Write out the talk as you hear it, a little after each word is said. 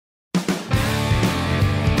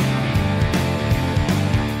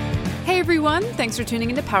everyone, thanks for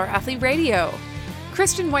tuning into Power Athlete Radio.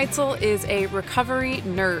 Kristen Weitzel is a recovery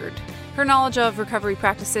nerd. Her knowledge of recovery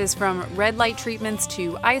practices from red light treatments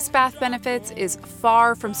to ice bath benefits is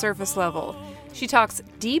far from surface level. She talks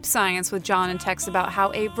deep science with John and Tex about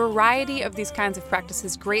how a variety of these kinds of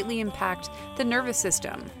practices greatly impact the nervous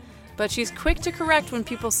system. But she's quick to correct when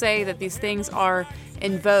people say that these things are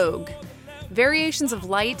in vogue. Variations of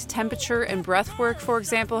light, temperature, and breath work, for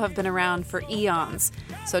example, have been around for eons,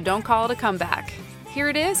 so don't call it a comeback. Here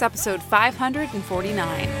it is, episode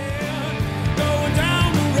 549.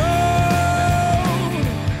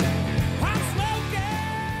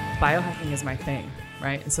 Biohacking is my thing,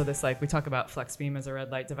 right? And so this, like, we talk about FlexBeam as a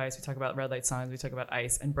red light device, we talk about red light saunas, we talk about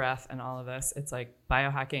ice and breath and all of this. It's like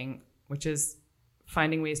biohacking, which is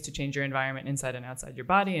finding ways to change your environment inside and outside your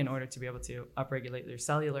body in order to be able to upregulate your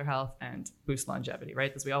cellular health and boost longevity,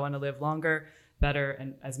 right? Because we all want to live longer, better,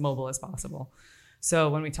 and as mobile as possible. So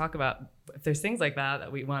when we talk about, if there's things like that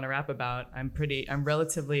we want to rap about, I'm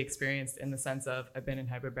relatively experienced in the sense of I've been in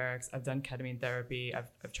hyperbarics, I've done ketamine therapy,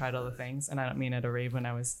 I've tried all the things, and I don't mean at a rave when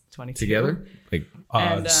I was 22. Together?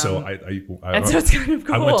 So it's kind of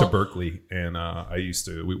cool. I went to Berkeley, and I used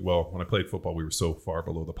to, when I played football, we were so far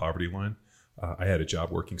below the poverty line. I had a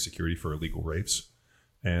job working security for illegal raves,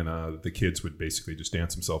 and the kids would basically just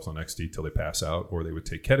dance themselves on ecstasy till they pass out, or they would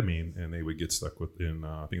take ketamine and they would get stuck within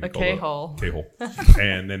I think they call it K-hole. K-hole,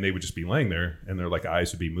 and then they would just be laying there, and their like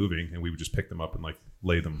eyes would be moving, and we would just pick them up and like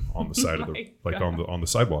lay them on the side of the on the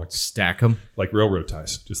sidewalk, stack them like railroad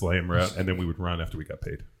ties, just lay them around, and then we would run after we got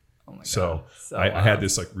paid. Oh my God. So I had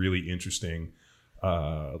this like really interesting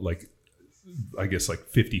I guess like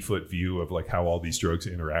 50-foot view of like how all these drugs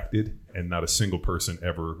interacted, and not a single person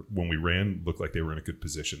ever, when we ran, looked like they were in a good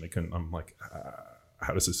position. They couldn't. I'm like,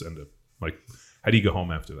 how does this end up? Like, how do you go home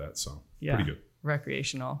after that? So pretty good.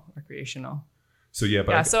 Recreational. So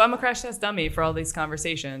so I'm a crash test dummy for all these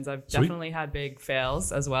conversations. I've definitely had big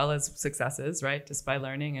fails as well as successes, right? Just by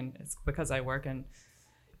learning, and it's because I work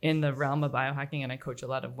in the realm of biohacking, and I coach a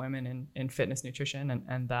lot of women in fitness nutrition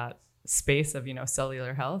and that space of,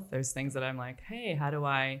 cellular health. There's things that I'm like, hey, how do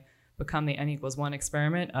I become the N=1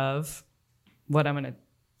 experiment of what I'm going to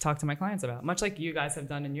talk to my clients about? Much like you guys have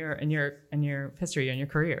done in your history and your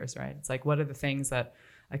careers, right? It's like, what are the things that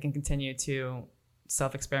I can continue to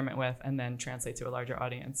self-experiment with and then translate to a larger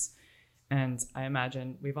audience? And I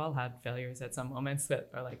imagine we've all had failures at some moments that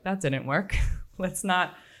are like, that didn't work. Let's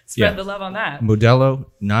not spread the love on that. Modelo,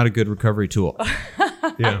 not a good recovery tool.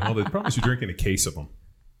 Yeah, well, the problem is you're drinking a case of them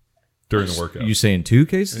during the workout. You saying 2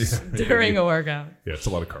 cases? During a workout. Yeah, it's a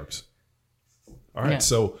lot of carbs. All right,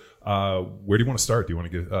 so where do you want to start? Do you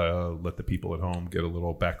want to get let the people at home get a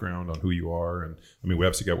little background on who you are? And I mean, we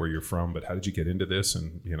obviously got where you're from, but how did you get into this?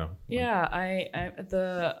 And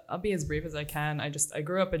I'll be as brief as I can. I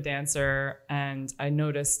grew up a dancer, and I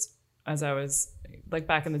noticed as I was like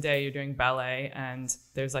back in the day, you're doing ballet, and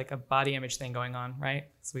there's like a body image thing going on, right?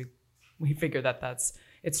 So we figured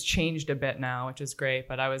it's changed a bit now, which is great.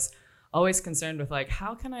 But I was always concerned with like,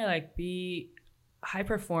 how can I like be high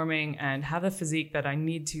performing and have the physique that I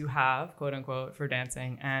need to have, quote unquote, for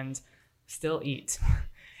dancing and still eat?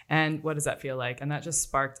 And what does that feel like? And that just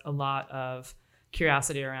sparked a lot of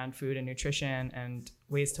curiosity around food and nutrition and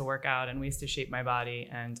ways to work out and ways to shape my body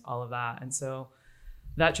and all of that. And so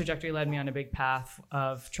that trajectory led me on a big path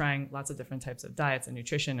of trying lots of different types of diets and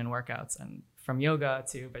nutrition and workouts, and from yoga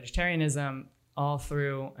to vegetarianism, all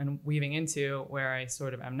through and weaving into where I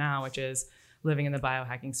sort of am now, which is living in the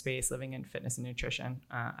biohacking space, living in fitness and nutrition.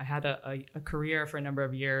 I had a career for a number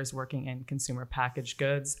of years working in consumer packaged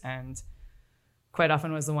goods, and quite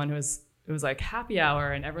often was the one it was like happy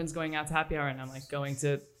hour and everyone's going out to happy hour, and I'm like going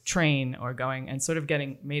to train or going and sort of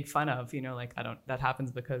getting made fun of, like that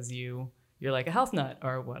happens because you're like a health nut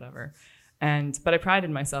or whatever. But I prided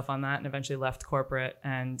myself on that, and eventually left corporate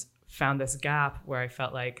and found this gap where I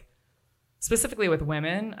felt like, specifically with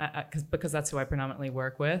women, because that's who I predominantly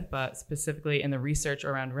work with, but specifically in the research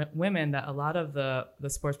around women, that a lot of the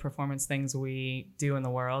sports performance things we do in the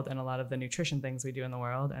world and a lot of the nutrition things we do in the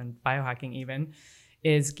world, and biohacking even,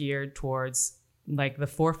 is geared towards like the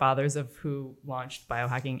forefathers of who launched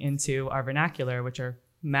biohacking into our vernacular, which are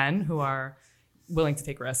men who are willing to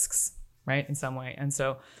take risks, right, in some way. And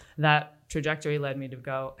so that trajectory led me to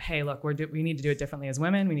go, hey, look, we need to do it differently as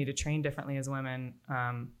women. We need to train differently as women.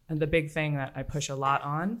 And the big thing that I push a lot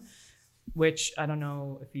on, which I don't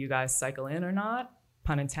know if you guys cycle in or not,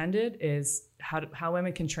 pun intended, is how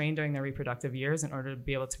women can train during their reproductive years in order to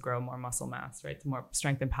be able to grow more muscle mass, right? More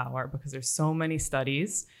strength and power, because there's so many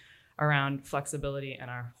studies around flexibility and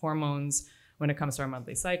our hormones when it comes to our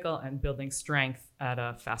monthly cycle and building strength at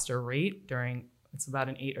a faster rate during It's about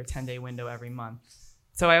an 8 or 10 day window every month.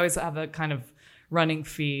 So I always have a kind of running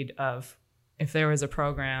feed of, if there was a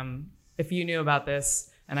program, if you knew about this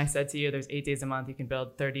and I said to you, there's 8 days a month, you can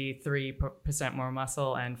build 33% more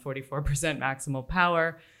muscle and 44% maximal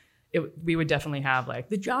power, we would definitely have like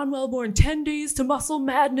the John Wellborn 10 Days to Muscle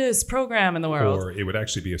Madness program in the world. Or it would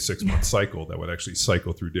actually be a 6-month cycle that would actually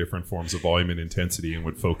cycle through different forms of volume and intensity and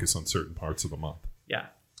would focus on certain parts of the month. Yeah.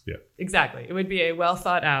 Yeah. Exactly. It would be a well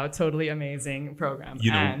thought out, totally amazing program.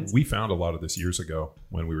 You know, we found a lot of this years ago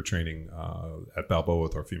when we were training at Balboa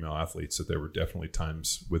with our female athletes, that there were definitely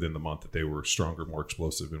times within the month that they were stronger, more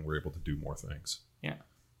explosive, and were able to do more things. Yeah.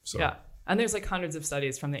 So yeah. And there's like hundreds of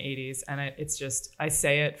studies from the 80s. And it's just, I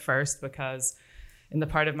say it first because in the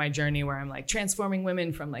part of my journey where I'm like transforming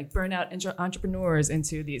women from like burnout entrepreneurs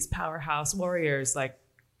into these powerhouse warriors, like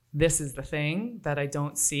this is the thing that I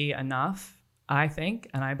don't see enough, I think,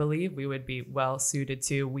 and I believe we would be well suited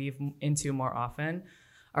to weave into more often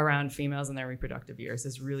around females in their reproductive years,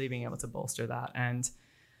 is really being able to bolster that. And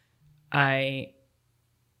I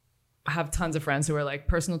have tons of friends who are like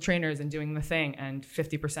personal trainers and doing the thing, and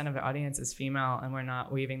 50% of the audience is female, and we're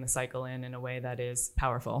not weaving the cycle in a way that is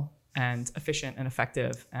powerful and efficient and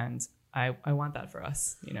effective. And I want that for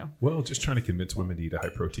us, you know. Well, just trying to convince women to eat a high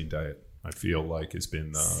protein diet, I feel like has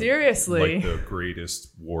been seriously like the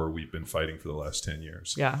greatest war we've been fighting for the last 10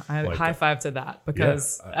 years. Yeah, I like high five to that,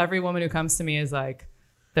 because every woman who comes to me is like,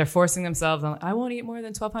 they're forcing themselves on, I won't eat more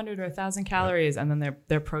than 1,200 or 1,000 calories, and then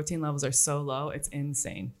their protein levels are so low, it's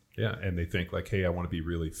insane. Yeah, and they think like, hey, I want to be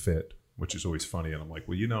really fit, which is always funny. And I'm like,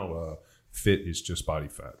 well, you know, fit is just body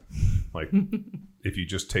fat. Like, if you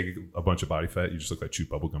just take a bunch of body fat, you just look like chewed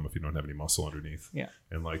bubble gum if you don't have any muscle underneath. Yeah.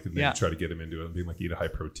 And like, then you try to get them into it and being like, eat a high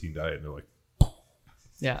protein diet, and they're like,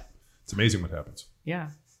 yeah, it's amazing what happens. Yeah.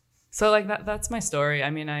 So like that's my story. I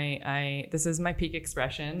mean, I this is my peak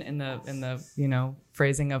expression in the you know,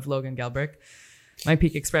 phrasing of Logan Gelbrick. My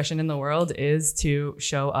peak expression in the world is to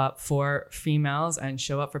show up for females and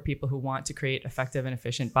show up for people who want to create effective and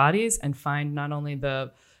efficient bodies, and find not only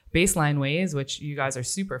the baseline ways, which you guys are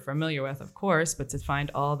super familiar with, of course, but to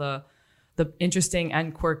find all the interesting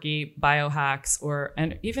and quirky biohacks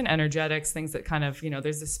and even energetics, things that kind of, you know,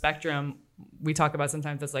 there's this spectrum we talk about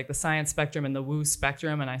sometimes. It's like the science spectrum and the woo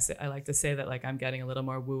spectrum. And I like to say that like I'm getting a little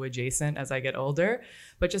more woo adjacent as I get older,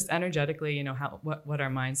 but just energetically, you know, what our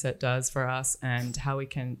mindset does for us and how we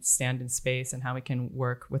can stand in space and how we can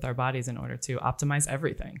work with our bodies in order to optimize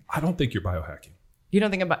everything. I don't think you're biohacking. You don't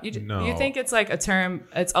think about No. You think it's like a term,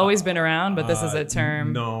 it's always been around, but this is a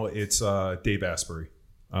term. No, it's Dave Asprey.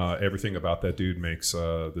 Everything about that dude makes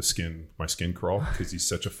my skin crawl, because he's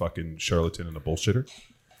such a fucking charlatan and a bullshitter.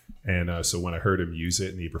 And so when I heard him use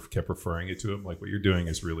it, and he kept referring it to him, like, what you're doing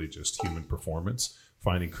is really just human performance,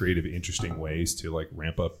 finding creative, interesting ways to like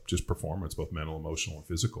ramp up just performance, both mental, emotional, and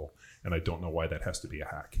physical. And I don't know why that has to be a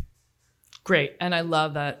hack. Great. And I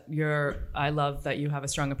love that you have a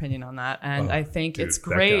strong opinion on that. And I think it's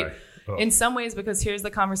great in some ways, because here's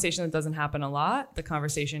the conversation that doesn't happen a lot. The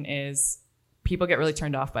conversation is people get really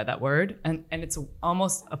turned off by that word. And it's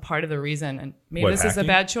almost a part of the reason, and maybe this is a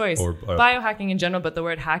bad choice, or biohacking in general, but the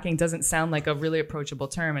word hacking doesn't sound like a really approachable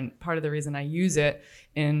term. And part of the reason I use it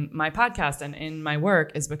in my podcast and in my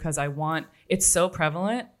work is because it's so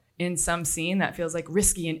prevalent in some scene that feels like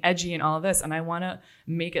risky and edgy and all of this. And I want to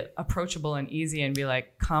make it approachable and easy and be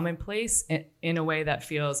like commonplace in a way that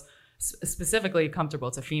feels specifically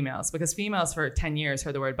comfortable to females, because females for 10 years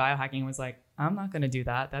heard the word biohacking, was like, I'm not going to do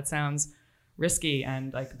that. That sounds risky.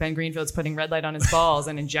 And like Ben Greenfield's putting red light on his balls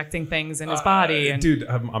and injecting things in his body. And dude,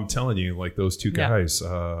 I'm telling you, like those two guys,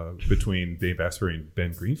 between Dave Asprey and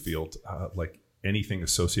Ben Greenfield, like anything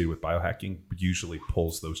associated with biohacking usually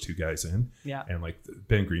pulls those two guys in. Yeah. And like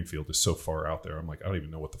Ben Greenfield is so far out there. I'm like, I don't even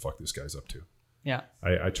know what the fuck this guy's up to. Yeah.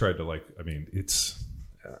 I tried to it's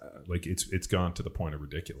like, it's gone to the point of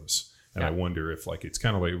ridiculous. And I wonder if like, it's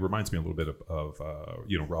kind of like, it reminds me a little bit of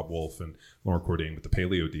you know, Rob Wolf and Lauren Cordain with the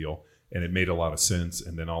paleo deal. And it made a lot of sense.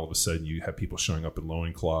 And then all of a sudden you have people showing up in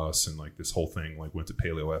loincloths, and like this whole thing like went to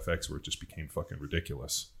Paleo FX, where it just became fucking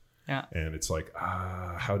ridiculous. Yeah. And it's like,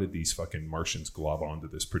 how did these fucking Martians glob onto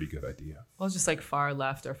this pretty good idea? Well, it's just like far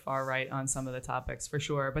left or far right on some of the topics for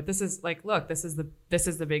sure. But this is like, look, this is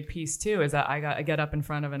the big piece too, is that I get up in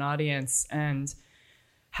front of an audience and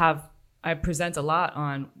I present a lot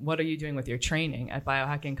on what are you doing with your training at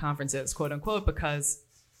biohacking conferences, quote unquote, because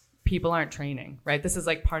people aren't training, right? This is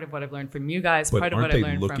like part of what I've learned from you guys, but part of what I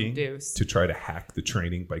learned from Deuce. To try to hack the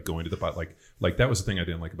training by going to the bot, like that was the thing I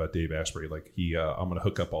didn't like about Dave Asprey. Like I'm going to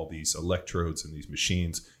hook up all these electrodes and these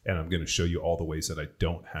machines, and I'm going to show you all the ways that I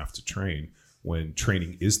don't have to train, when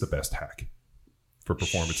training is the best hack for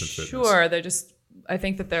performance and fitness. Sure, they're just I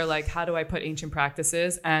think that they're like, how do I put ancient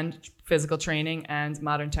practices and physical training and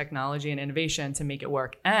modern technology and innovation to make it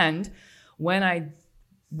work? And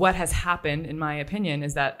what has happened, in my opinion,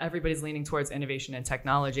 is that everybody's leaning towards innovation and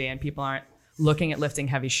technology, and people aren't looking at lifting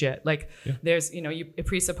heavy shit. Like there's, it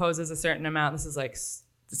presupposes a certain amount.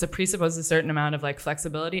 It presupposes a certain amount of like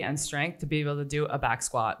flexibility and strength to be able to do a back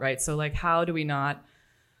squat, right? So like, how do we not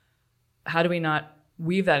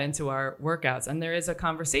weave that into our workouts? And there is a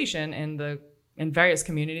conversation in various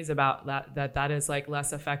communities about that is like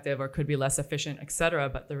less effective or could be less efficient, et cetera.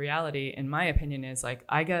 But the reality, in my opinion, is like,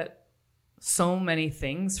 I get so many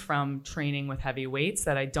things from training with heavy weights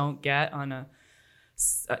that I don't get on a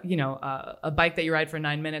bike that you ride for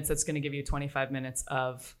 9 minutes that's going to give you 25 minutes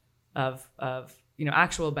of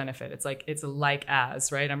actual benefit. It's like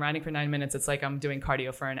right? I'm riding for 9 minutes. It's like I'm doing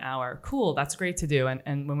cardio for an hour. Cool. That's great to do.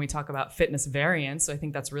 And when we talk about fitness variance, I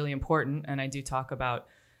think that's really important. And I do talk about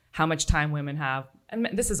how much time women have. And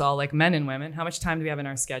this is all like men and women. How much time do we have in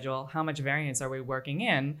our schedule? How much variance are we working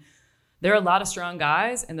in? There are a lot of strong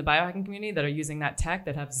guys in the biohacking community that are using that tech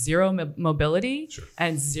that have zero mobility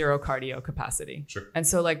and zero cardio capacity. Sure. And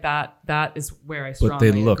so like that is where I strongly agree.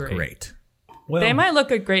 But they look great. Well, they might look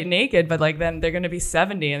great naked, but like then they're going to be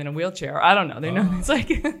 70 and in a wheelchair. I don't know. They know it's like.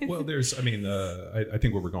 Well, I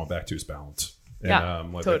think what we're going back to is balance.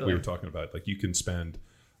 And like we were talking about, like you can spend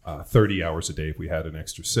 30 hours a day if we had an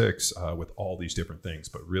extra 6 with all these different things,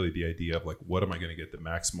 but really the idea of like, what am I going to get the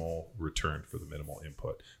maximal return for the minimal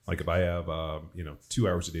input? Like if I have 2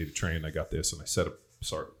 hours a day to train, I got this, and I set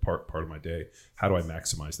up part of my day. How do I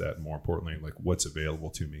maximize that? And more importantly, like what's available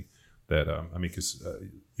to me? That because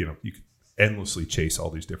you could endlessly chase all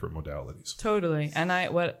these different modalities. Totally. And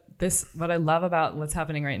what I love about what's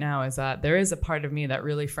happening right now is that there is a part of me that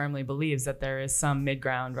really firmly believes that there is some mid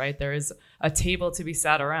ground, right? There is a table to be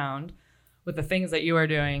sat around with the things that you are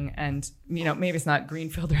doing. And, maybe it's not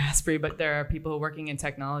Greenfield or Asprey, but there are people working in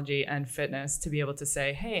technology and fitness to be able to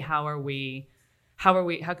say, hey, how can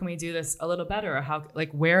we do this a little better? Or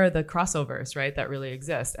where are the crossovers, right? That really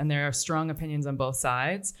exist. And there are strong opinions on both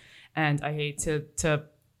sides. And I hate to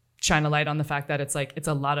shine a light on the fact that it's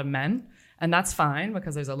a lot of men, and that's fine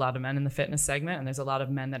because there's a lot of men in the fitness segment, and there's a lot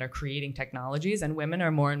of men that are creating technologies, and women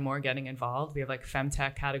are more and more getting involved. We have like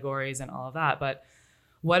femtech categories and all of that. But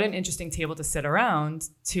what an interesting table to sit around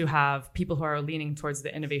to have people who are leaning towards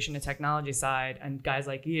the innovation and technology side, and guys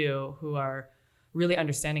like you who are really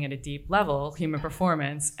understanding at a deep level human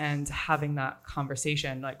performance and having that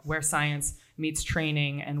conversation, like where science meets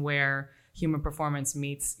training and where human performance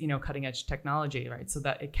meets, cutting edge technology, right? So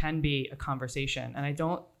that it can be a conversation. And I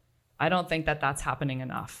don't think that that's happening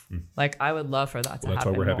enough. Like I would love for that to happen. That's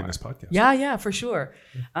why we're more. having this podcast. Yeah, for sure.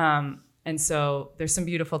 And so there's some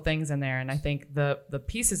beautiful things in there. And I think the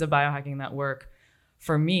pieces of biohacking that work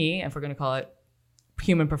for me, if we're going to call it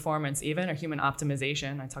human performance even, or human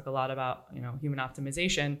optimization, I talk a lot about, human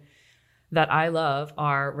optimization, that I love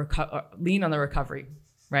are lean on the recovery,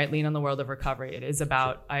 right? Lean on the world of recovery. It is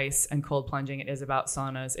about ice and cold plunging. It is about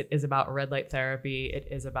saunas. It is about red light therapy. It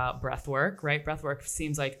is about breath work, right? Breath work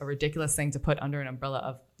seems like a ridiculous thing to put under an umbrella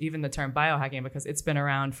of even the term biohacking, because it's been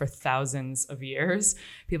around for thousands of years.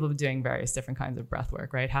 People have been doing various different kinds of breath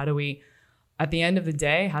work, right? How do we, at the end of the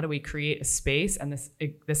day, how do we create a space? And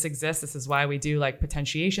this exists. This is why we do like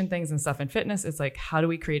potentiation things and stuff in fitness. It's like, how do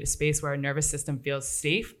we create a space where our nervous system feels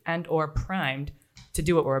safe and or primed to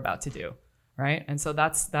do what we're about to do? Right. And so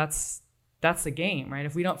that's the game, right?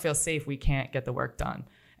 If we don't feel safe, we can't get the work done.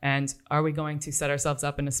 And are we going to set ourselves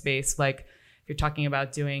up in a space like if you're talking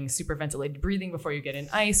about doing super ventilated breathing before you get in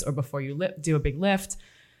ice or before you do a big lift,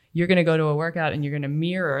 you're going to go to a workout and you're going to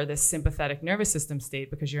mirror this sympathetic nervous system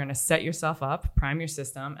state because you're going to set yourself up, prime your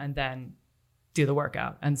system, and then do the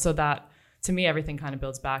workout. And so that, to me, everything kind of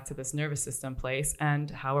builds back to this nervous system place and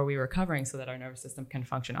how are we recovering so that our nervous system can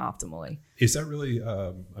function optimally. Is that really,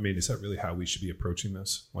 is that really how we should be approaching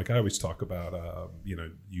this? Like I always talk about,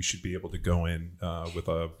 you should be able to go in with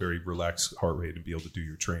a very relaxed heart rate and be able to do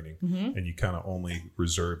your training. Mm-hmm. And you kind of only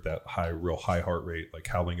reserve that real high heart rate, like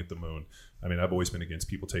howling at the moon. I mean, I've always been against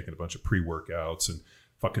people taking a bunch of pre-workouts and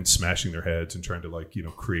fucking smashing their heads and trying to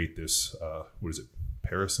create this,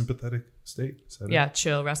 parasympathetic state? Is that it?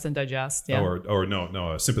 Chill, rest and digest. Yeah. Or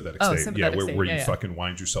no, a sympathetic state. Sympathetic state. Where you fucking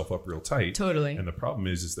wind yourself up real tight. Totally. And the problem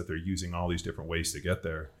is that they're using all these different ways to get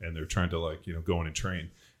there, and they're trying to go in and train.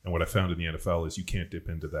 And what I found in the NFL is you can't dip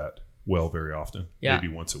into that well very often. Yeah. Maybe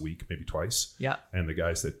once a week, maybe twice. Yeah. And the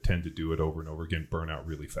guys that tend to do it over and over again burn out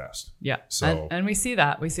really fast. Yeah. So and we see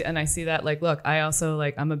that. I see that. Look, I also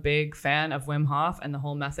I'm a big fan of Wim Hof and the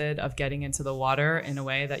whole method of getting into the water in a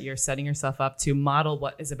way that you're setting yourself up to model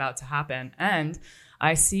what is about to happen. And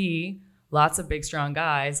I see lots of big, strong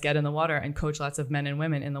guys get in the water and coach lots of men and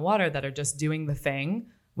women in the water that are just doing the thing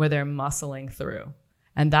where they're muscling through.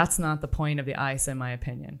 And that's not the point of the ice, in my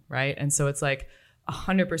opinion, right? And so it's like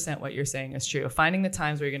 100% what you're saying is true. Finding the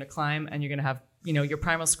times where you're going to climb and you're going to have, your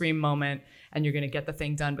primal scream moment, and you're going to get the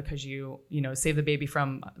thing done because you save the baby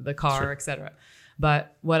from the car, Sure. et cetera.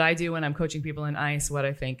 But what I do when I'm coaching people in ice, what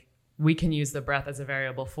I think we can use the breath as a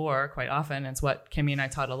variable for quite often. It's what Kimmy and I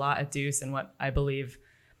taught a lot at Deuce, and what I believe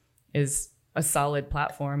is a solid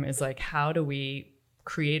platform is like, how do we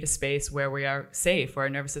create a space where we are safe, where our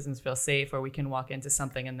nervous systems feel safe, where we can walk into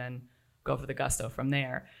something and then go for the gusto from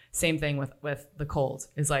there. Same thing with the cold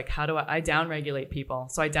is like, how do I downregulate people?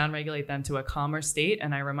 So I downregulate them to a calmer state,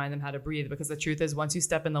 and I remind them how to breathe, because the truth is, once you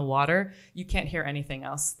step in the water, you can't hear anything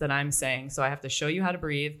else that I'm saying. So I have to show you how to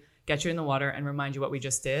breathe, get you in the water, and remind you what we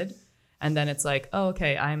just did. And then it's like, oh,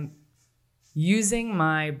 okay, I'm using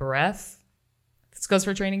my breath. This goes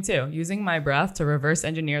for training too. Using my breath to reverse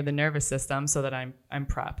engineer the nervous system so that I'm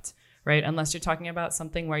prepped, right? Unless you're talking about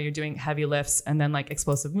something where you're doing heavy lifts and then like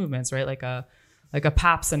explosive movements, right? Like a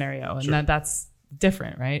PAP scenario, and Sure. that's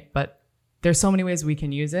different, right? But there's so many ways we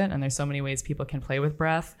can use it, and there's so many ways people can play with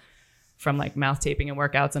breath, from like mouth taping and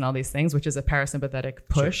workouts and all these things, which is a parasympathetic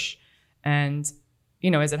push. Sure. And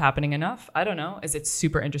is it happening enough? I don't know. Is it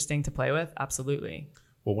super interesting to play with? Absolutely.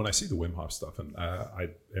 Well, when I see the Wim Hof stuff, and I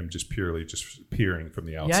am just purely peering from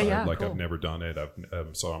the outside, cool. I've never done it.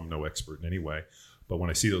 So I'm no expert in any way. But when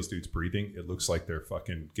I see those dudes breathing, it looks like they're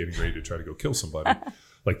fucking getting ready to try to go kill somebody,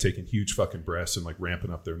 like taking huge fucking breaths and like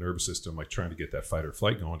ramping up their nervous system, like trying to get that fight or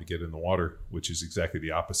flight going to get in the water, which is exactly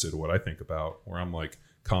the opposite of what I think about, where I'm like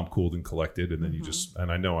calm, cooled, and collected. And then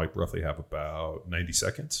and I know I roughly have about 90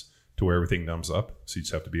 seconds to where everything numbs up. So you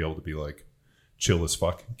just have to be able to be like chill as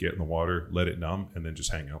fuck, get in the water, let it numb, and then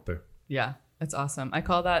just hang out there. Yeah, it's awesome. I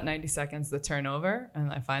call that 90 seconds the turnover.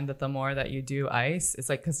 And I find that the more that you do ice, it's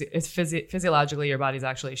like, because it's physiologically your body's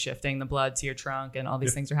actually shifting the blood to your trunk, and all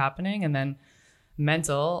these things are happening. And then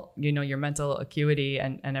mental, your mental acuity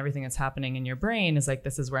and everything that's happening in your brain is like,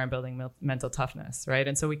 this is where I'm building mental toughness, right?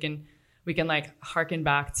 And so we can like harken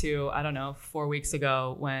back to, I don't know, 4 weeks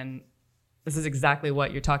ago, when this is exactly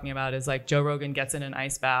what you're talking about, is like Joe Rogan gets in an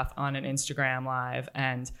ice bath on an Instagram live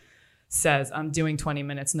and says, I'm doing 20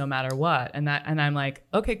 minutes no matter what. And I'm like,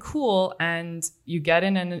 okay, cool. And you get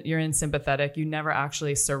in and you're in sympathetic. You never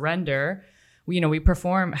actually surrender. We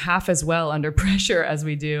perform half as well under pressure as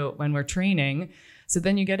we do when we're training. So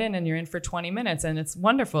then you get in and you're in for 20 minutes, and it's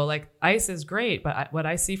wonderful. Like, ice is great. But what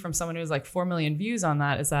I see from someone who's like 4 million views on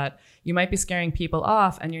that is that you might be scaring people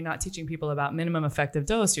off, and you're not teaching people about minimum effective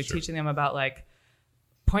dose. You're teaching them about like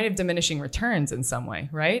point of diminishing returns in some way,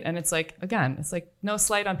 right? And it's like, again, it's like no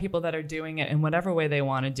slight on people that are doing it in whatever way they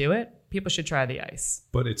want to do it. People should try the ice.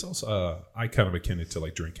 But it's also, I kind of akin it to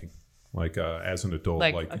like drinking. Like as an adult,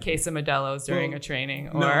 like a case of Modelo's during a training,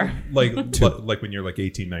 or no, like when you're like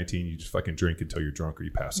 18, 19, you just fucking drink until you're drunk or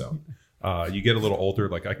you pass out. You get a little older,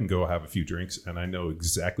 like I can go have a few drinks and I know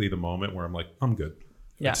exactly the moment where I'm like, I'm good.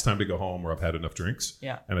 Yeah. It's time to go home, or I've had enough drinks.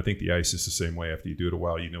 Yeah. And I think the ice is the same way. After you do it a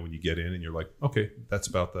while, when you get in and you're like, okay, that's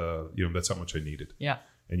about that's how much I needed. Yeah.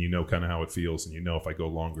 And kind of how it feels, and if I go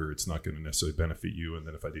longer, it's not going to necessarily benefit you. And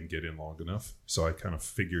then if I didn't get in long enough, so I kind of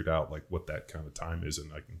figured out like what that kind of time is, and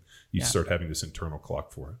you start having this internal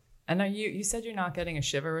clock for it. And you said you're not getting a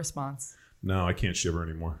shiver response. No, I can't shiver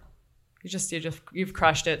anymore. You've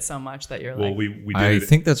crushed it so much that you're well, like. we did I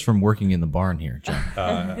think that's from working in the barn here,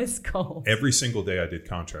 John. It's cold. Every single day I did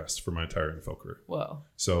contrast for my entire NFL career. Whoa.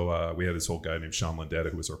 So we had this old guy named Sean Landetta,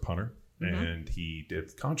 who was our punter, and he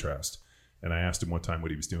did contrast. And I asked him one time what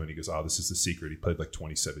he was doing. He goes, this is the secret. He played like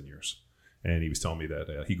 27 years. And he was telling me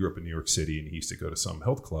that he grew up in New York City, and he used to go to some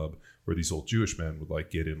health club where these old Jewish men would like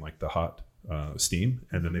get in like the hot steam,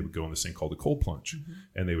 and then they would go in this thing called the cold plunge.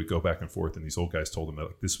 And they would go back and forth. And these old guys told him that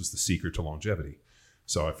like, this was the secret to longevity.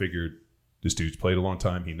 So I figured, this dude's played a long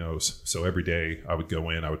time. He knows. So every day I would go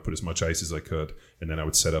in, I would put as much ice as I could, and then I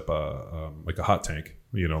would set up like a hot tank,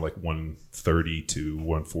 like 130 to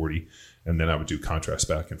 140. And then I would do contrast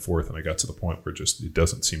back and forth. And I got to the point where it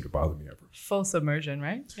doesn't seem to bother me ever. Full submersion,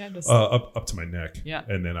 right? Yeah. Just up to my neck. Yeah.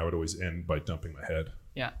 And then I would always end by dumping my head.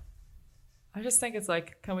 Yeah. I just think it's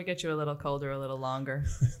like, can we get you a little colder, a little longer?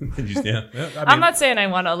 I'm not saying I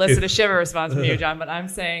want to elicit a shiver response from you, John, but I'm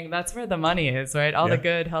saying that's where the money is, right? All the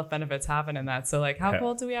good health benefits happen in that. So like, how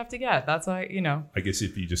cold do we have to get? That's why, I guess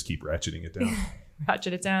if you just keep ratcheting it down.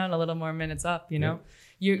 Ratchet it down, a little more minutes up,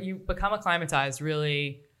 You become acclimatized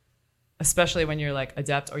really, especially when you're like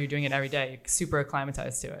adept or you're doing it every day, you're super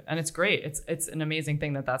acclimatized to it. And it's great. It's an amazing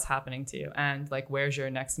thing that's happening to you. And like, where's your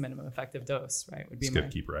next minimum effective dose, right? Would be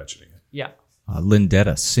just keep ratcheting it. Yeah.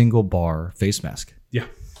 Lindetta single bar face mask. Yeah.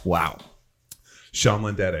 Wow. Sean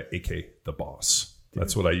Lindetta, aka the Boss.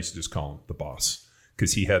 That's what I used to just call him, the Boss,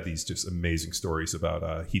 because he had these just amazing stories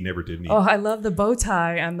about he never did any. Oh, I love the bow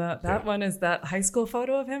tie, and that one is that high school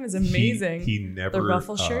photo of him is amazing. He never the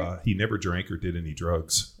ruffle shirt. He never drank or did any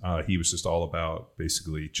drugs. He was just all about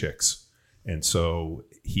basically chicks, and so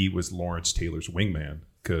he was Lawrence Taylor's wingman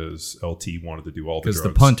because LT wanted to do all the drugs.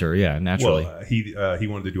 Because the punter, yeah, naturally. Well, he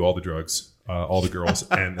wanted to do all the drugs, all the girls,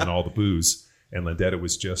 and all the booze. And Lindetta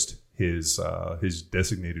was just his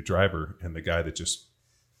designated driver and the guy that just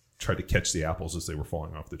tried to catch the apples as they were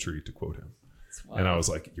falling off the tree, to quote him. And I was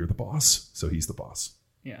like, "You're the boss," so he's the boss.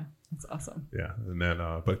 Yeah, that's awesome. Yeah, and then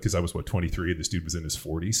but because I was 23, this dude was in his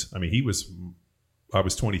 40s. I mean, I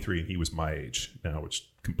was 23 and he was my age now, which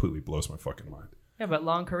completely blows my fucking mind. Yeah, but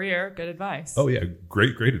long career, good advice. Oh yeah,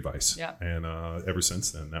 great advice. Yeah, and ever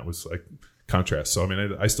since then, that was like contrast. So I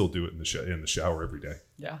mean, I still do it in the shower every day.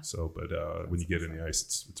 Yeah. So, but when you get in the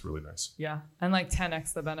ice, it's really nice. Yeah, and like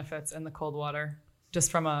 10x the benefits in the cold water,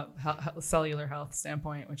 just from a cellular health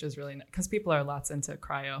standpoint, which is really nice because people are lots into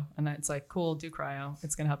cryo, and it's like cool, do cryo.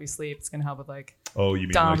 It's gonna help you sleep. It's gonna help with like you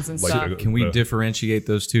mean DOMs and stuff. Can we differentiate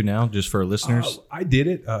those two now, just for our listeners? I did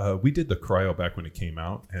it. We did the cryo back when it came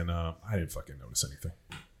out, and I didn't fucking notice anything.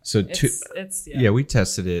 So yeah, we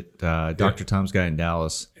tested it. Dr. Tom's guy in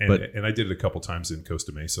Dallas, and I did it a couple times in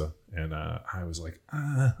Costa Mesa, and I was like,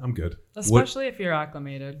 I'm good. Especially if you're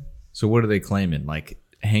acclimated. So what are they claiming? Like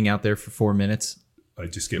hang out there for 4 minutes? I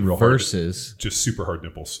just get real versus hard, just super hard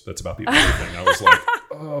nipples. That's about the only thing. I was like,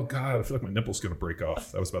 oh god, I feel like my nipple's gonna break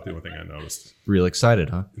off. That was about the only thing I noticed. Real excited,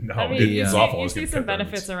 huh? No, I mean, it's awful. You see some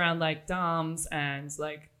benefits around like DOMs and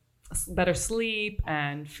like better sleep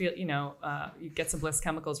and feel, you get some bliss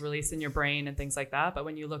chemicals released in your brain and things like that. But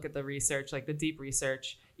when you look at the research, like the deep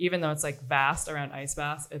research, even though it's like vast around ice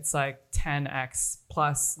baths, it's like 10x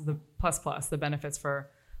plus the benefits for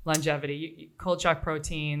longevity, cold shock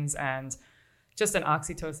proteins, and just an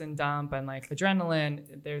oxytocin dump and like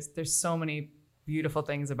adrenaline. There's so many beautiful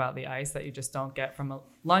things about the ice that you just don't get from a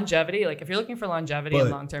longevity. Like if you're looking for longevity and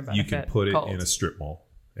long-term benefit, you can put it cold. in a strip mall.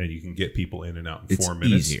 And you can get people in and out in it's 4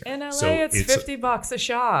 minutes. Easier. In LA, it's $50 a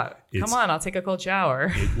shot. Come on, I'll take a cold shower.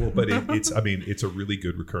 It's a really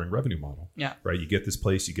good recurring revenue model. Yeah. Right. You get this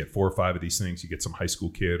place, you get 4 or 5 of these things, you get some high school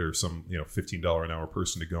kid or some, $15 an hour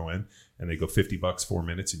person to go in, and they go $50 4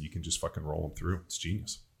 minutes, and you can just fucking roll them through. It's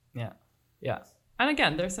genius. Yeah. Yeah. And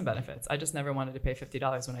again, there's some benefits. I just never wanted to pay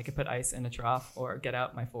 $50 when I could put ice in a trough or get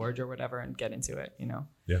out my Forge or whatever and get into it,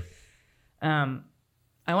 Yeah.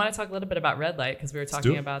 I want to talk a little bit about red light because we were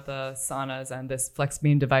talking about the saunas and this flex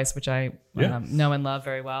beam device, which I know and love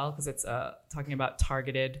very well because it's talking about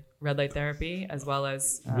targeted red light therapy as well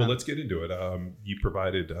as. Well, let's get into it. You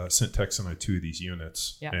provided, sent Tex and I 2 of these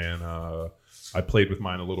units, and I played with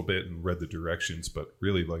mine a little bit and read the directions, but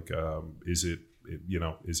really, like, is it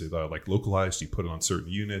like localized? Do you put it on certain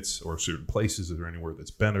units or certain places? Is there anywhere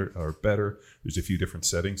that's better? There's a few different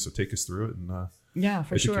settings, so take us through it and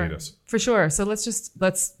for sure. Us. For sure. So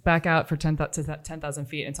let's back out for 10,000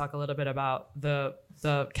 feet and talk a little bit about the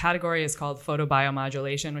category is called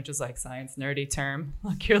photobiomodulation, which is like science nerdy term.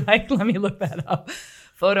 Like you're like, let me look that up.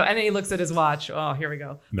 And then he looks at his watch. Oh, here we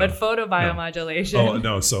go. No, but photobiomodulation. No. Oh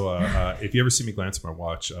no. So if you ever see me glance at my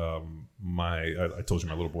watch, I told you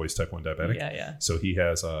my little boy's type 1 diabetic. Yeah. So he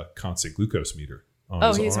has a constant glucose meter.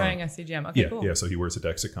 He's wearing a CGM. Okay, cool. Yeah, so he wears a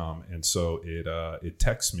Dexcom, and so it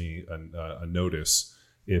texts me a notice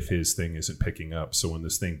if his thing isn't picking up. So when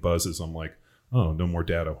this thing buzzes, I'm like, oh, no more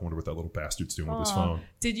data. I wonder what that little bastard's doing with his phone.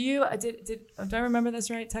 Did you do I remember this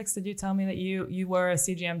right, Tex? Did you tell me that you wore a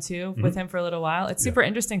CGM too with him for a little while? It's super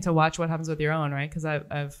interesting to watch what happens with your own, right? Because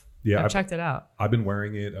I've checked it out. I've been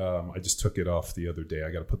wearing it. I just took it off the other day.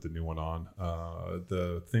 I got to put the new one on.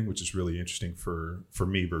 The thing which is really interesting for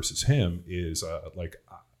me versus him is like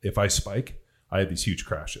if I spike, I have these huge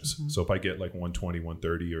crashes. Mm-hmm. So if I get like 120,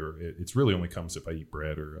 130, or it's really only comes if I eat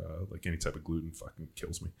bread or like any type of gluten fucking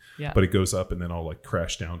kills me. Yeah. But it goes up and then I'll like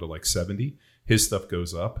crash down to like 70. His stuff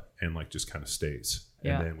goes up and like just kind of stays.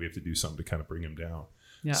 And then we have to do something to kind of bring him down.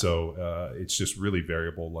 Yeah. So it's just really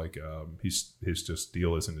variable. Like his just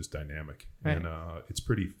deal isn't as dynamic, right. And it's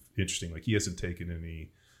pretty interesting. Like he hasn't taken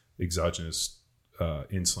any exogenous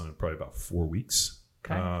insulin in probably about 4 weeks.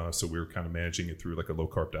 Okay. So we were kind of managing it through like a low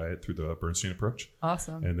carb diet through the Bernstein approach.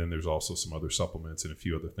 Awesome. And then there's also some other supplements and a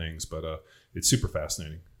few other things, but it's super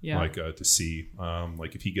fascinating. Yeah. Like to see,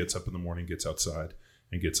 like if he gets up in the morning, gets outside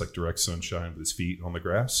and gets like direct sunshine with his feet on the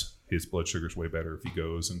grass, his blood sugar's way better. If he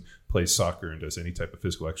goes and plays soccer and does any type of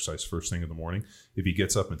physical exercise first thing in the morning, if he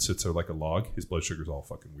gets up and sits there like a log, his blood sugar's all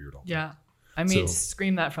fucking weird all the time. I mean, So-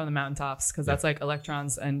 scream that from the mountaintops, because that's like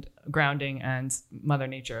electrons and grounding and Mother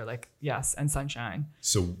Nature, like, yes, and sunshine.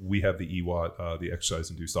 So we have the EWAT, the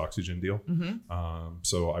exercise-induced oxygen deal.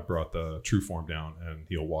 So I brought the True Form down, and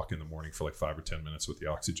he'll walk in the morning for like 5 or 10 minutes with the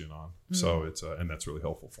oxygen on. So it's and that's really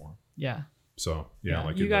helpful for him. Yeah. So yeah,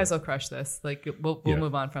 like you guys will crush this. Like, we'll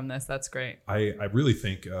move on from this. That's great. I really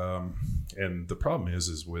think, and the problem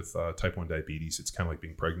is with type 1 diabetes, it's kind of like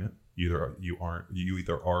being pregnant. You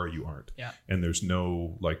either are or you aren't. Yeah. And there's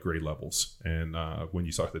no like grade levels. And when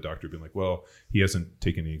you talk to the doctor, being like, well, he hasn't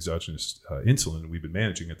taken the exogenous insulin, we've been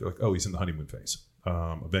managing it. They're like, oh, he's in the honeymoon phase.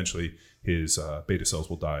 Eventually his beta cells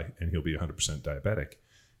will die and he'll be 100% diabetic.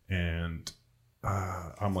 And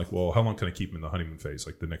I'm like, well, how long can I keep him in the honeymoon phase?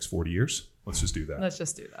 Like the next 40 years? Let's just do that. Let's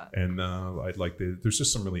just do that. And I'd like there's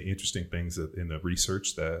just some really interesting things that in the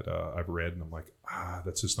research that I've read, and I'm like,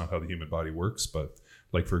 that's just not how the human body works. But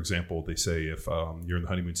like, for example, they say if you're in the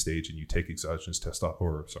honeymoon stage and you take exogenous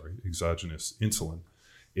insulin,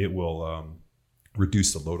 it will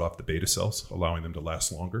reduce the load off the beta cells, allowing them to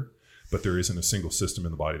last longer. But there isn't a single system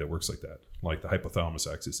in the body that works like that. Like the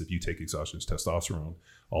hypothalamus axis, if you take exogenous testosterone,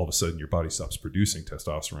 all of a sudden your body stops producing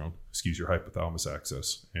testosterone, skews your hypothalamus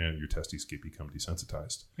axis, and your testes become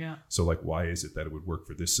desensitized. Yeah. So like, why is it that it would work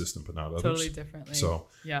for this system but not others? Totally differently. So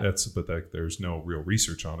yeah, there's no real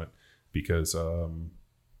research on it because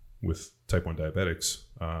with type 1 diabetics,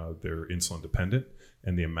 they're insulin dependent,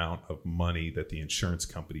 and the amount of money that the insurance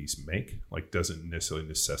companies make like doesn't necessarily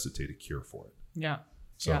necessitate a cure for it. Yeah.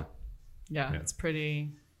 So yeah, it's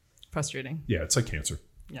pretty frustrating. yeah, it's like cancer.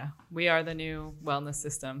 Yeah, we are the new wellness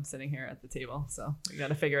system sitting here at the table, so we got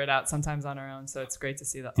to figure it out sometimes on our own. So it's great to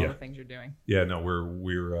see that all the things you're doing. Yeah, no,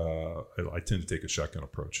 I tend to take a shotgun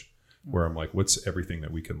approach where I'm like, what's everything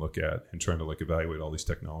that we can look at, and trying to like evaluate all these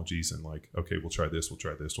technologies and like, okay, we'll try this,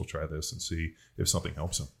 and see if something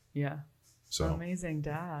helps them. Yeah. So amazing,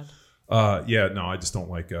 Dad. Yeah, no, I just don't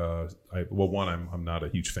like. I'm not a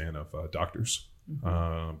huge fan of doctors.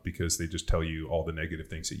 Because they just tell you all the negative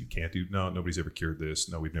things that you can't do. No, nobody's ever cured this.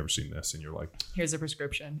 No, we've never seen this. And you're like, here's a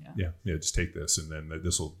prescription. Yeah, just take this. And then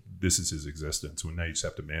this is his existence. And now you just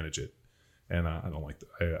have to manage it. And I don't like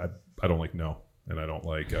that. I don't like no. And I don't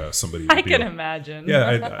like somebody. I can imagine.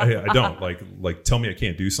 Yeah, I don't like tell me I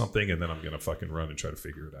can't do something. And then I'm going to fucking run and try to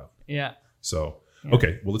figure it out. Yeah. So,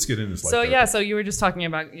 okay, well, let's get into this. So you were just talking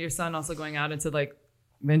about your son also going out into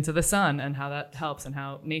the sun and how that helps and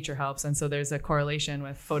how nature helps. And so there's a correlation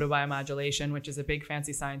with photobiomodulation, which is a big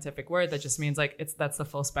fancy scientific word that just means like that's the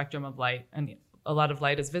full spectrum of light. And a lot of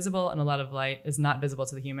light is visible and a lot of light is not visible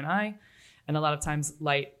to the human eye. And a lot of times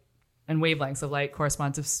light and wavelengths of light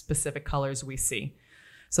correspond to specific colors we see.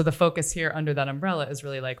 So the focus here under that umbrella is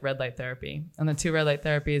really like red light therapy. And the two red light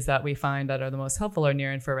therapies that we find that are the most helpful are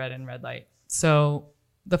near infrared and red light. So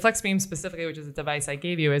the FlexBeam specifically, which is a device I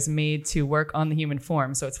gave you, is made to work on the human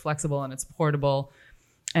form. So it's flexible and it's portable,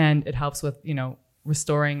 and it helps with,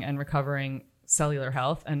 restoring and recovering cellular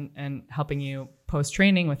health and helping you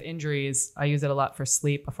post-training with injuries. I use it a lot for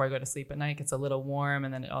sleep before I go to sleep at night. It gets a little warm,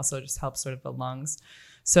 and then it also just helps sort of the lungs.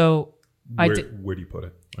 So where do you put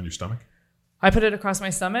it? On your stomach? I put it across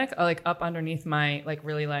my stomach, like up underneath my,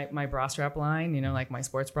 my bra strap line, like my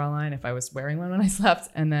sports bra line, if I was wearing one when I slept.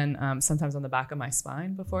 And then sometimes on the back of my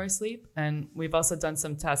spine before I sleep. And we've also done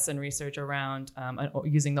some tests and research around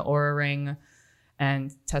using the Oura Ring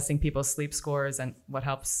and testing people's sleep scores and what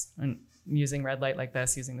helps, and using red light like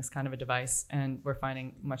this, using this kind of a device. And we're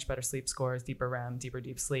finding much better sleep scores, deeper REM, deeper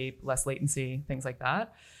deep sleep, less latency, things like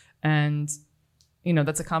that. And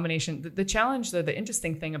that's a combination. The challenge, though, the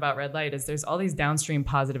interesting thing about red light is there's all these downstream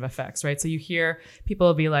positive effects, right? So you hear people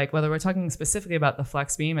will be like, whether we're talking specifically about the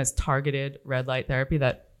FlexBeam as targeted red light therapy,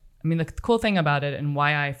 the cool thing about it and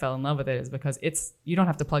why I fell in love with it is because you don't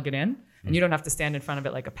have to plug it in and you don't have to stand in front of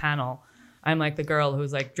it like a panel. I'm like the girl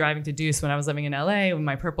who's like driving to Deuce when I was living in LA with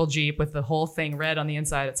my purple Jeep with the whole thing red on the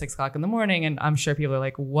inside at 6 o'clock in the morning. And I'm sure people are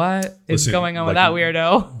like, what is going on with that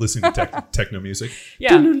weirdo? Listening to techno music.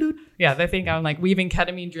 Yeah. Yeah. They think I'm like weaving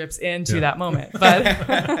ketamine drips into that moment.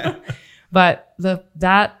 But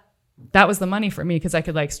that was the money for me, because I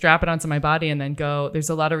could like strap it onto my body and then go. There's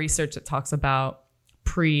a lot of research that talks about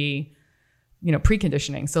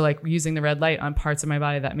preconditioning. So like using the red light on parts of my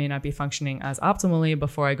body that may not be functioning as optimally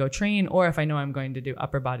before I go train, or if I know I'm going to do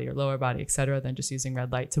upper body or lower body, et cetera, then just using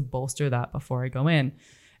red light to bolster that before I go in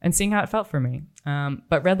and seeing how it felt for me.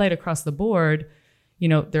 But red light across the board,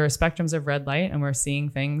 there are spectrums of red light, and we're seeing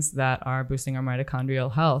things that are boosting our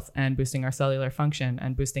mitochondrial health and boosting our cellular function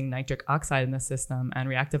and boosting nitric oxide in the system and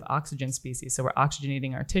reactive oxygen species. So we're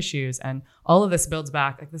oxygenating our tissues, and all of this builds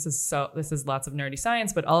back. Like this is lots of nerdy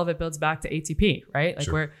science, but all of it builds back to ATP, right? Like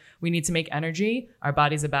Sure. we need to make energy. Our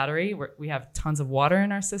body's a battery. We have tons of water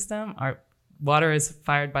in our system. Our water is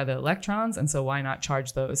fired by the electrons, and so why not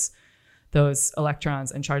charge those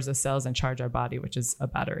electrons and charge the cells and charge our body, which is a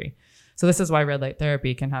battery. So this is why red light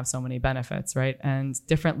therapy can have so many benefits, right? And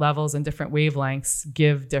different levels and different wavelengths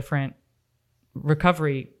give different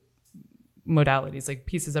recovery modalities, like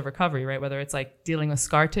pieces of recovery, right? Whether it's like dealing with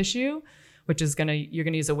scar tissue, which is you're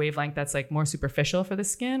gonna use a wavelength that's like more superficial for the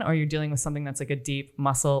skin, or you're dealing with something that's like a deep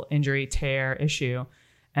muscle injury, tear issue.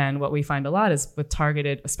 And what we find a lot is with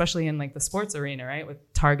targeted, especially in like the sports arena, right?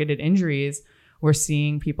 With targeted injuries, we're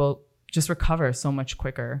seeing people just recover so much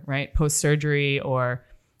quicker, right? Post-surgery, or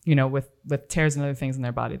with tears and other things in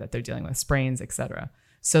their body that they're dealing with, sprains, etc.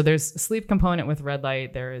 So there's a sleep component with red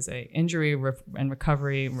light. There is a injury and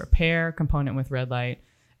recovery repair component with red light,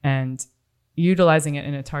 and utilizing it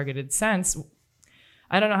in a targeted sense.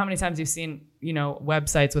 I don't know how many times you've seen,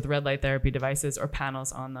 websites with red light therapy devices or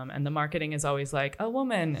panels on them, and the marketing is always like a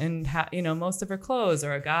woman in most of her clothes,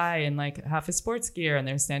 or a guy in like half his sports gear, and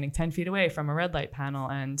they're standing 10 feet away from a red light panel.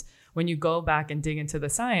 And when you go back and dig into the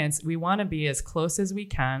science, we want to be as close as we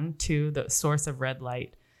can to the source of red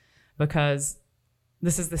light, because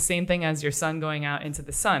this is the same thing as your sun going out into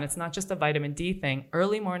the sun. It's not just a vitamin D thing.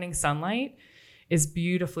 Early morning sunlight is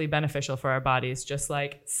beautifully beneficial for our bodies, just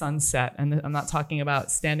like sunset. And I'm not talking about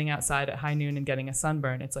standing outside at high noon and getting a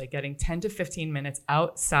sunburn. It's like getting 10 to 15 minutes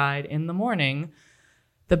outside in the morning.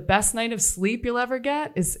 The best night of sleep you'll ever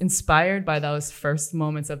get is inspired by those first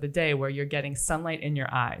moments of the day where you're getting sunlight in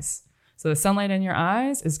your eyes. So the sunlight in your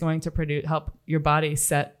eyes is going to help your body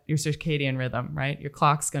set your circadian rhythm, right? Your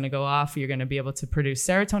clock's going to go off. You're going to be able to produce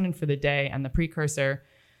serotonin for the day and the precursor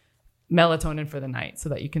melatonin for the night, so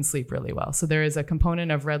that you can sleep really well. So there is a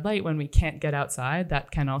component of red light when we can't get outside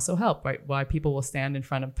that can also help, right? Why people will stand in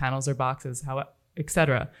front of panels or boxes,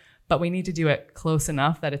 etc. But we need to do it close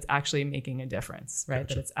enough that it's actually making a difference, right?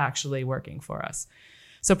 Gotcha. That it's actually working for us.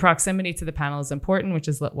 So proximity to the panel is important, which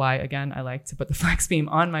is why, again, I like to put the flex beam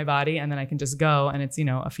on my body, and then I can just go, and it's,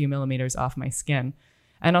 a few millimeters off my skin.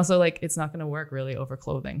 And also, like, it's not going to work really over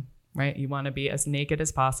clothing, right? You want to be as naked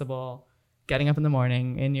as possible, getting up in the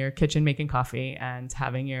morning in your kitchen making coffee and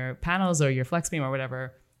having your panels or your flex beam or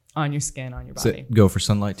whatever on your skin, on your body. Go for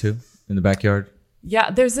sunlight too in the backyard?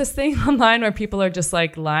 Yeah, there's this thing online where people are just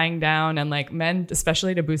like lying down, and like men,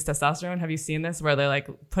 especially to boost testosterone. Have you seen this? Where they're like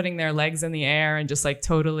putting their legs in the air and just like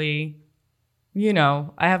totally, I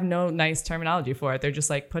have no nice terminology for it. They're just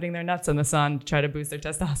like putting their nuts in the sun to try to boost their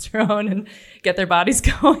testosterone and get their bodies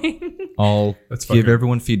going. I'll give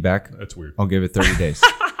everyone feedback. That's weird. I'll give it 30 days.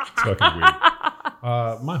 It's fucking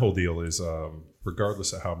weird. My whole deal is,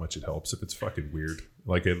 regardless of how much it helps, if it's fucking weird,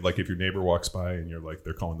 like if your neighbor walks by and you're like,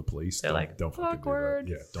 they're calling the police, don't fucking awkward.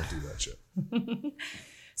 do that. Yeah, don't do that shit.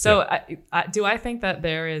 So I think that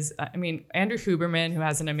there is, Andrew Huberman, who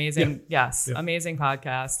has an amazing, amazing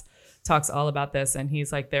podcast, talks all about this. And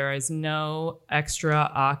he's like, there is no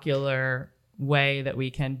extraocular way that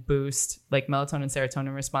we can boost like melatonin,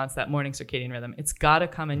 serotonin response, that morning circadian rhythm. It's got to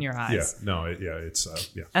come in your eyes.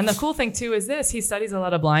 Yeah. And the cool thing too is this: he studies a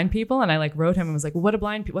lot of blind people, and I like wrote him and was like, well,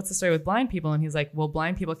 what's the story with blind people? And he's like, well,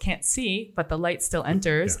 blind people can't see, but the light still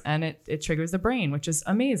enters and it triggers the brain, which is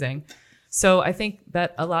amazing. So I think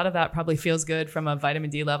that a lot of that probably feels good from a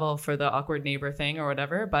vitamin D level for the awkward neighbor thing or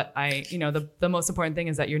whatever. But the most important thing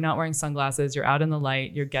is that you're not wearing sunglasses, you're out in the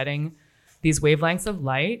light, you're getting these wavelengths of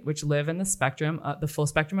light, which live in the spectrum, the full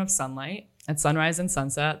spectrum of sunlight at sunrise and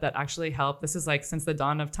sunset, that actually help. This is like since the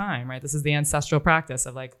dawn of time, right? This is the ancestral practice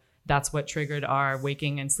of like, that's what triggered our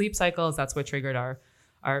waking and sleep cycles. That's what triggered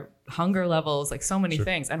our hunger levels, like so many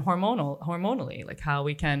things. And hormonally, like how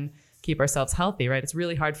we can keep ourselves healthy, right? It's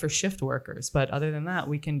really hard for shift workers, but other than that,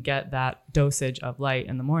 we can get that dosage of light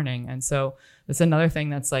in the morning. And so that's another thing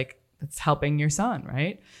that's helping your sun,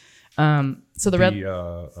 right? So the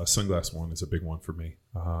sunglass one is a big one for me.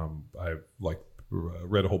 I've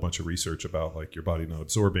read a whole bunch of research about like your body not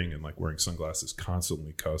absorbing, and like wearing sunglasses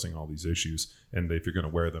constantly causing all these issues. And if you're going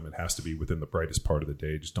to wear them, it has to be within the brightest part of the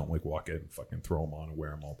day. Just don't like walk in and fucking throw them on and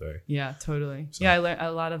wear them all day. Yeah, totally. So. Yeah, I learned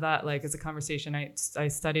a lot of that. Like as a conversation, I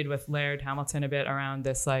studied with Laird Hamilton a bit around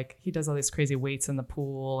this. Like he does all these crazy weights in the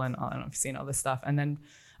pool, and I don't know if you've seen all this stuff. And then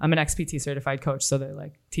I'm an XPT certified coach, so they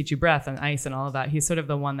like teach you breath and ice and all of that. He's sort of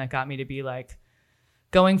the one that got me to be like,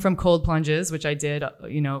 going from cold plunges, which I did,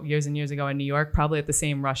 years and years ago in New York, probably at the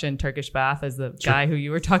same Russian Turkish bath as the guy who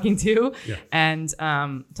you were talking to. Yeah. And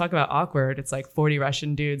talk about awkward. It's like 40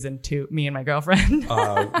 Russian dudes and me and my girlfriend.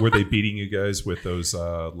 Were they beating you guys with those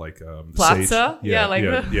Platza?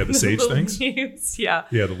 sage? The sage the things. Leaves. Yeah.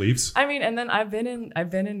 Yeah, the leaves. I mean, and then I've been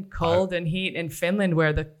in cold and heat in Finland,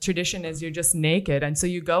 where the tradition is you're just naked, and so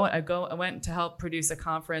I went to help produce a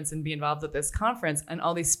conference and be involved with this conference and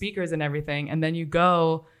all these speakers and everything, and then you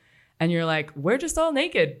go and you're like, we're just all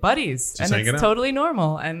naked buddies, just and it's totally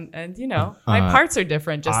normal, and my parts are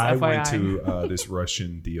different. Just I FYI. went to this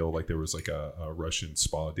Russian deal, like there was like a Russian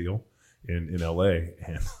spa deal in LA,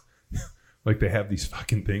 and like they have these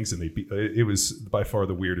fucking things, and it was by far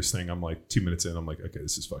the weirdest thing. I'm like 2 minutes in, I'm like, okay,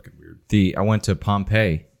 this is fucking weird. I went to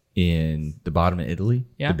Pompeii in the bottom of Italy,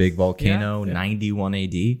 the big volcano, 91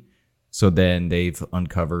 AD. So then they've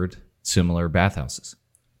uncovered similar bathhouses.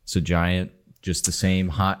 So giant, just the same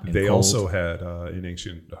hot and They cold. also had in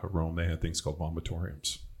ancient Rome, they had things called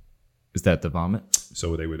vomitoriums. Is that the vomit?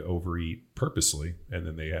 So they would overeat purposely, and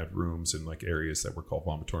then they had rooms in like areas that were called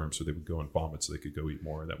vomitoriums, so they would go and vomit so they could go eat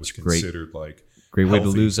more, and that was considered like great way to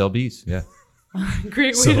healthy. lose lbs. Yeah.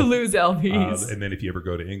 Great way to lose lbs. And then if you ever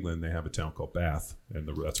go to England, they have a town called Bath, and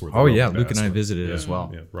that's where. Luke and I visited as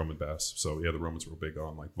well. Yeah, Roman baths. So the Romans were big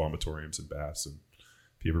on like vomitoriums and baths, and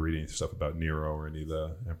if you ever read any stuff about Nero or any of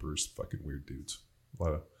the emperors, fucking weird dudes.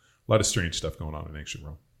 A lot of strange stuff going on in ancient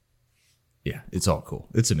Rome. Yeah, it's all cool.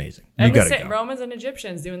 It's amazing. And you gotta go. Romans and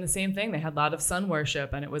Egyptians doing the same thing. They had a lot of sun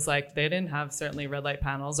worship, and it was like they didn't have certainly red light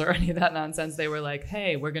panels or any of that nonsense. They were like,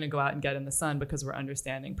 hey, we're going to go out and get in the sun because we're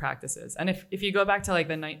understanding practices. And if you go back to like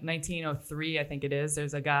the 1903, I think it is, there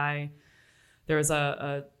was a guy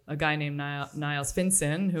named Niles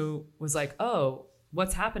Finson who was like, oh,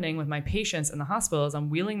 what's happening with my patients in the hospital is I'm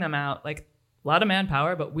wheeling them out, like a lot of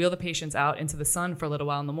manpower, but wheel the patients out into the sun for a little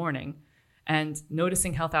while in the morning, and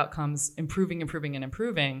noticing health outcomes improving,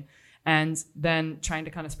 and then trying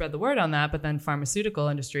to kind of spread the word on that. But then pharmaceutical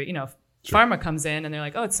industry, pharma comes in and they're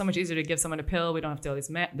like, oh, it's so much easier to give someone a pill. We don't have to do all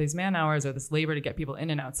these man hours or this labor to get people in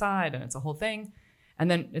and outside, and it's a whole thing. And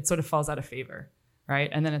then it sort of falls out of favor, right?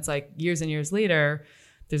 And then it's like years and years later,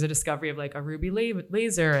 there's a discovery of like a ruby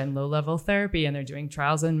laser and low-level therapy, and they're doing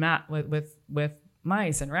trials in with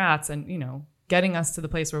mice and rats, and getting us to the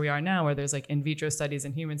place where we are now, where there's like in vitro studies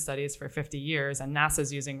and human studies for 50 years, and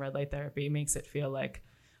NASA's using red light therapy, makes it feel like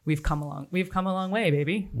we've come a long way,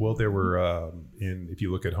 baby. Well, there were if you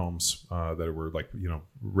look at homes that were like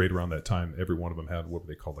right around that time, every one of them had what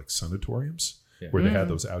they called like sanatoriums, where they had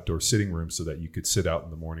those outdoor sitting rooms so that you could sit out in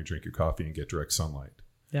the morning, drink your coffee, and get direct sunlight.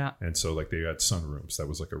 Yeah. And so like they had sunrooms. That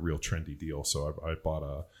was like a real trendy deal. So I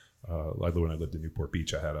bought when I lived in Newport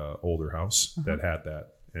Beach, I had an older house that had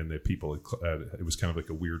that. And the people, it was kind of like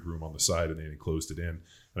a weird room on the side, and they closed it in. And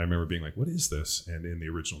I remember being like, what is this? And in the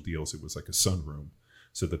original deals, it was like a sunroom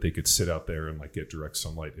so that they could sit out there and like get direct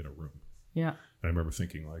sunlight in a room. Yeah. And I remember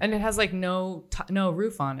thinking like, and it has like no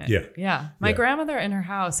roof on it. Yeah. Yeah. My grandmother in her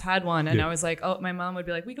house had one, and I was like, oh, my mom would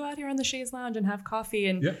be like, we go out here on the chaise lounge and have coffee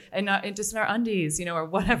and just in our undies, or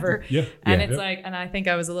whatever. Yeah. And it's like, and I think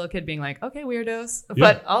I was a little kid being like, okay, weirdos,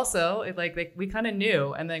 but also it like we kind of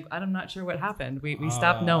knew, and like I'm not sure what happened. We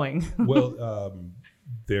stopped knowing. Well,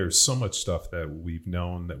 there's so much stuff that we've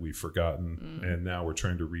known that we've forgotten, and now we're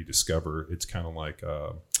trying to rediscover. It's kind of like.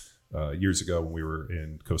 Years ago when we were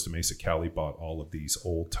in Costa Mesa, Callie bought all of these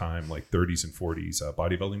old time like 30s and 40s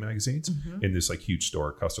bodybuilding magazines in this like huge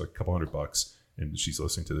store. It cost her like a couple $100, and she's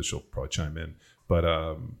listening to this, she'll probably chime in.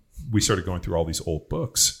 But we started going through all these old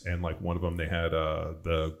books, and like one of them, they had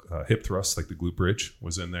the hip thrust, like the glute bridge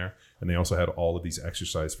was in there, and they also had all of these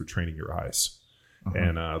exercises for training your eyes.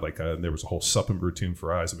 And there was a whole supplement routine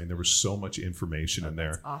for eyes. I mean, there was so much information in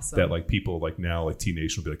there that like people like now, like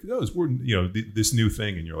teenagers will be like, oh, it's this new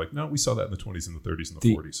thing. And you're like, no, we saw that in the 20s and the 30s and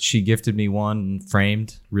the 40s. She gifted me one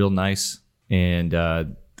framed, real nice. And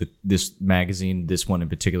this magazine, this one in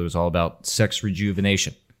particular, was all about sex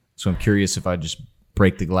rejuvenation. So I'm curious if I just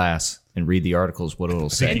break the glass and read the articles, what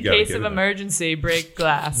it'll say. In case of emergency, break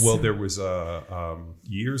glass. Well, there was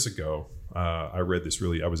years ago, I read this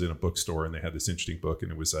I was in a bookstore, and they had this interesting book,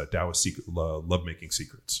 and it was Taoist Lovemaking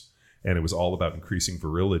Secrets. And it was all about increasing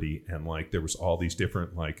virility. And like, there was all these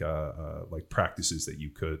different like practices that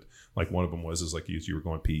you could, like one of them was like you were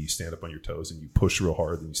going pee, you stand up on your toes and you push real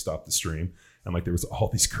hard and you stop the stream. And like, there was all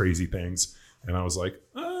these crazy things. And I was like,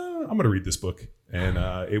 I'm going to read this book. And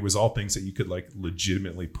it was all things that you could like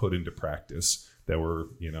legitimately put into practice that were,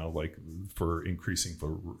 like for increasing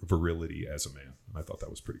virility as a man. And I thought that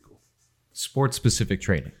was pretty cool. Sports specific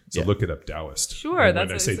training. So look it up, Taoist. Sure, and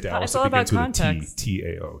when I say Taoist, it's all about context.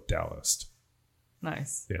 T-A-O, Taoist.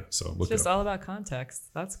 Nice. Yeah, so It's look it just up. all about context.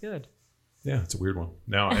 That's good. Yeah, it's a weird one.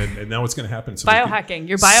 Now and now what's going to happen? Biohacking.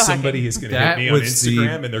 You're biohacking. Somebody is going to hit That me on was the-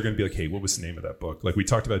 Instagram and they're going to be like, "Hey, what was the name of that book?" Like we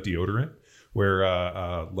talked about deodorant, where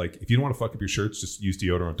like if you don't want to fuck up your shirts, just use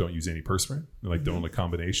deodorant. Don't use antiperspirant. Like don't like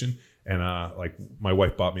combination. And like my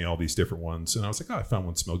wife bought me all these different ones, and I was like, "Oh, I found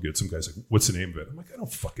one smelled good." Some guy's like, "What's the name of it?" I'm like, "I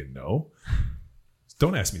don't fucking know.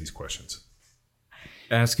 Don't ask me these questions."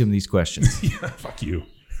 Ask him these questions. Yeah, fuck you.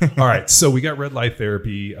 All right, so we got red light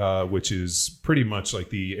therapy, which is pretty much like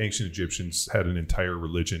the ancient Egyptians had an entire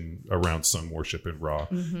religion around sun worship and Ra,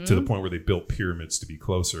 to the point where they built pyramids to be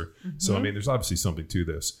closer. So I mean, there's obviously something to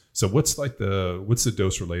this. So what's the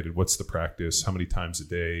dose related? What's the practice? How many times a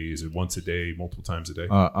day? Is it once a day? Multiple times a day?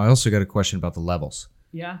 I also got a question about the levels.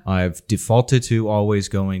 Yeah. I've defaulted to always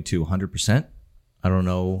going to 100%. I don't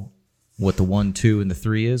know what the 1, 2, and the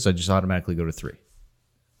 3 is. I just automatically go to 3.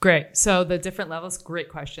 Great. So the different levels, great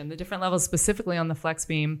question. The different levels specifically on the flex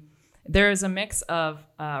beam, there is a mix of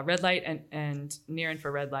red light and near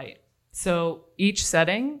infrared light. So each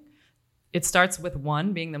setting, it starts with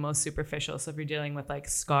 1 being the most superficial. So if you're dealing with like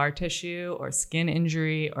scar tissue or skin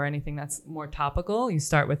injury or anything that's more topical, you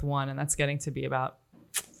start with 1, and that's getting to be about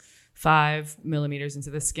 5 millimeters into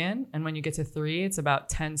the skin. And when you get to 3, it's about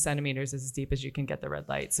 10 centimeters as deep as you can get the red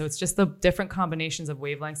light. So it's just the different combinations of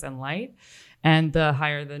wavelengths and light. And the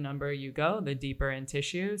higher the number you go, the deeper in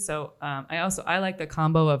tissue. So I like the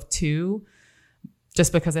combo of 2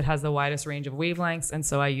 just because it has the widest range of wavelengths. And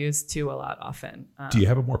so I use 2 a lot often. Do you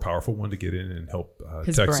have a more powerful one to get in and help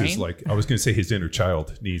His Texas? brain? Like I was going to say, his inner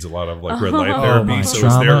child needs a lot of like red light therapy. my So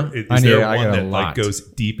trauma. is I there got one a that like lot. goes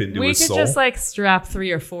deep into We his could soul? just like strap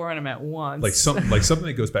 3 or 4 on them at once. like something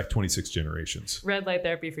that goes back 26 generations. red light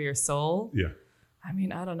therapy for your soul. Yeah. I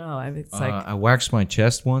mean, I don't know. It's like, I waxed my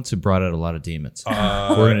chest once and brought out a lot of demons. We're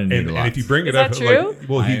gonna need a lot. And if you bring is it up, that true? like,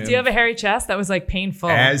 well, do you have a hairy chest? That was like painful.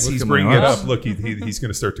 as Look he's at my bringing it arms. up, look, he's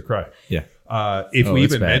going to start to cry. Yeah. If Oh, we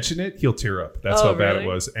it's even bad. mention it, he'll tear up. That's Oh, how bad really? it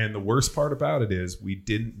was. And the worst part about it is we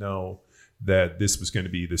didn't know that this was going to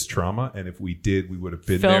be this trauma. And if we did, we would have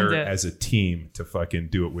been Filmed there it. as a team to fucking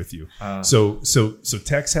do it with you. So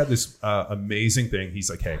Tex had this amazing thing. He's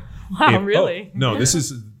like, hey, Wow, really? no, this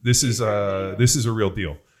is a real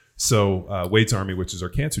deal. So Wade's Army, which is our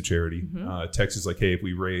cancer charity, Tex is like, hey,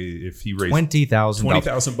 if he raised $20,000.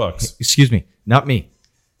 $20,000. Excuse me, not me.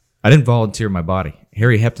 I didn't volunteer my body.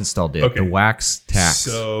 Harry Heptonstall did. Okay. The wax tax.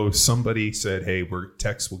 So somebody said, hey,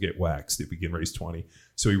 Tex will get waxed if we can raise 20.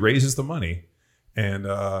 So he raises the money, and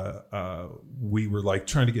we were like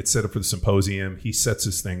trying to get set up for the symposium. He sets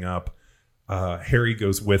this thing up. Harry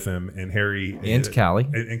goes with him, and Harry And Callie.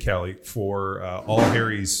 and Callie for all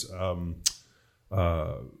Harry's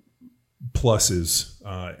pluses.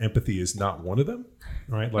 Empathy is not one of them,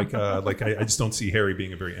 right? Like I just don't see Harry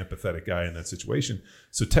being a very empathetic guy in that situation.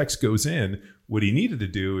 So Tex goes in. What he needed to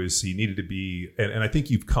do is he needed to be, and I think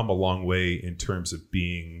you've come a long way in terms of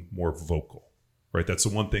being more vocal, right? That's the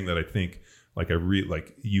one thing that I think, like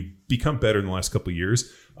you've become better in the last couple of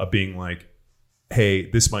years of being like, hey,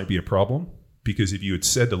 this might be a problem. Because if you had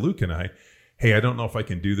said to Luke and I, hey, I don't know if I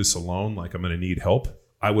can do this alone, like I'm going to need help,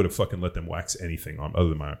 I would have fucking let them wax anything on other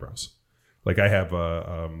than my eyebrows. Like I have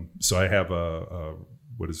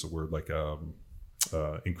what is the word? Like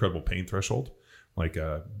incredible pain threshold. Like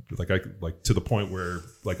to the point where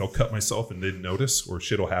like I'll cut myself and didn't notice, or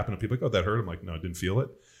shit will happen and people are like, oh, that hurt. I'm like, no, I didn't feel it.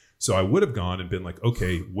 So I would have gone and been like,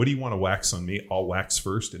 okay, what do you want to wax on me? I'll wax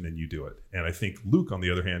first and then you do it. And I think Luke, on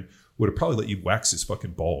the other hand, would have probably let you wax his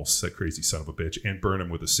fucking balls, that crazy son of a bitch, and burn him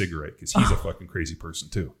with a cigarette because he's a fucking crazy person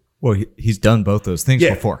too. Well, he's done both those things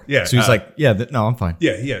Yeah, before. yeah, So he's like, no, I'm fine.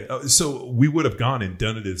 Yeah. So we would have gone and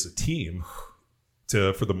done it as a team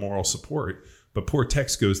for the moral support. But poor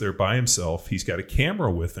Tex goes there by himself. He's got a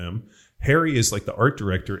camera with him. Harry is like the art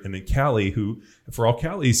director, and then Callie, who, for all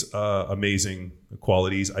Callie's amazing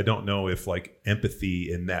qualities, I don't know if like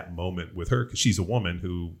empathy in that moment with her, because she's a woman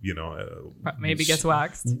who, maybe gets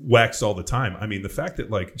waxed. waxed all the time. I mean, the fact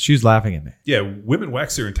that like, She was laughing at me. yeah, women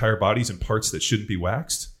wax their entire bodies in parts that shouldn't be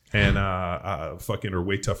waxed, and fucking are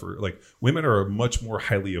way tougher. Like women are a much more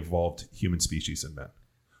highly evolved human species than men.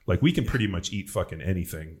 Like we can pretty much eat fucking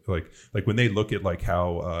anything. Like when they look at like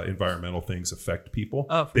how environmental things affect people,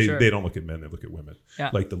 for sure. they don't look at men, they look at women. Yeah.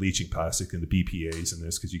 Like the leaching plastic and the BPAs and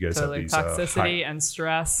this, because you guys Totally. have these Toxicity and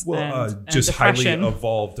stress and just highly depression.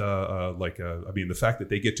 evolved. I mean, the fact that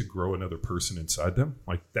they get to grow another person inside them,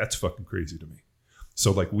 like that's fucking crazy to me.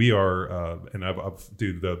 So like we are, and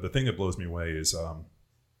dude, the thing that blows me away is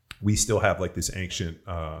we still have like this ancient.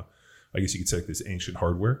 I guess you could say like this ancient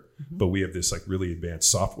hardware, but we have this like really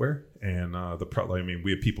advanced software, and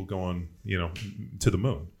we have people going, to the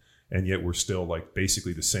moon, And yet we're still like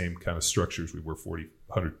basically the same kind of structures we were 40,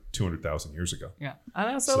 100, 200,000 years ago. Yeah. And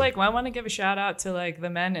also I want to give a shout out to like the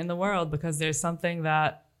men in the world, because there's something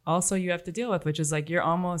that also you have to deal with, which is like you're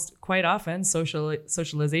almost quite often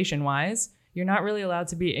socialization wise, you're not really allowed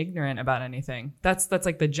to be ignorant about anything. That's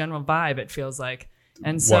like the general vibe, it feels like.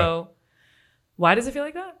 And so why does it feel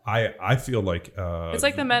like that? I feel like it's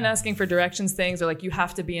like the men asking for directions things, or like you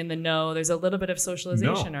have to be in the know. There's a little bit of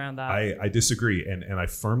socialization around that. I disagree. And I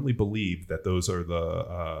firmly believe that those are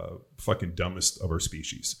the fucking dumbest of our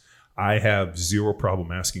species. I have zero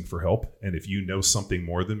problem asking for help. And if you know something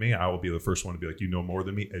more than me, I will be the first one to be like, you know more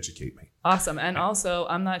than me, educate me. Awesome. And also,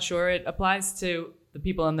 I'm not sure it applies to the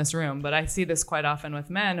people in this room, but I see this quite often with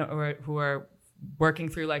men who are working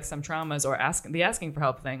through like some traumas or asking for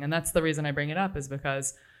help thing. And that's the reason I bring it up, is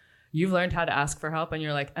because you've learned how to ask for help, and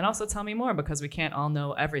you're like, and also tell me more, because we can't all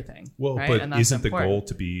know everything. Well, right? but And that's isn't important. the goal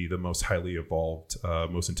to be the most highly evolved,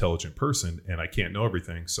 most intelligent person? And I can't know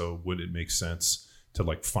everything. So wouldn't it make sense to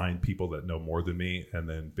like find people that know more than me, and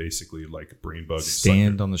then basically like brain bug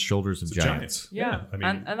stand on the shoulders of giants. Yeah. I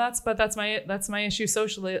mean, and that's my issue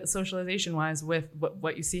socialization wise with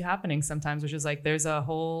what you see happening sometimes, which is like there's a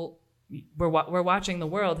whole, we're watching the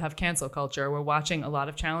world have cancel culture. We're watching a lot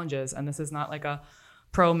of challenges, and this is not like a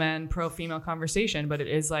pro men, pro female conversation, but it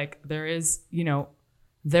is like there is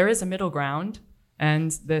a middle ground,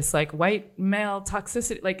 and this like white male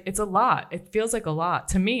toxicity, like it's a lot. It feels like a lot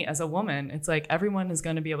to me as a woman. It's like everyone is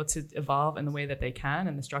going to be able to evolve in the way that they can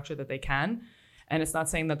and the structure that they can. And it's not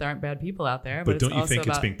saying that there aren't bad people out there, but don't it's you also think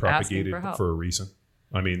it's being propagated for for a reason?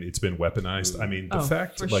 I mean, it's been weaponized. I mean, the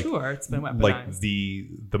fact, for like, sure, it's been weaponized. Like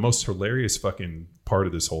the most hilarious fucking part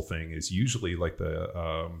of this whole thing is usually like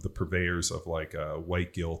the purveyors of like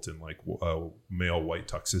white guilt and like male white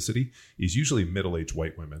toxicity is usually middle-aged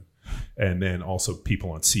white women, and then also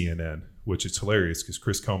people on CNN, which is hilarious because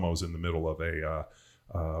Chris Cuomo's in the middle of a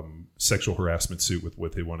sexual harassment suit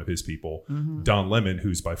with one of his people. Mm-hmm. Don Lemon,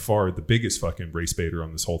 who's by far the biggest fucking race baiter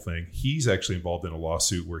on this whole thing, he's actually involved in a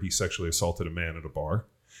lawsuit where he sexually assaulted a man at a bar.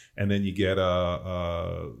 And then you get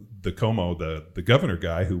the Cuomo, the governor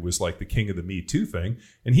guy, who was like the king of the Me Too thing,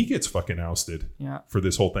 and he gets fucking ousted for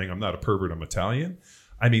this whole thing. I'm not a pervert, I'm Italian.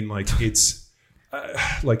 I mean, like it's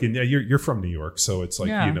like you're from New York, so it's like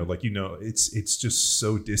it's just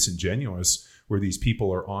so disingenuous, where these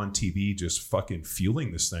people are on TV just fucking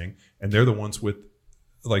fueling this thing, and they're the ones with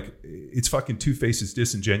like, it's fucking two-faced, it's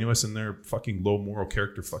disingenuous, and they're fucking low moral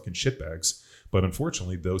character fucking shitbags. But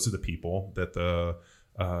unfortunately, those are the people that the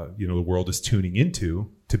world is tuning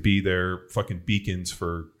into to be their fucking beacons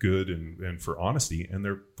for good and for honesty, and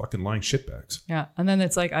they're fucking lying shitbags. Yeah. And then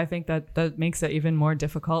it's like, I think that makes it even more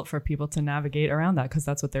difficult for people to navigate around that, because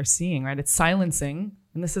that's what they're seeing, right? It's silencing.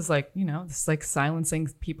 And this is like, this is like silencing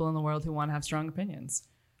people in the world who want to have strong opinions,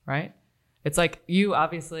 right? It's like, you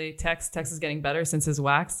obviously, Tex is getting better since his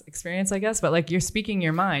wax experience, I guess, but like you're speaking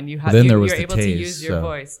your mind. You're able to use your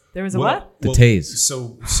voice. There was a what? The tase.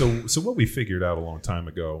 So what we figured out a long time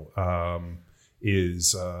ago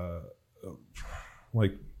is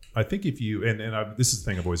like, I think if you, this is the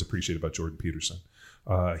thing I've always appreciated about Jordan Peterson.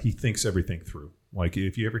 He thinks everything through. Like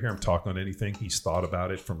if you ever hear him talk on anything, he's thought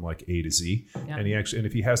about it from like A to Z. Yeah. And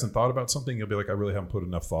if he hasn't thought about something, he'll be like, I really haven't put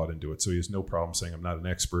enough thought into it. So he has no problem saying I'm not an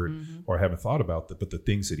expert or I haven't thought about that. But the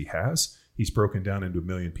things that he has, he's broken down into a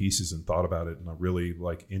million pieces and thought about it in a really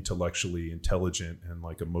like intellectually intelligent and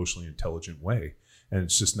like emotionally intelligent way. And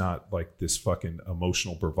it's just not like this fucking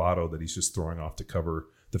emotional bravado that he's just throwing off to cover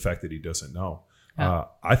the fact that he doesn't know. Yeah.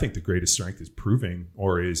 I think the greatest strength is proving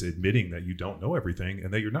or is admitting that you don't know everything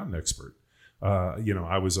and that you're not an expert.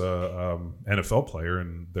 I was a NFL player,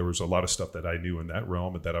 and there was a lot of stuff that I knew in that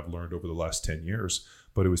realm and that I've learned over the last 10 years.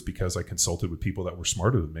 But it was because I consulted with people that were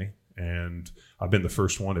smarter than me. And I've been the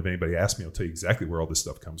first one. If anybody asks me, I'll tell you exactly where all this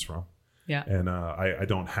stuff comes from. Yeah. And I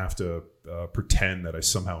don't have to pretend that I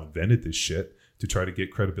somehow invented this shit to try to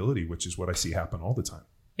get credibility, which is what I see happen all the time.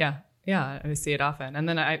 Yeah. Yeah, I see it often. And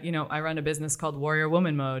then I run a business called Warrior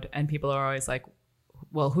Woman Mode, and people are always like,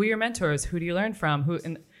 well, who are your mentors? Who do you learn from?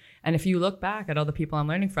 And if you look back at all the people I'm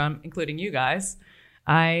learning from, including you guys,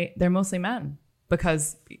 they're mostly men,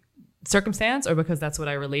 because circumstance or because that's what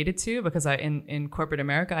I related to, because in corporate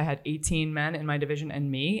America, I had 18 men in my division and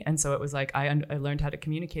me. And so it was like, I learned how to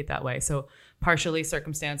communicate that way. So partially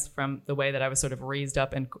circumstance from the way that I was sort of raised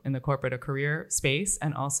up in the corporate or career space.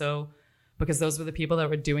 And also because those were the people that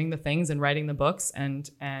were doing the things and writing the books and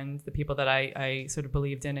the people that I sort of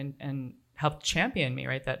believed in and helped champion me,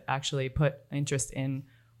 right? That actually put interest in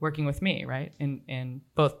working with me, right? In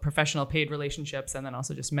both professional paid relationships and then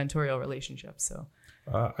also just mentorial relationships. So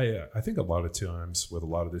I think a lot of times with a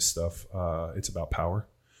lot of this stuff, it's about power.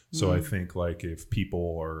 So I think like if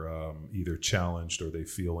people are either challenged or they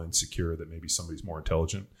feel insecure that maybe somebody's more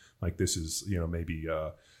intelligent, like this is, maybe,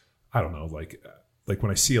 I don't know, like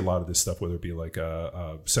when I see a lot of this stuff, whether it be like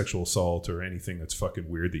a sexual assault or anything that's fucking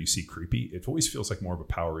weird that you see creepy, it always feels like more of a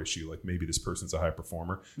power issue. Like maybe this person's a high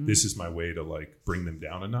performer. This is my way to like bring them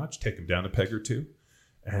down a notch, take them down a peg or two.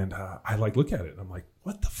 And I like look at it and I'm like,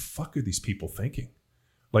 what the fuck are these people thinking?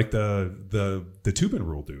 Like the Toobin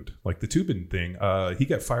rule dude, like the Toobin thing, he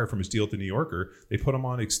got fired from his deal at the New Yorker. They put him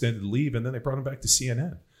on extended leave and then they brought him back to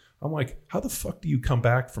CNN. I'm like, how the fuck do you come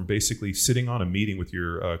back from basically sitting on a meeting with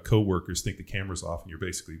your coworkers, think the camera's off, and you're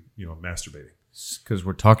basically, masturbating? Because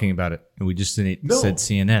we're talking about it, and we just said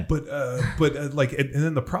CNN. But and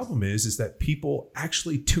then the problem is that people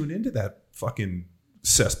actually tune into that fucking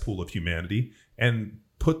cesspool of humanity and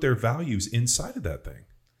put their values inside of that thing.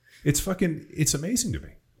 It's amazing to me.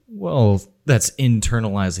 Well, that's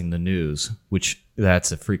internalizing the news, which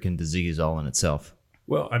that's a freaking disease all in itself.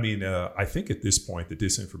 Well, I mean, I think at this point, the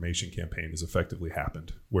disinformation campaign has effectively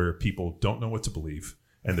happened where people don't know what to believe.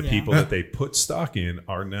 And the people that they put stock in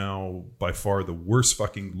are now by far the worst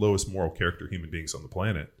fucking lowest moral character human beings on the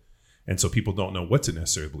planet. And so people don't know what to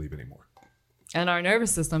necessarily believe anymore. And our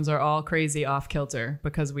nervous systems are all crazy off kilter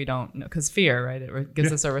because we don't know, because fear, right? It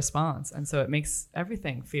gives us a response. And so it makes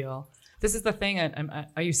everything feel. This is the thing.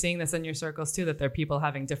 Are you seeing this in your circles too, that there are people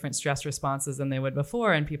having different stress responses than they would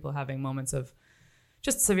before and people having moments of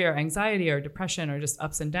just severe anxiety or depression or just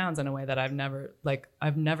ups and downs in a way that I've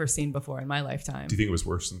never seen before in my lifetime. Do you think it was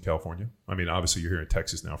worse in California? I mean, obviously you're here in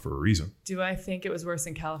Texas now for a reason. Do I think it was worse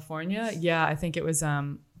in California? Yeah, I think it was,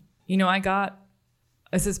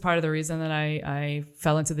 this is part of the reason that I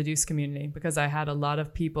fell into the Deuce community, because I had a lot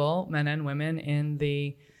of people, men and women, in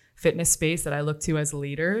the fitness space that I looked to as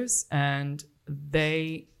leaders. And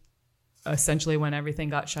they essentially, when everything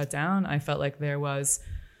got shut down, I felt like there was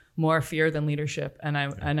more fear than leadership. And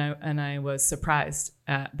I was surprised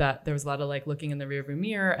at that. There was a lot of like looking in the rearview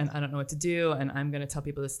mirror and I don't know what to do. And I'm going to tell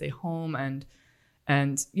people to stay home and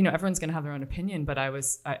everyone's going to have their own opinion. But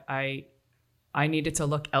I needed to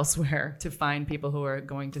look elsewhere to find people who are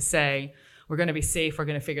going to say, we're going to be safe. We're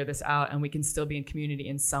going to figure this out. And we can still be in community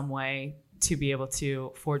in some way to be able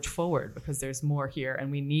to forge forward, because there's more here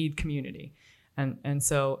and we need community. And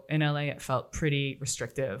so in LA, it felt pretty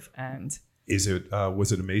restrictive. And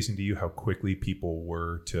was it amazing to you how quickly people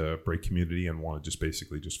were to break community and want to just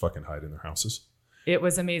basically just fucking hide in their houses? It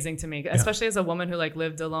was amazing to me, especially as a woman who like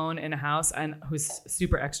lived alone in a house and who's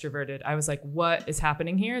super extroverted. I was like, what is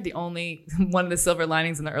happening here? The only one of the silver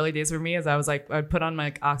linings in the early days for me is I was like, I'd put on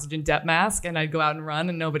my oxygen depth mask and I'd go out and run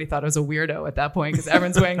and nobody thought I was a weirdo at that point because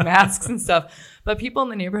everyone's wearing masks and stuff. But people in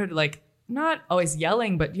the neighborhood, like not always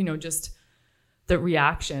yelling, but just the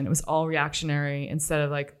reaction. It was all reactionary instead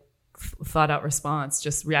of like thought out response,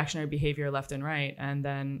 just reactionary behavior left and right. And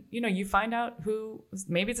then, you find out who,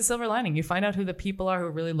 maybe it's a silver lining. You find out who the people are who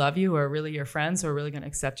really love you, who are really your friends, who are really going to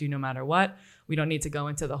accept you no matter what. We don't need to go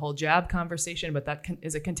into the whole jab conversation, but that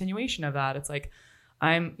is a continuation of that. It's like,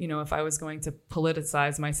 if I was going to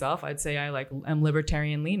politicize myself, I'd say I am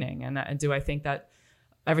libertarian leaning. And do I think that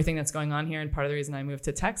everything that's going on here, and part of the reason I moved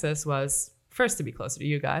to Texas was first to be closer to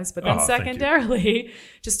you guys, but then secondarily,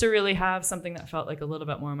 just to really have something that felt like a little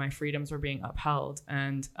bit more of my freedoms were being upheld.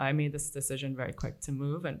 And I made this decision very quick to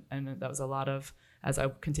move. And that was a lot of, as I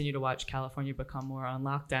continue to watch California become more on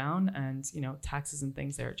lockdown and, taxes and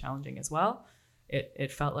things there are challenging as well.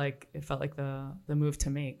 It felt like the move to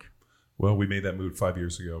make. Well, we made that move 5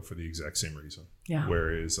 years ago for the exact same reason. Yeah.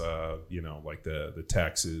 Whereas, like the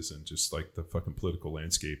taxes and just like the fucking political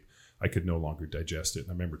landscape, I could no longer digest it. And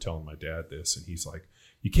I remember telling my dad this, and he's like,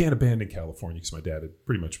 you can't abandon California, because my dad had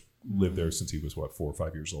pretty much lived there since he was 4 or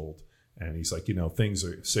 5 years old. And he's like, things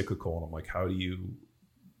are cyclical. And I'm like, how do you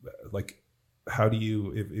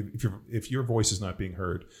if your voice is not being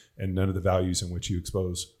heard and none of the values in which you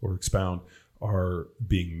expose or expound are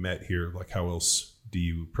being met here, like how else do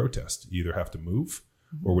you protest? You either have to move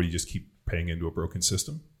or would you just keep paying into a broken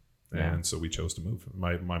system? Yeah. And so we chose to move.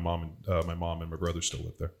 My mom and my brother still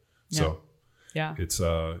live there. So it's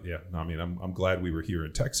I'm glad we were here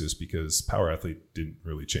in Texas, because Power Athlete didn't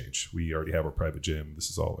really change. We already have our private gym. This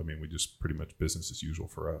is all, we just pretty much business as usual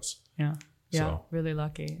for us. Yeah. So, really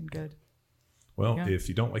lucky and good. Well, if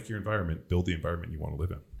you don't like your environment, build the environment you want to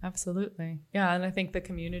live in. Absolutely. Yeah. And I think the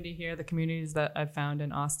community here, the communities that I've found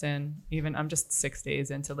in Austin, even I'm just 6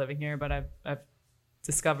 days into living here, but I've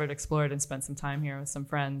discovered, explored, and spent some time here with some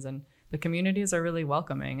friends, and the communities are really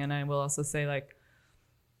welcoming. And I will also say, like,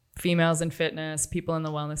 females in fitness, people in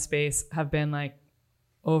the wellness space have been like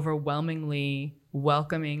overwhelmingly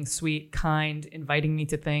welcoming, sweet, kind, inviting me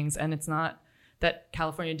to things. And it's not that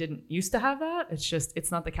California didn't used to have that.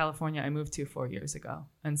 It's not the California I moved to 4 years ago.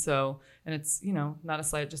 And it's, not a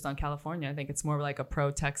slight just on California. I think it's more like a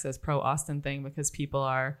pro Texas, pro Austin thing, because people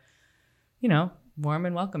are, warm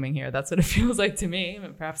and welcoming here. That's what it feels like to me.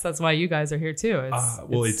 Perhaps that's why you guys are here too.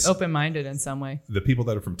 It's open-minded in some way. The people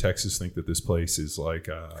that are from Texas think that this place is like,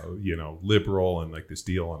 liberal and like this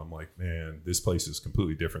deal. And I'm like, man, this place is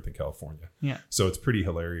completely different than California. Yeah. So it's pretty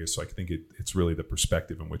hilarious. So I think it's really the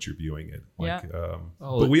perspective in which you're viewing it. Like, yeah.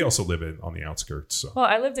 But we also live on the outskirts. So. Well,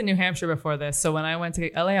 I lived in New Hampshire before this. So when I went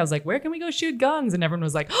to LA, I was like, where can we go shoot guns? And everyone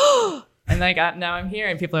was like, oh. And like now I'm here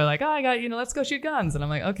and people are like, oh, I got, let's go shoot guns. And I'm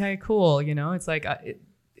like, okay, cool. It's like,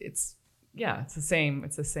 it's the same.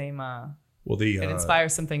 It's the same. It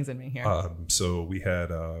inspires some things in me here. So we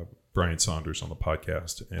had Brian Saunders on the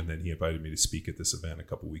podcast, and then he invited me to speak at this event a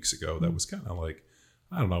couple weeks ago. That was kind of like,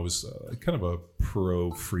 I don't know, it was kind of a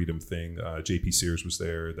pro freedom thing. JP Sears was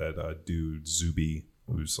there, that dude Zuby,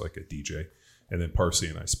 who's like a DJ, and then Parsley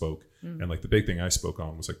and I spoke. And like the big thing I spoke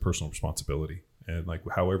on was like personal responsibility. And like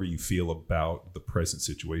however you feel about the present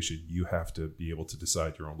situation, you have to be able to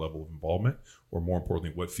decide your own level of involvement, or more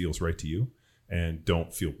importantly, what feels right to you, and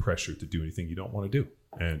don't feel pressured to do anything you don't want to do.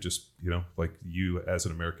 And just, like you as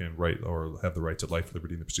an American have the right to life,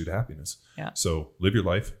 liberty, and the pursuit of happiness. Yeah. So live your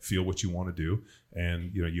life, feel what you want to do.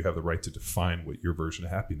 And, you have the right to define what your version of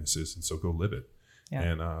happiness is. And so go live it. Yeah.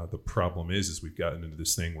 And the problem is we've gotten into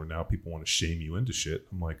this thing where now people want to shame you into shit.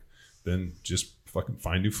 I'm like, then just fucking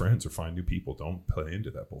find new friends or find new people. Don't play into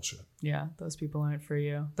that bullshit. Yeah, those people aren't for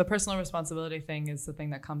you. The personal responsibility thing is the thing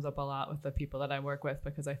that comes up a lot with the people that I work with,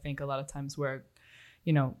 because I think a lot of times we're,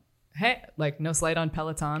 hey, like no slight on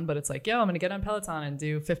Peloton, but it's like, yo, I'm going to get on Peloton and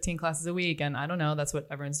do 15 classes a week. And I don't know, that's what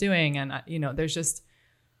everyone's doing. And,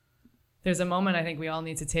 there's a moment I think we all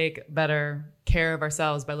need to take better care of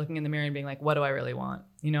ourselves by looking in the mirror and being like, what do I really want?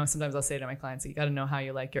 Sometimes I'll say to my clients, you got to know how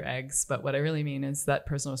you like your eggs. But what I really mean is that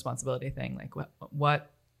personal responsibility thing, like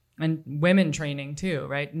what, and women training too,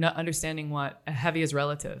 right? Not understanding what heavy is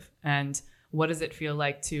relative and what does it feel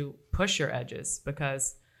like to push your edges?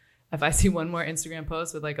 Because if I see one more Instagram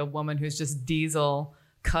post with like a woman who's just diesel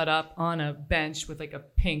cut up on a bench with like a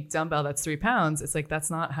pink dumbbell that's 3 pounds, it's like,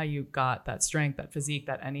 that's not how you got that strength, that physique,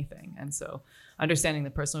 that anything. And so understanding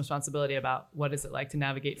the personal responsibility about what is it like to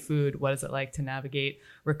navigate food, what is it like to navigate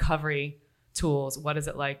recovery tools, what is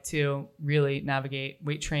it like to really navigate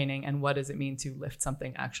weight training, and what does it mean to lift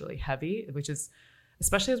something actually heavy, which is,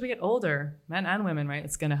 especially as we get older, men and women, right?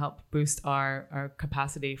 It's going to help boost our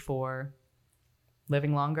capacity for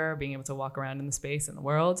living longer, being able to walk around in the space in the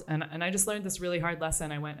world. And I just learned this really hard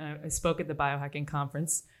lesson. I went and I spoke at the biohacking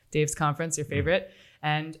conference, Dave's conference, your favorite.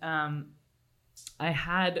 And I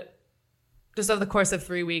had, just over the course of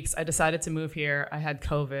 3 weeks, I decided to move here. I had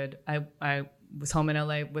COVID. I was home in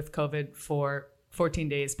LA with COVID for 14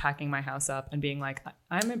 days, packing my house up and being like,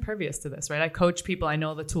 I'm impervious to this, right? I coach people. I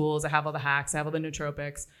know the tools. I have all the hacks. I have all the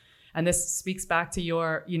nootropics. And this speaks back to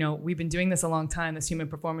your, we've been doing this a long time, this human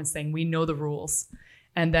performance thing. We know the rules.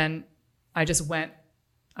 And then I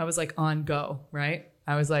was like on go, right?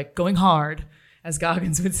 I was like going hard, as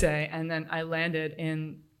Goggins would say. And then I landed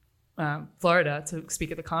in Florida to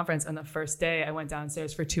speak at the conference. And the first day I went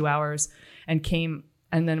downstairs for 2 hours and came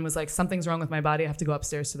and then was like, something's wrong with my body. I have to go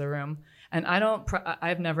upstairs to the room. And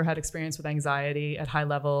I've never had experience with anxiety at high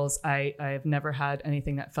levels. I've never had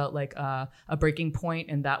anything that felt like a breaking point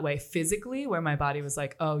in that way physically, where my body was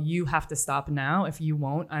like, oh, you have to stop now. If you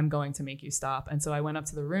won't, I'm going to make you stop. And so I went up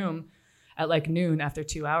to the room at like noon after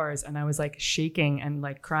 2 hours, and I was like shaking and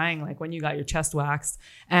like crying, like when you got your chest waxed.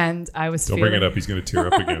 And I was Don't bring it up. He's going to tear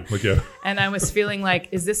up again. Look at. And I was feeling like,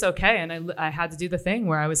 is this okay? And I had to do the thing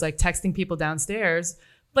where I was like texting people downstairs,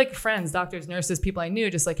 like friends, doctors, nurses, people I knew,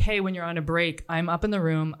 just like, hey, when you're on a break, I'm up in the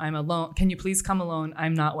room, I'm alone. Can you please come alone?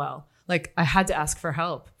 I'm not well. Like I had to ask for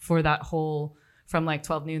help for that whole, from like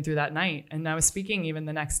 12 noon through that night. And I was speaking even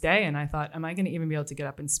the next day, and I thought, am I going to even be able to get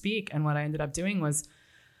up and speak? And what I ended up doing was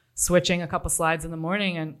switching a couple slides in the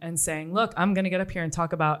morning and saying, look, I'm going to get up here and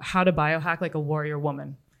talk about how to biohack like a warrior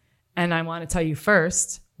woman. And I want to tell you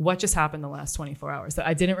first what just happened the last 24 hours, that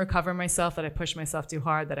I didn't recover myself, that I pushed myself too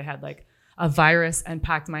hard, that I had like a virus and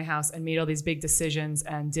packed my house and made all these big decisions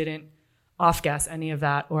and didn't off-gas any of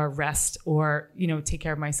that or rest or, take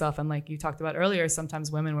care of myself. And like you talked about earlier,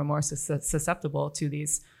 sometimes women were more susceptible to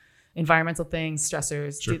these environmental things,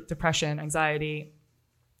 stressors, Sure. Depression, anxiety,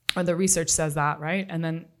 or the research says that, right? And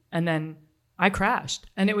then I crashed.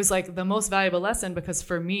 And it was like the most valuable lesson, because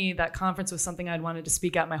for me, that conference was something I'd wanted to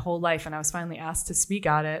speak at my whole life. And I was finally asked to speak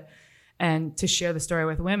at it and to share the story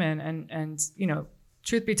with women. And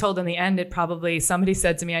truth be told, in the end, somebody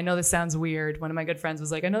said to me, I know this sounds weird. One of my good friends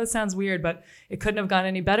was like, I know this sounds weird, but it couldn't have gone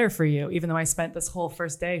any better for you, even though I spent this whole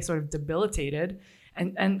first day sort of debilitated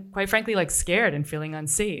and quite frankly, like scared and feeling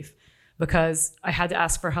unsafe because I had to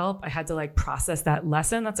ask for help. I had to like process that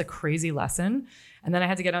lesson. That's a crazy lesson. And then I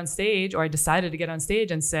had to get on stage, or I decided to get on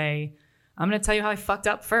stage and say, I'm going to tell you how I fucked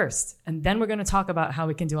up first. And then we're going to talk about how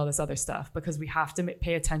we can do all this other stuff, because we have to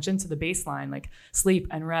pay attention to the baseline, like sleep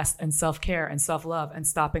and rest and self-care and self-love and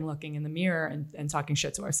stopping looking in the mirror and talking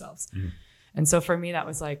shit to ourselves. Mm. And so for me, that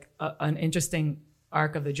was like an interesting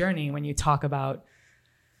arc of the journey when you talk about,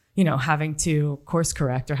 having to course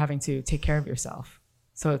correct or having to take care of yourself.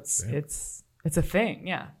 So it's a thing.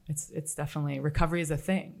 Yeah. It's definitely, recovery is a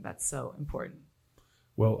thing that's so important.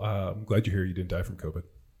 Well, I'm glad you're here. You didn't die from COVID.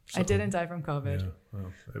 So, I didn't die from COVID. Yeah,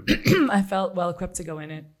 well, I felt well equipped to go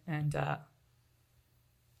in it, and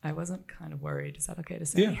I wasn't kind of worried. Is that okay to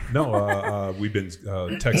say? Yeah. No, we've been,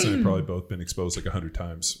 Tex and I probably both been exposed like 100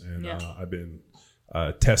 times. And I've been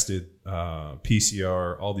tested,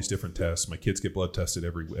 PCR, all these different tests. My kids get blood tested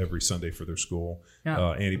every Sunday for their school.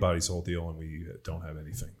 Yeah. Antibodies, the whole deal, and we don't have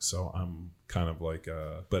anything. So I'm kind of like,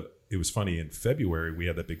 but it was funny. In February, we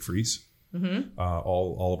had that big freeze. Mm-hmm.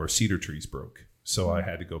 All of our cedar trees broke. So I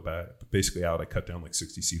had to go back, basically out. I cut down like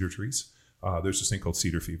 60 cedar trees. There's this thing called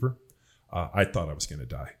cedar fever. I thought I was going to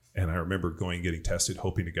die. And I remember getting tested,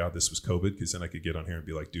 hoping to God this was COVID, because then I could get on here and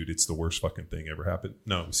be like, dude, it's the worst fucking thing ever happened.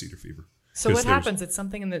 No, it was cedar fever. So what happens? It's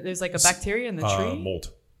something there's like a bacteria in the tree?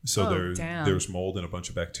 Mold. So there's mold and a bunch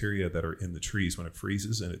of bacteria that are in the trees when it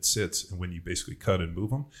freezes and it sits. And when you basically cut and move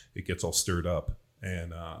them, it gets all stirred up.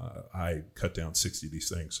 And I cut down 60 of these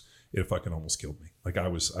things. It fucking almost killed me. Like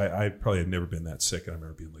I probably had never been that sick. And I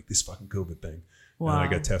remember being like, this fucking COVID thing. Wow. And I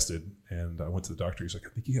got tested and I went to the doctor. He's like, I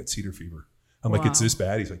think you got cedar fever. I'm like, it's this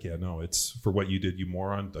bad? He's like, yeah, no, it's for what you did, you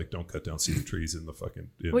moron. Like, don't cut down cedar trees in the fucking.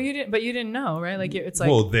 Well, you didn't know, right? Like, it's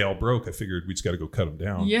like. Well, they all broke. I figured we just got to go cut them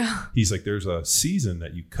down. Yeah. He's like, there's a season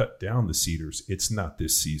that you cut down the cedars. It's not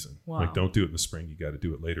this season. Wow. Like, don't do it in the spring. You got to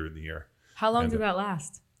do it later in the year. How long did that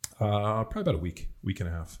last? Probably about a week and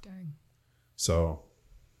a half. Dang. So,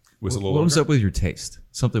 was a little. What longer. was up with your taste?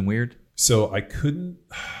 Something weird? So I couldn't.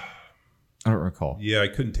 I don't recall. Yeah, I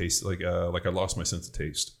couldn't taste like I lost my sense of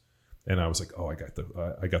taste. And I was like, oh, I got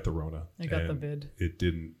the Rona. I got the vid. It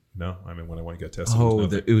didn't. No, I mean, when I went and got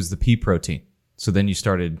tested. It was the pea protein. So then you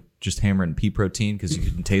started just hammering pea protein because you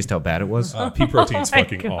couldn't taste how bad it was? Pea protein's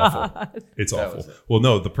fucking awful. It's awful. Well,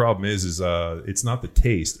 no, the problem is it's not the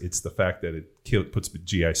taste. It's the fact that it puts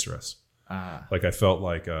GI stress. Like I felt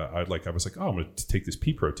like I was like, oh, I'm going to take this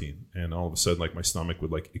pea protein. And all of a sudden, like my stomach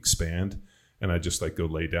would like expand. And I just like go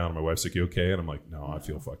lay down. And my wife's like, you okay? And I'm like, no, I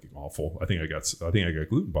feel fucking awful. I think I got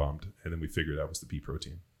gluten bombed. And then we figured that was the pea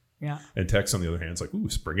protein. Yeah. And Tex, on the other hand, is like, ooh,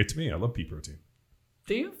 bring it to me. I love pea protein.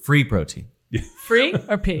 Do you? Free protein. Yeah. Free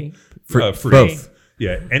or pea? Free. Both.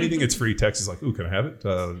 Yeah. Anything that's free, Tex is like, ooh, can I have it?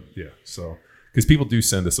 Yeah. So, because people do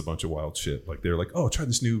send us a bunch of wild shit. Like they're like, oh, try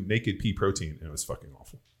this new naked pea protein. And it was fucking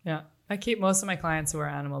awful. Yeah. I keep most of my clients who are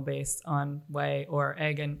animal based on whey or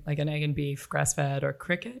egg and beef, grass fed or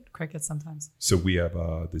cricket sometimes. So we have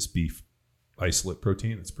this beef isolate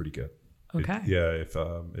protein. It's pretty good. Okay. If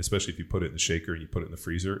especially if you put it in the shaker and you put it in the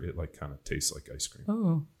freezer, it like kind of tastes like ice cream.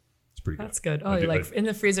 Oh, it's pretty good. That's good. Oh, in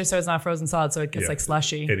the freezer so it's not frozen solid, so it gets like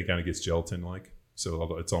slushy. And it kind of gets gelatin like.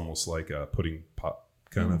 So it's almost like a pudding pop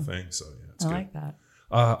kind of thing. So yeah, it's good. I like that.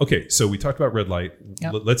 Okay, so we talked about red light.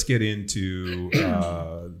 Yep. Let's get into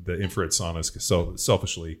the infrared saunas. So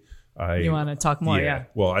selfishly, you want to talk more? Yeah.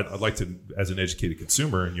 Well, I'd like to, as an educated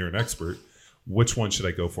consumer, and you're an expert, which one should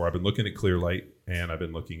I go for? I've been looking at Clearlight and I've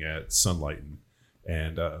been looking at Sunlighten.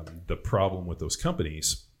 And the problem with those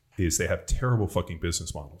companies is they have terrible fucking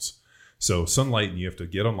business models. So Sunlighten, you have to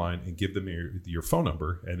get online and give them your phone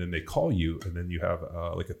number, and then they call you, and then you have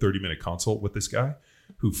like a 30-minute consult with this guy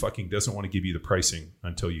who fucking doesn't want to give you the pricing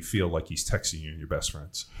until you feel like he's texting you and your best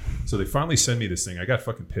friends. So they finally send me this thing. I got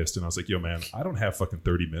fucking pissed and I was like, yo, man, I don't have fucking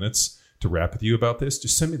 30 minutes to rap with you about this.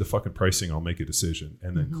 Just send me the fucking pricing. I'll make a decision.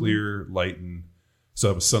 And then Clearlighten.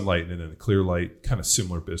 So it was Sunlighten and then Clearlight, kind of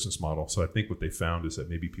similar business model. So I think what they found is that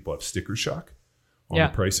maybe people have sticker shock on the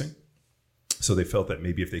pricing. So they felt that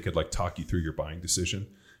maybe if they could like talk you through your buying decision,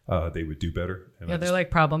 they would do better. And they're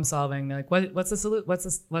like problem solving. They're like, what's the solution?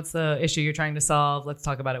 What's the issue you're trying to solve? Let's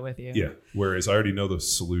talk about it with you. Yeah. Whereas I already know the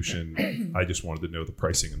solution. I just wanted to know the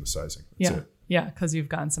pricing and the sizing. That's it. Yeah. Because you've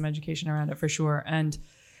gotten some education around it for sure. And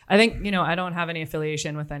I think, I don't have any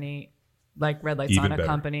affiliation with any like red light sauna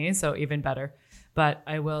company. So even better. But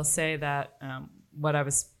I will say that what I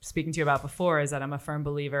was speaking to you about before is that I'm a firm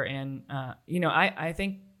believer in, I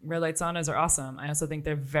think red light saunas are awesome. I also think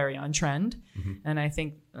they're very on trend. And I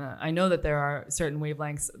think, I know that there are certain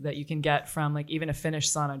wavelengths that you can get from like even a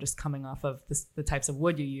finished sauna just coming off of the types of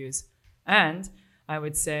wood you use. And I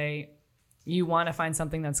would say you want to find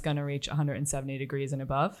something that's going to reach 170 degrees and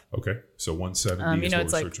above. Okay. So 170 is what we're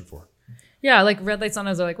searching for. Yeah, like red light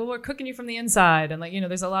saunas are like, well, we're cooking you from the inside. And like,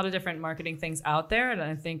 there's a lot of different marketing things out there. And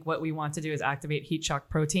I think what we want to do is activate heat shock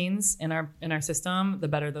proteins in our system. The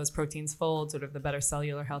better those proteins fold, sort of the better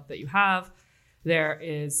cellular health that you have. There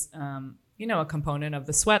is, a component of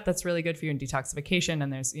the sweat that's really good for you in detoxification.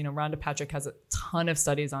 And there's, Rhonda Patrick has a ton of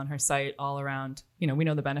studies on her site all around, we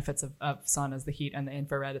know the benefits of saunas, the heat and the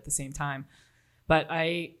infrared at the same time. But there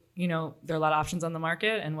are a lot of options on the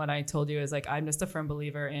market. And what I told you is like, I'm just a firm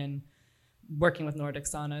believer in working with Nordic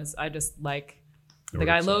Saunas. I just like the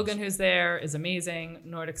guy Logan who's there is amazing.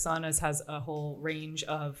 Nordic Saunas has a whole range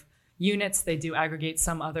of units. They do aggregate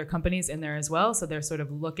some other companies in there as well. So they're sort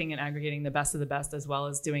of looking and aggregating the best of the best, as well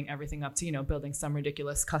as doing everything up to, building some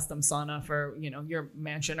ridiculous custom sauna for, your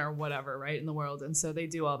mansion or whatever, right, in the world. And so they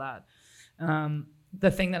do all that.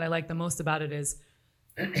 The thing that I like the most about it is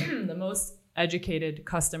the most educated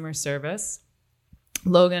customer service.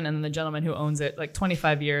 Logan and the gentleman who owns it, like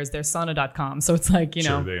 25 years, they're sauna.com. So it's like,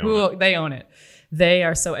 they own it. They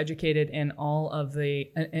are so educated in all of the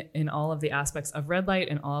aspects of red light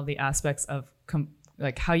and all of the aspects of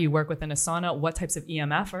like how you work within a sauna, what types of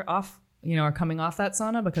EMF are coming off that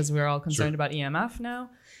sauna, because we're all concerned about EMF now,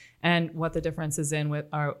 and what the differences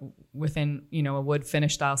within a wood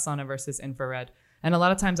finish style sauna versus infrared. And a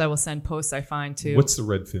lot of times I will send posts I find to... What's the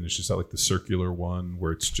red finish? Is that like the circular one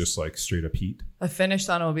where it's just like straight up heat? A finished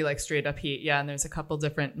sauna will be like straight up heat. Yeah. And there's a couple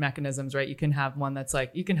different mechanisms, right? You can have one that's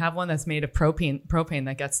made of propane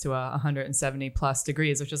that gets to 170 plus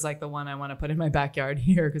degrees, which is like the one I want to put in my backyard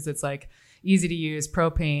here, because it's like easy to use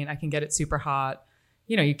propane. I can get it super hot.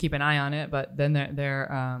 You keep an eye on it, but then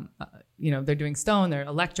they're doing stone, they're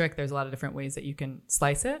electric. There's a lot of different ways that you can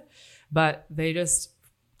slice it, but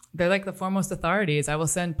they're like the foremost authorities. I will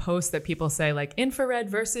send posts that people say like infrared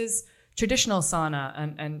versus traditional sauna.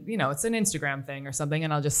 And it's an Instagram thing or something.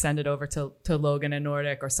 And I'll just send it over to Logan and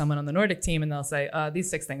Nordic or someone on the Nordic team. And they'll say, these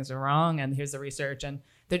 6 things are wrong. And here's the research. And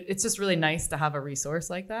it's just really nice to have a resource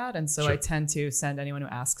like that. And so I tend to send anyone who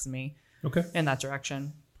asks me in that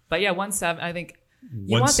direction. But yeah, 170, I think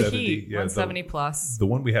you want the heat, 170 plus. The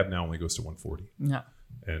one we have now only goes to 140. Yeah.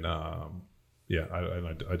 And, yeah,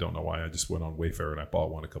 I don't know why. I just went on Wayfair and I bought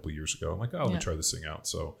one a couple of years ago. I'm like, let me try this thing out.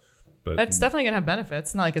 So, but it's definitely gonna have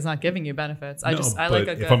benefits. It's not like it's not giving you benefits. I like a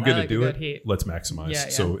good. If I'm gonna do it, heat. Let's maximize. Yeah.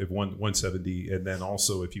 So if 170, and then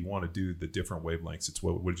also if you want to do the different wavelengths, it's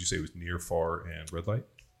what did you say it was near, far, and red light?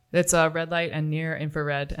 It's red light and near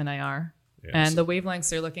infrared and IR. Yeah, and the wavelengths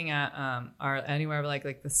they're looking at are anywhere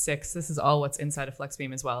like the 6. This is all what's inside of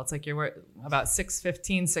FlexBeam as well. It's like you're about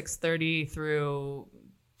 615, 630 through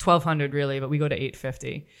 1200 really, but we go to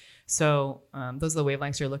 850. So those are the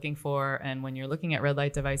wavelengths you're looking for. And when you're looking at red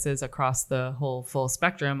light devices across the whole full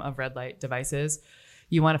spectrum of red light devices,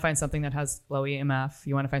 you want to find something that has low EMF.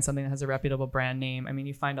 You want to find something that has a reputable brand name. I mean,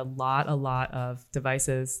 you find a lot of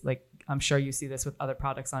devices. Like I'm sure you see this with other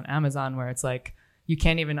products on Amazon where it's like, you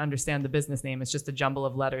can't even understand the business name. It's just a jumble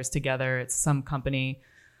of letters together. It's some company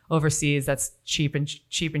overseas that's cheap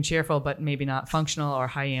and cheerful, but maybe not functional or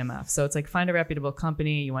high EMF. So it's like find a reputable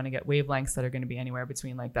company. You want to get wavelengths that are going to be anywhere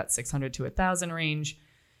between like that 600 to 1,000 range,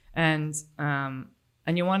 and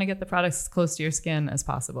you want to get the products as close to your skin as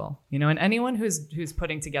possible. And anyone who's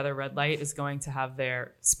putting together red light is going to have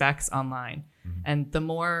their specs online. Mm-hmm. And the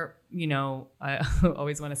more, I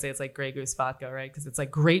always want to say it's like Grey Goose vodka, right? Because it's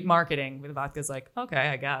like great marketing. With vodka's like, okay,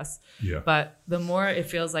 I guess. Yeah. But the more it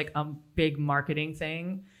feels like a big marketing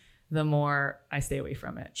thing, the more I stay away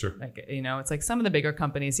from it. Sure. Like, it's like some of the bigger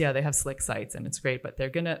companies, they have slick sites and it's great, but they're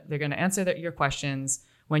gonna answer your questions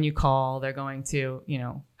when you call. They're going to,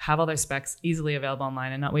 have all their specs easily available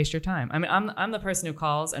online and not waste your time. I mean, I'm the person who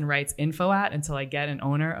calls and writes info until I get an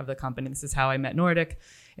owner of the company. This is how I met Nordic.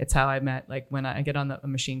 It's how I met, like when I get on a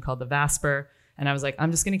machine called the Vasper, and I was like,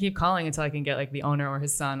 I'm just going to keep calling until I can get like the owner or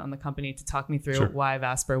his son on the company to talk me through why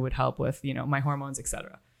Vasper would help with, my hormones,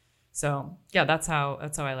 etc. So yeah, that's how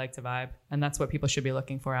I like to vibe. And that's what people should be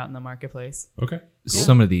looking for out in the marketplace. Okay. Cool.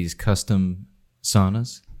 Some of these custom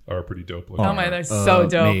saunas are pretty dope. Oh my, they're so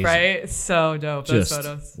dope, amazing. Right? So dope. Those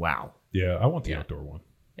photos. Wow. Yeah. I want the outdoor one.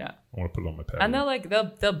 Yeah. I want to put it on my pad. And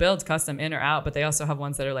they'll build custom in or out, but they also have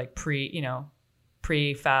ones that are like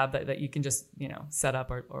prefab that you can just, set up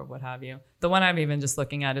or what have you. The one I'm even just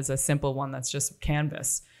looking at is a simple one that's just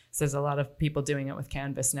canvas. So there's a lot of people doing it with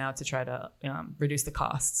canvas now to try to reduce the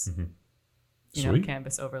costs. Mm-hmm. Sweet.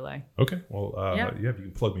 canvas overlay. Okay. Well, Yeah. if you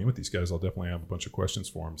can plug me in with these guys, I'll definitely have a bunch of questions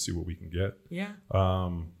for them, see what we can get. Yeah.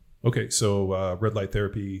 Okay. So red light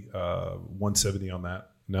therapy, 170 on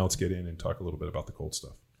that. Now let's get in and talk a little bit about the cold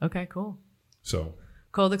stuff. Okay, cool. So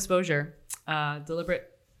Cold exposure, deliberate.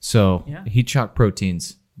 So Yeah. heat shock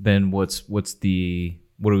proteins. Then what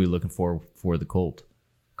are we looking for the cold?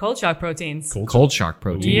 Cold shock proteins. Cold shock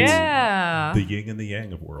proteins. Yeah. the yin and the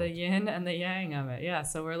yang of world. The yin and the yang of it. Yeah.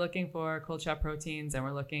 So we're looking for cold shock proteins, and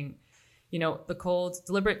we're looking, the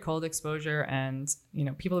deliberate cold exposure. And,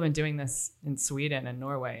 people have been doing this in Sweden and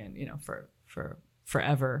Norway and, for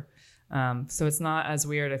forever. So it's not as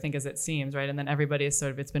weird, I think, as it seems, right? And then everybody is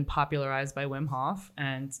it's been popularized by Wim Hof,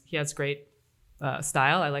 and he has great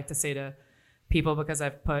style. I like to say to people, because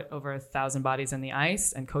I've put over 1,000 bodies in the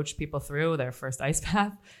ice and coached people through their first ice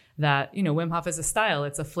bath, that Wim Hof is a style.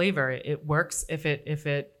 It's a flavor. It works if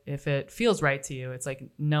it feels right to you. It's like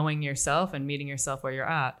knowing yourself and meeting yourself where you're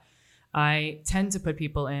at. I tend to put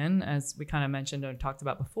people in, as we kind of mentioned or talked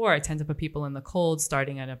about before, I tend to put people in the cold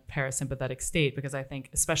starting at a parasympathetic state, because I think,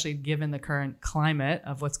 especially given the current climate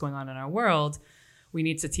of what's going on in our world, we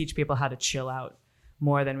need to teach people how to chill out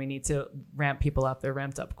more than we need to ramp people up. They're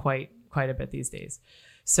ramped up quite a bit these days.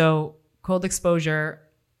 So cold exposure,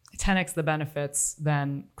 10x the benefits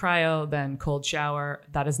than cryo, than cold shower.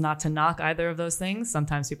 That is not to knock either of those things.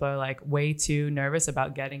 Sometimes people are like way too nervous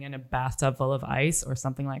about getting in a bathtub full of ice or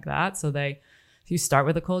something like that. So you start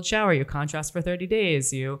with a cold shower, you contrast for 30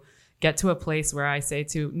 days, you get to a place where I say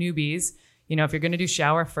to newbies, if you're going to do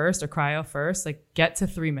shower first or cryo first, get to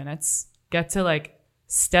 3 minutes, get to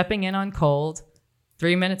stepping in on cold,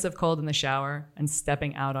 3 minutes of cold in the shower, and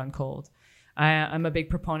stepping out on cold. I'm a big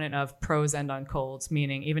proponent of pros end on colds,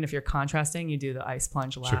 meaning even if you're contrasting, you do the ice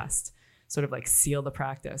plunge last, sort of seal the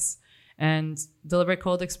practice. And deliberate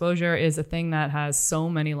cold exposure is a thing that has so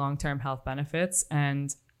many long-term health benefits.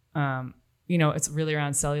 And, it's really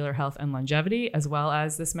around cellular health and longevity, as well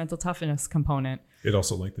as this mental toughness component. It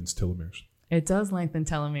also lengthens telomeres. It does lengthen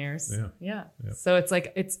telomeres. Yeah. So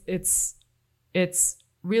it's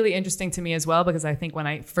really interesting to me as well, because I think when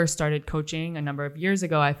I first started coaching a number of years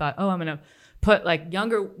ago, I thought, I'm going to put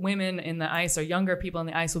younger women in the ice, or younger people in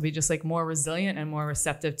the ice will be just more resilient and more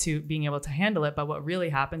receptive to being able to handle it. But what really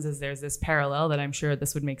happens is there's this parallel that I'm sure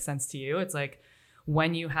this would make sense to you. It's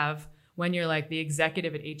when you're the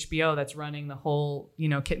executive at HBO that's running the whole,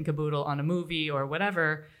 kit and caboodle on a movie or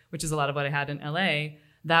whatever, which is a lot of what I had in LA.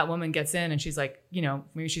 That woman gets in and she's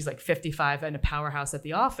maybe she's 55 and a powerhouse at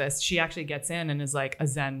the office. She actually gets in and is a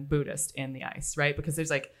Zen Buddhist in the ice, right? Because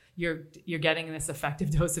there's you're getting this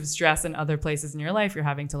effective dose of stress in other places in your life. You're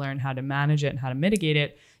having to learn how to manage it and how to mitigate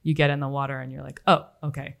it. You get in the water and you're oh,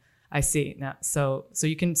 okay, I see now. So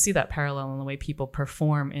you can see that parallel in the way people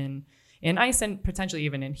perform in ice and potentially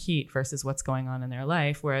even in heat versus what's going on in their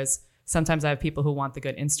life. Whereas sometimes I have people who want the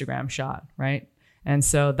good Instagram shot, right? And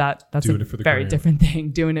so that's doing a very gram. different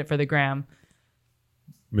thing, doing it for the gram.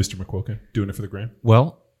 Mr. McQuilkin, doing it for the gram?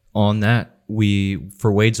 Well, on that,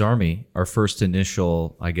 for Wade's Army, our first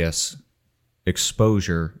initial, I guess,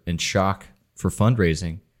 exposure and shock for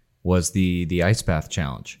fundraising was the ice bath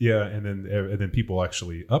challenge. Yeah, and then people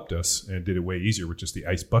actually upped us and did it way easier with just the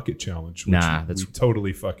ice bucket challenge. Which we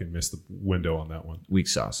totally fucking missed the window on that one. Weak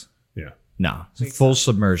sauce. Yeah. Nah, full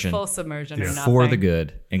submersion. Full submersion Yeah. or nothing. For the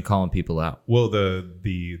good and calling people out. Well, the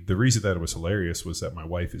reason that it was hilarious was that my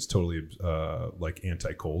wife is totally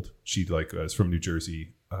anti-cold. She is from New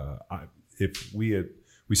Jersey. If we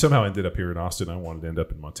somehow ended up here in Austin, I wanted to end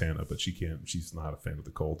up in Montana, but she can't. She's not a fan of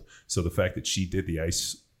the cold. So the fact that she did the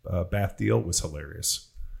ice bath deal was hilarious.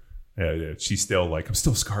 She's still I'm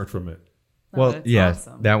still scarred from it. Well, that's yeah,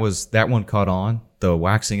 awesome. that one caught on. The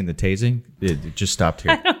waxing and the tasing, it just stopped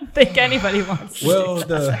here. I don't think anybody wants to. Well,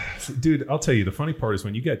 dude, I'll tell you, the funny part is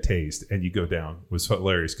when you got tased and you go down was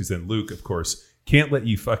hilarious, because then Luke, of course, can't let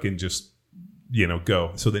you fucking just,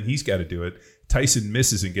 go. So then he's got to do it. Tyson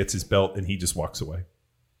misses and gets his belt, and he just walks away.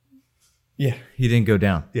 Yeah, he didn't go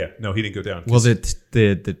down. Yeah, no, he didn't go down. Well,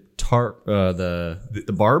 the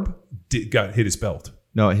barb got hit his belt.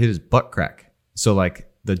 No, it hit his butt crack. So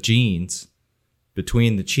the jeans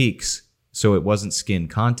between the cheeks, so it wasn't skin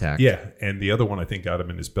contact. Yeah, and the other one I think got him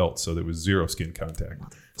in his belt, so there was zero skin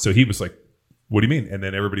contact. So he was like, "What do you mean?" And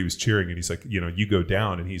then everybody was cheering, and he's like, "You go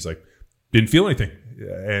down," and he's like, "Didn't feel anything."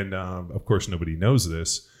 And of course, nobody knows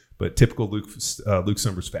this, but typical Luke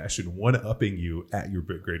Summers fashion, one-upping you at your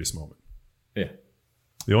greatest moment. Yeah.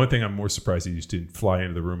 The only thing I'm more surprised he just didn't fly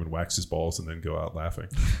into the room and wax his balls and then go out laughing,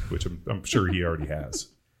 which I'm sure he already has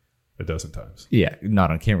a dozen times. Yeah,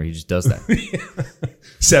 not on camera. He just does that.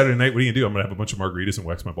 Saturday night, what are you going to do? I'm going to have a bunch of margaritas and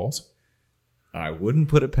wax my balls? I wouldn't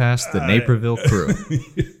put it past the Naperville crew.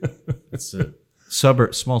 It's a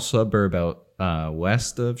small suburb out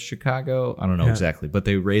west of Chicago. I don't know exactly, but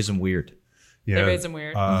they raise them weird. Yeah, They raise them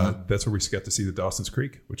weird. That's where we got to see the Dawson's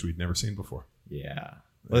Creek, which we'd never seen before. Yeah.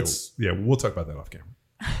 We'll talk about that off camera.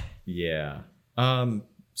 Yeah.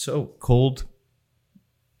 So cold.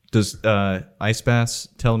 Does ice baths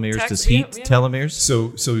telomeres? Does heat telomeres? So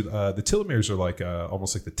the telomeres are like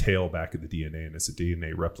almost like the tail back of the DNA, and as the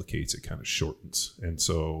DNA replicates, it kind of shortens. And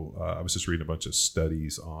so I was just reading a bunch of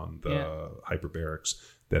studies on the hyperbarics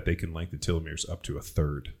that they can lengthen telomeres up to a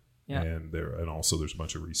third. Yeah. And also there's a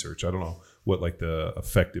bunch of research. I don't know what like the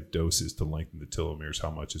effective dose is to lengthen the telomeres.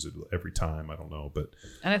 How much is it every time? I don't know.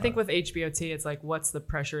 And I think with HBOT, it's like, what's the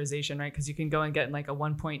pressurization, right? Because you can go and get like a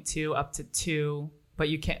 1.2 up to 2, but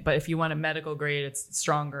you can't. But if you want a medical grade, it's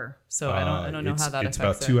stronger. So I don't know how that affects it. It's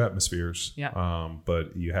about 2 atmospheres. Yeah.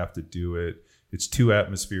 But you have to do it. It's 2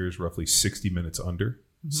 atmospheres, roughly 60 minutes under.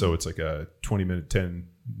 Mm-hmm. So it's like a 20-minute,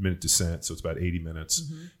 10-minute descent. So it's about 80 minutes,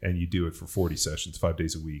 and you do it for 40 sessions, 5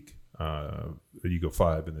 days a week. You go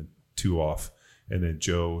 5 and then 2 off. And then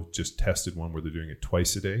Joe just tested one where they're doing it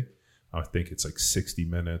twice a day. I think it's like 60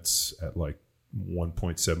 minutes at like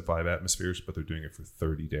 1.75 atmospheres, but they're doing it for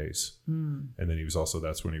 30 days. And then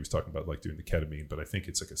that's when he was talking about like doing the ketamine, but I think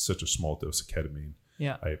it's like such a small dose of ketamine.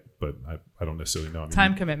 Yeah. I don't necessarily know. I mean,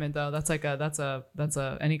 time commitment though. That's a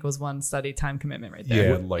N=1 study time commitment right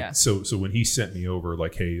there. Yeah. So when he sent me over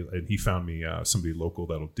like, hey, and he found me somebody local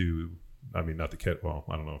that'll do, I mean, not the well,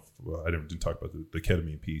 I don't know if I didn't talk about the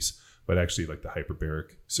ketamine piece, but actually like the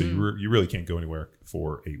hyperbaric. So you really can't go anywhere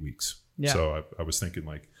for 8 weeks. Yeah. So I was thinking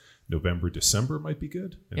like November, December might be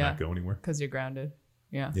good and not go anywhere. Because you're grounded.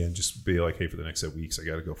 Yeah. Yeah. And just be like, hey, for the next 8 weeks, I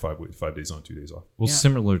got to go 5 days on, 2 days off. Well,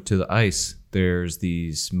 similar to the ice, there's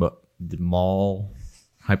these the mall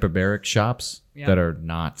hyperbaric shops that are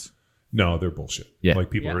not. No, they're bullshit. Yeah. Like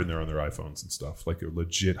people are in there on their iPhones and stuff. Like a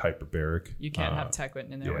legit hyperbaric. You can't have tech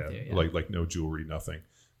in there with you. Yeah. Like no jewelry, nothing.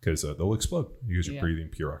 Because they'll explode because you're breathing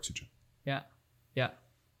pure oxygen. Yeah. Yeah.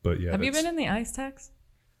 But yeah. Have you been in the ice techs?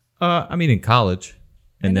 I mean, in college.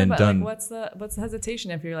 And then done. Like, what's the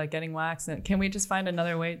hesitation if you're like getting waxed? And can we just find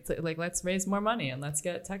another way to like, let's raise more money and let's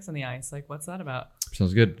get techs on the ice? Like, what's that about?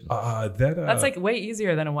 Sounds good. That's like way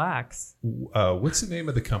easier than a wax. What's the name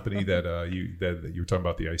of the company that you were talking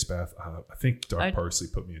about, the ice bath? I think Doc Parsley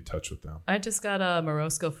put me in touch with them. I just got a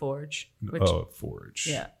Morosco Forge. Forge.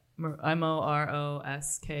 Yeah, Morosco.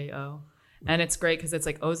 And it's great because it's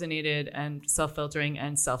like ozonated and self-filtering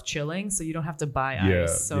and self-chilling, so you don't have to buy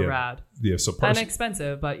ice. Rad. Yeah, so Parsley, and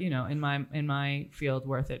expensive, but in my field,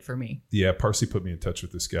 worth it for me. Yeah, Parsley put me in touch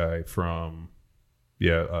with this guy from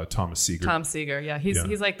Thomas Seeger. Tom Seeger,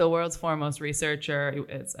 he's like the world's foremost researcher.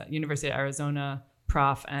 It's at University of Arizona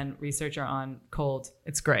prof and researcher on cold.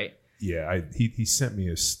 It's great. Yeah, he sent me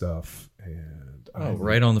his stuff, and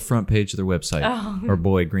right on the front page of their website. Our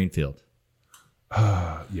boy Greenfield.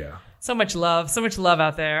 Yeah. So much love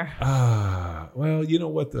out there. Well, you know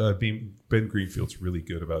what Ben Greenfield's really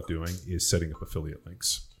good about doing is setting up affiliate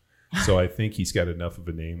links. So I think he's got enough of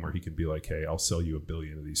a name where he can be like, hey, I'll sell you 1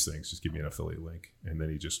 billion of these things. Just give me an affiliate link. And then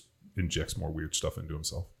he just injects more weird stuff into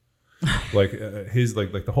himself. Like his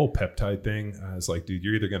like the whole peptide thing is like, dude,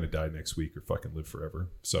 you're either going to die next week or fucking live forever.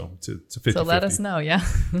 So it's a 50-50. So let us know. Yeah.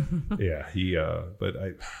 Yeah.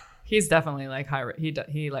 He's definitely like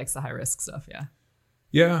he likes the high risk stuff. Yeah.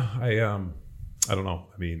 Yeah, I don't know.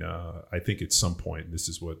 I mean, I think at some point, and this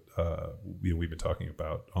is what we've been talking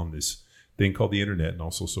about on this thing called the internet and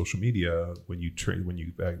also social media. When you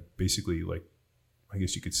basically, like, I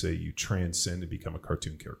guess you could say you transcend and become a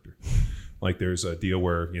cartoon character. Like there's a deal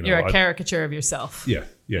where you're a caricature of yeah.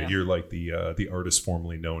 You're like the artist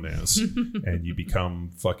formerly known as, and you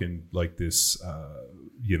become fucking like this.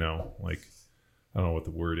 Like I don't know what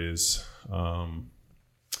the word is.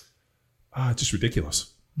 Just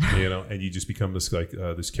ridiculous, and you just become this like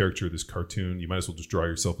this character, this cartoon. You might as well just draw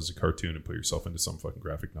yourself as a cartoon and put yourself into some fucking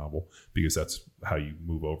graphic novel because that's how you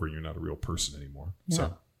move over. And you're not a real person anymore.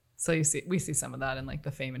 Yeah. So we see some of that in like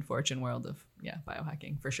the fame and fortune world of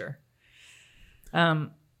biohacking for sure. I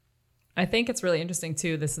think it's really interesting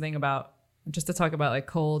too, this thing about just to talk about like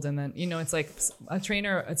cold and then it's like a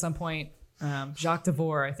trainer at some point, Jacques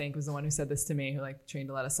Devore I think was the one who said this to me, who like trained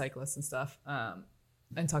a lot of cyclists and stuff.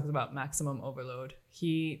 And talked about maximum overload.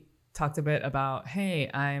 He talked a bit about,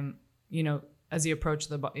 hey, I'm, as you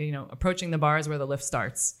approach approaching the bars where the lift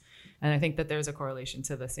starts. And I think that there's a correlation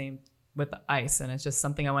to the same with the ice. And it's just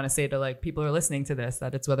something I want to say to like people who are listening to this,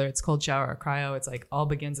 that it's whether it's cold shower or cryo, it's like all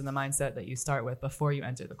begins in the mindset that you start with before you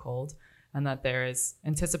enter the cold. and that there is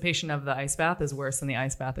anticipation of the ice bath is worse than the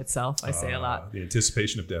ice bath itself. I say a lot. The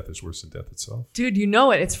anticipation of death is worse than death itself. Dude, you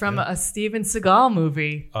know it. It's from a Steven Seagal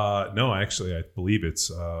movie. No, actually, I believe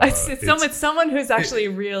it's someone who's actually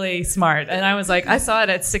really smart. And I was like, I saw it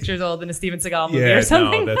at 6 years old in a Steven Seagal movie or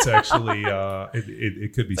something. No, that's actually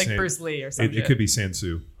it could be like Bruce Lee or something. It could be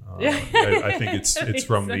Sansu. I think it's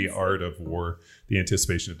from The Art of War. The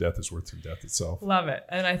anticipation of death is worse than death itself. Love it,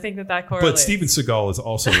 and I think that correlates. But Steven Seagal is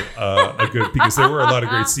also a good, because there were a lot of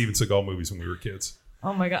great Steven Seagal movies when we were kids.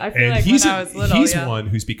 Oh my god, I feel like when I was little, he's one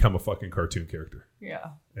who's become a fucking cartoon character. Yeah,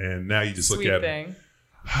 and now you just Sweet look at thing.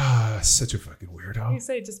 him. Such a fucking weirdo. You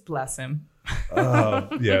say just bless him.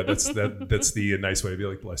 Yeah, that's the nice way to be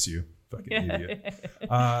like, bless you, fucking idiot.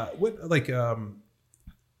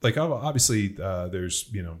 Like obviously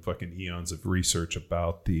there's fucking eons of research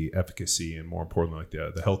about the efficacy and, more importantly, like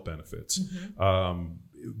the health benefits.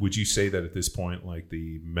 Would you say that at this point, like,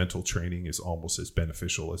 the mental training is almost as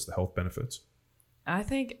beneficial as the health benefits? I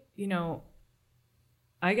think,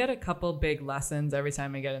 I get a couple big lessons every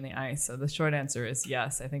time I get in the ice. So the short answer is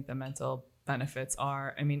yes. I think the mental benefits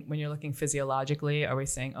are, when you're looking physiologically, are we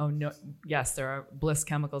saying, oh no, yes, there are bliss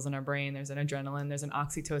chemicals in our brain. There's an adrenaline, there's an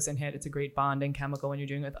oxytocin hit. It's a great bonding chemical when you're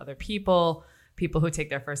doing it with other people. People who take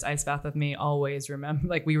their first ice bath with me always remember,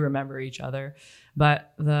 like, we remember each other.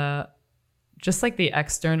 But just like the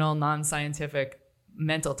external, non-scientific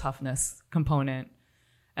mental toughness component,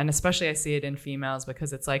 and especially I see it in females,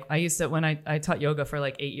 because it's like, I used to, when I taught yoga for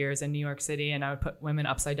like 8 years in New York City, and I would put women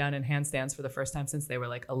upside down in handstands for the first time since they were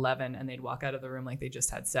like 11, and they'd walk out of the room like they just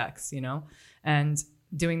had sex, and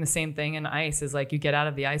doing the same thing in ice is like, you get out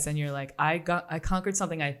of the ice and you're like, I conquered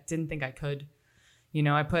something I didn't think I could.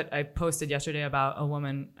 I posted yesterday about a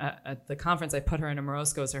woman at the conference. I put her in a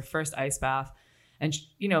Morosco's, her first ice bath. And,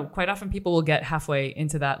 quite often people will get halfway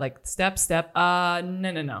into that, like, step,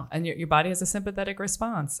 no. And your body has a sympathetic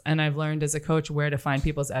response. And I've learned as a coach where to find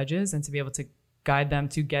people's edges and to be able to guide them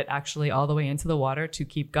to get actually all the way into the water to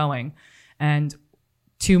keep going. And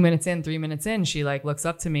 2 minutes in, 3 minutes in, she like looks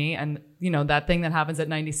up to me, and, that thing that happens at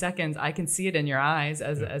 90 seconds, I can see it in your eyes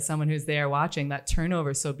as someone who's there watching. That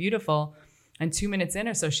turnover is so beautiful. And 2 minutes in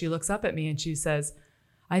or so, she looks up at me and she says,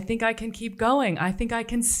 I think I can keep going. I think I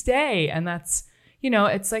can stay. And that's,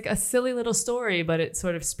 it's like a silly little story, but it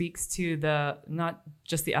sort of speaks to not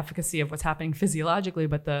just the efficacy of what's happening physiologically,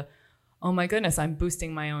 but oh my goodness, I'm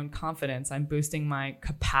boosting my own confidence. I'm boosting my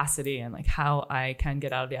capacity, and like how I can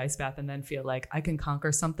get out of the ice bath and then feel like I can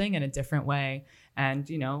conquer something in a different way. And,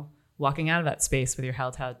 walking out of that space with your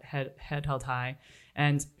head held high.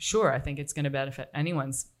 And sure, I think it's going to benefit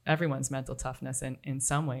everyone's mental toughness in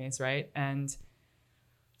some ways, right? And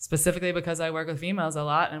specifically because I work with females a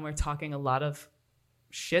lot, and we're talking a lot of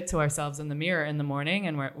shit to ourselves in the mirror in the morning,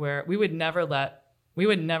 and where we would never let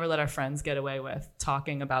our friends get away with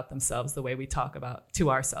talking about themselves the way we talk about to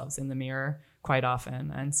ourselves in the mirror quite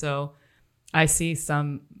often. And so I see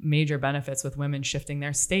some major benefits with women shifting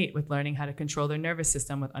their state, with learning how to control their nervous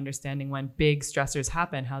system, with understanding when big stressors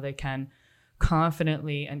happen, how they can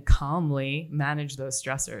confidently and calmly manage those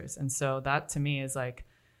stressors. And so that to me is like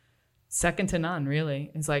second to none,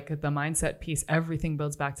 really. It's like the mindset piece. Everything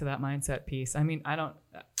builds back to that mindset piece. Certainly I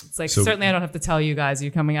don't have to tell you guys,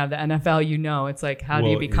 you're coming out of the NFL, it's like, how do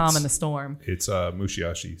you be calm in the storm? It's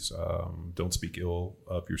Mushiashi's, don't speak ill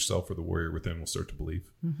of yourself, or the warrior within will start to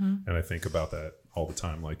believe. And I think about that all the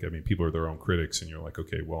time. Like, people are their own critics, and you're like,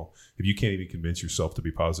 okay, well, if you can't even convince yourself to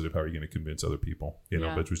be positive, how are you going to convince other people?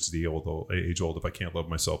 But which is the age old, if I can't love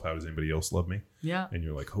myself, how does anybody else love me? Yeah. And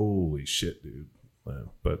you're like, holy shit, dude.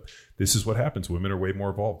 But this is what happens. Women are way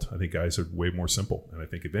more evolved. I think guys are way more simple. And I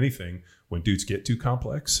think, if anything, when dudes get too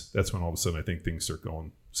complex, that's when all of a sudden I think things start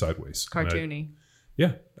going sideways. Cartoony.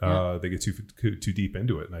 They get too deep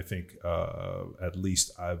into it. And I think at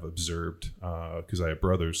least I've observed, because I have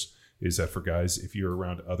brothers, is that for guys, if you're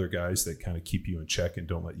around other guys that kind of keep you in check and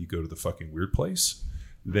don't let you go to the fucking weird place,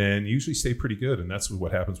 then you usually stay pretty good. And that's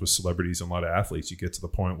what happens with celebrities and a lot of athletes. You get to the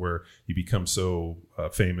point where you become so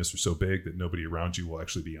famous or so big that nobody around you will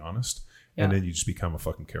actually be honest. Yeah. And then you just become a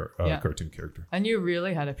fucking cartoon character. And you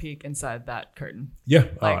really had a peek inside that curtain. Yeah.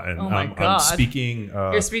 Like, oh my God. I'm speaking.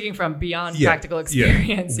 You're speaking from beyond practical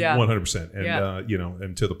experience. Yeah. 100%. And,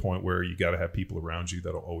 and to the point where you got to have people around you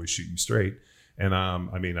that'll always shoot you straight. And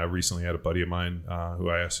I recently had a buddy of mine who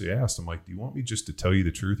I actually asked, I'm like, do you want me just to tell you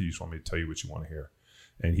the truth, or you just want me to tell you what you want to hear?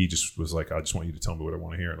 And he just was like, I just want you to tell me what I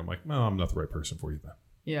want to hear. And I'm like, no, I'm not the right person for you then.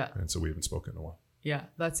 Yeah. And so we haven't spoken in a while. Yeah.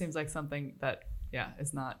 That seems like something that,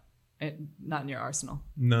 is not in your arsenal.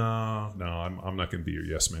 No, I'm not going to be your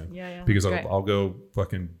yes man. Yeah. Because I'll go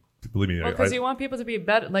fucking believe me, Well, because you want people to be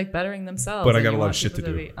bettering themselves. But I got and a you lot of want shit to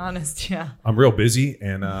people do. Be honest, yeah. I'm real busy,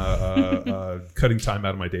 and cutting time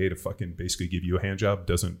out of my day to fucking basically give you a hand job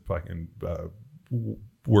doesn't fucking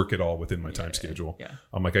work at all within my time schedule. Yeah.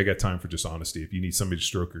 I'm like, I got time for just honesty. If you need somebody to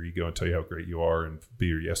stroke your ego and tell you how great you are and be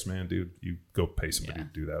your yes man, dude, you go pay somebody to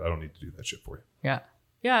do that. I don't need to do that shit for you. Yeah.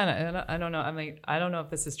 Yeah, and I don't know. I mean, I don't know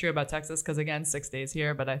if this is true about Texas because again, 6 days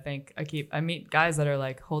here. But I think I meet guys that are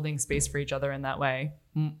like holding space for each other in that way.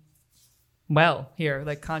 Well, here,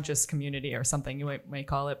 like conscious community or something you might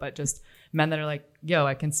call it, but just men that are like, yo,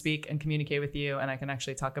 I can speak and communicate with you, and I can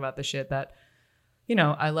actually talk about the shit that, you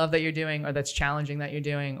know, I love that you're doing, or that's challenging that you're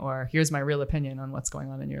doing, or here's my real opinion on what's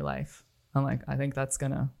going on in your life. I'm like, I think that's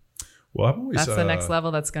gonna. Well, I'm always, that's the next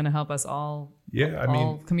level. That's gonna help us all. Yeah, I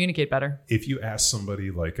mean, communicate better. If you ask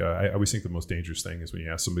somebody, like, I always think the most dangerous thing is when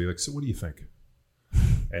you ask somebody, like, so what do you think?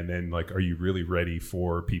 And then, like, are you really ready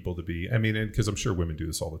for people to be? I mean, because I'm sure women do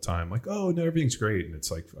this all the time. Like, oh, no, everything's great, and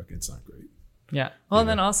it's like, fuck, it's not great. Yeah. Well, and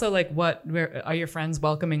then also, like, where are your friends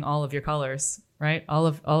welcoming all of your colors, right? All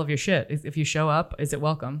of your shit. If you show up, is it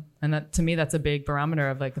welcome? And that, to me, that's a big barometer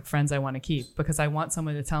of like the friends I want to keep, because I want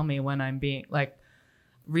someone to tell me when I'm being like.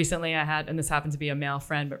 Recently, I had, and this happened to be a male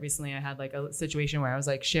friend, but recently I had like a situation where I was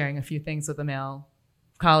like sharing a few things with a male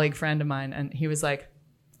colleague friend of mine, and he was like,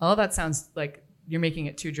 "Oh, that sounds like you're making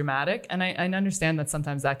it too dramatic." And I understand that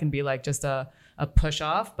sometimes that can be like just a push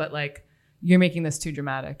off, but like, you're making this too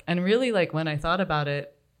dramatic. And really, like, when I thought about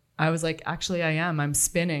it, I was like, actually, I'm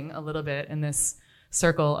spinning a little bit in this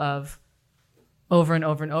circle of over and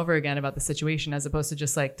over and over again about the situation, as opposed to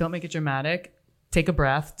just like, don't make it dramatic. Take a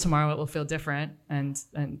breath. Tomorrow it will feel different, and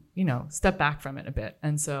you know, step back from it a bit.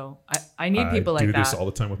 And so I need people like that. I do this all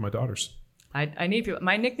the time with my daughters. I need people.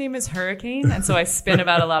 My nickname is Hurricane, and so I spin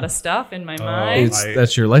about a lot of stuff in my mind.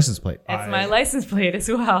 That's your license plate. It's my license plate as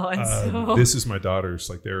well. And so this is my daughters.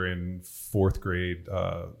 Like, they're in 4th grade.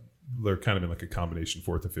 They're kind of in like a combination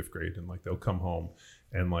 4th and 5th grade, and like they'll come home,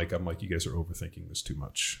 and like I'm like, you guys are overthinking this too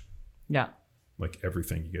much. Yeah. Like,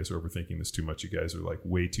 everything, you guys are overthinking this too much. You guys are like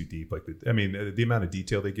way too deep. Like, the amount of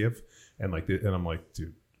detail they give, and like, and I'm like,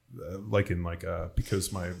 dude,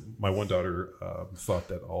 because my one daughter thought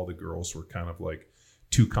that all the girls were kind of like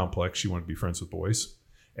too complex. She wanted to be friends with boys.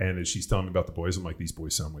 And as she's telling me about the boys, I'm like, these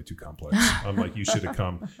boys sound way too complex. I'm like, you should have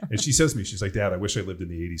come. And she says to me, she's like, Dad, I wish I lived in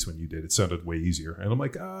the 80s when you did. It sounded way easier. And I'm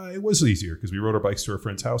like, it was easier because we rode our bikes to our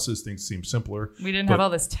friends' houses. Things seemed simpler. We didn't have all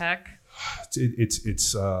this tech.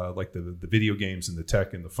 It's like the video games and the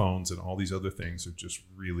tech and the phones and all these other things are just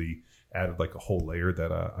really added like a whole layer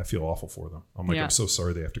that I feel awful for them. I'm like, I'm so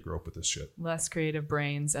sorry they have to grow up with this shit. Less creative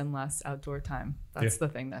brains and less outdoor time. That's the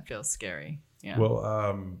thing that feels scary. Yeah. Well,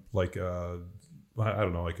 I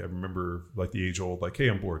don't know. Like, I remember like the age old, like, hey,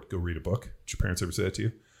 I'm bored. Go read a book. Did your parents ever say that to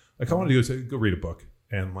you? Like, I want to go read a book.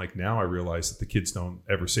 And like, now I realize that the kids don't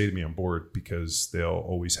ever say to me, I'm bored, because they'll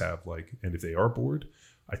always have like, and if they are bored,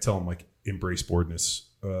 I tell them like, embrace boredness,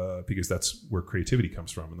 because that's where creativity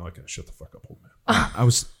comes from. And they're like, shut the fuck up, old man. I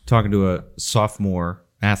was talking to a sophomore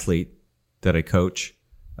athlete that I coach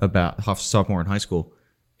about sophomore in high school,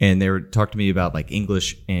 and they were talking to me about like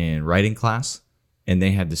English and writing class, and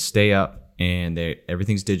they had to stay up, and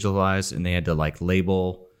everything's digitalized, and they had to like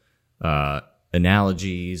label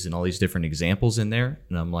analogies and all these different examples in there.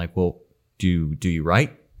 And I'm like, well, do you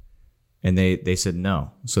write? And they said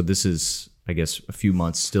no. So this is, I guess, a few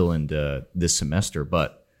months still into this semester,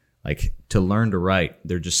 but like, to learn to write,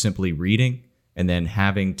 they're just simply reading and then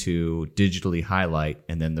having to digitally highlight,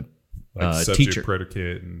 and then the like subject, teacher,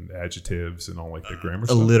 predicate, and adjectives, and all like the grammar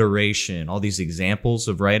stuff. Alliteration, all these examples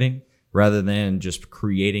of writing, rather than just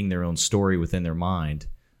creating their own story within their mind.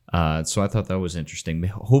 So I thought that was interesting.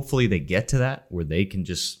 Hopefully they get to that where they can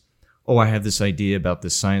just, I have this idea about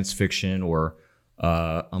this science fiction, or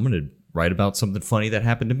I'm going to write about something funny that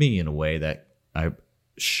happened to me in a way that I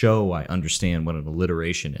understand what an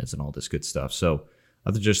alliteration is and all this good stuff. So I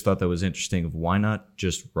just thought that was interesting of why not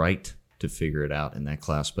just write to figure it out in that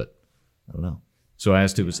class, but I don't know. So I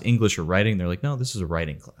asked if it was English or writing. They're like, no, this is a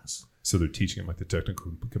writing class. So they're teaching them like the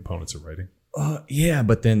technical components of writing? Yeah,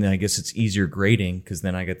 but then I guess it's easier grading, because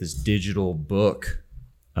then I got this digital book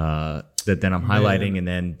that then I'm highlighting, and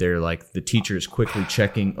then they're like, the teacher is quickly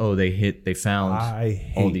checking, they found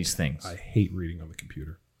all these things. I hate reading on the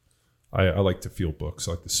computer. I like to feel books.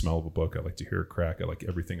 I like the smell of a book. I like to hear a crack. I like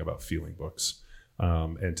everything about feeling books.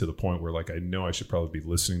 And to the point where like, I know I should probably be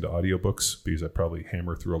listening to audiobooks, because I probably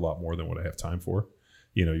hammer through a lot more than what I have time for.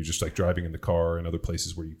 You know, you're just like driving in the car and other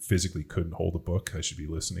places where you physically couldn't hold a book. I should be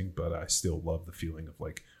listening, but I still love the feeling of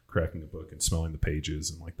like cracking a book and smelling the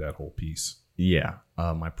pages and like that whole piece. Yeah.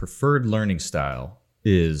 My preferred learning style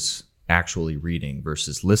is actually reading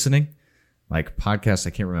versus listening. Like podcasts, I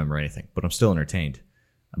can't remember anything, but I'm still entertained.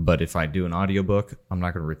 But if I do an audiobook, I'm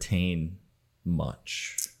not going to retain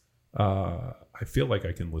much. I feel like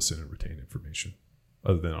I can listen and retain information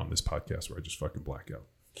other than on this podcast where I just fucking black out.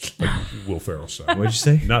 Like Will Ferrell style. What'd you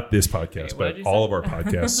say? Not this podcast, but all of our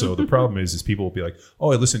podcasts. So the problem is people will be like,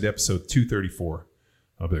 oh, I listened to episode 234.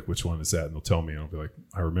 I'll be like, which one is that? And they'll tell me, and I'll be like,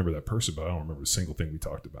 I remember that person, but I don't remember a single thing we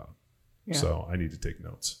talked about. Yeah. So I need to take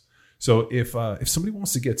notes. So if somebody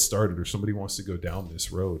wants to get started or somebody wants to go down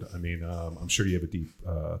this road, I mean, I'm sure you have a deep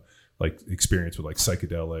like experience with like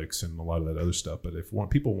psychedelics and a lot of that other stuff. But if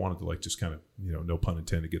people wanted to like just kind of, no pun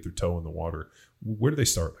intended, get their toe in the water, where do they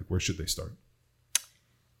start? Like, where should they start?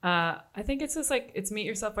 I think it's just like, it's meet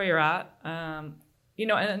yourself where you're at.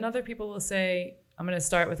 And other people will say, I'm going to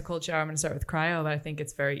start with a cold shower. I'm going to start with cryo, but I think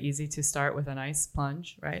it's very easy to start with an ice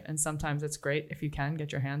plunge, right? And sometimes it's great if you can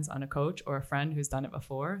get your hands on a coach or a friend who's done it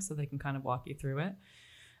before so they can kind of walk you through it.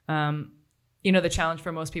 The challenge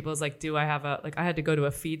for most people is like, I had to go to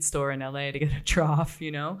a feed store in LA to get a trough,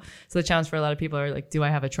 So the challenge for a lot of people are like, do I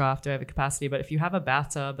have a trough? Do I have a capacity? But if you have a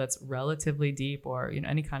bathtub that's relatively deep or,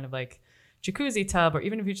 any kind of like jacuzzi tub, or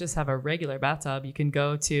even if you just have a regular bathtub, you can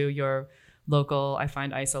go to your local, I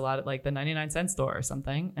find ice a lot at like the 99-cent store or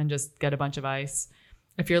something and just get a bunch of ice.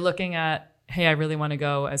 If you're looking at, hey, I really want to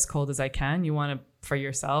go as cold as I can, you want to, for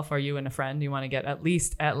yourself or you and a friend, you want to get at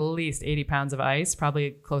least 80 pounds of ice,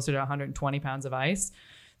 probably closer to 120 pounds of ice.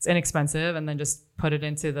 It's inexpensive. And then just put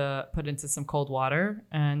into some cold water.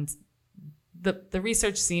 And the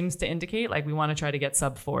research seems to indicate like we want to try to get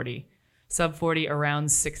sub 40 around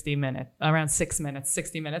 6 minutes,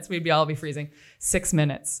 60 minutes. We'd all be freezing 6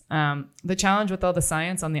 minutes. The challenge with all the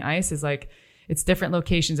science on the ice is like, it's different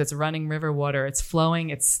locations. It's running river water. It's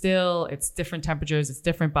flowing. It's still, it's different temperatures. It's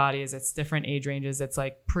different bodies. It's different age ranges. It's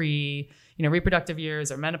like reproductive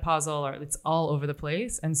years or menopausal, or it's all over the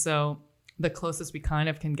place. And so the closest we kind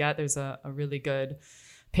of can get, there's a really good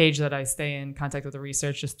page that I stay in contact with the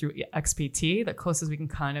research just through XPT. The closest we can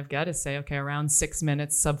kind of get is say, okay, around 6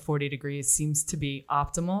 minutes, sub 40 degrees seems to be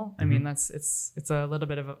optimal. I mean, it's a little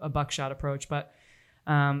bit of a buckshot approach, but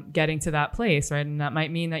getting to that place, right? And that might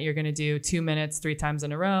mean that you're going to do 2 minutes 3 times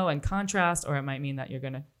in a row and contrast, or it might mean that you're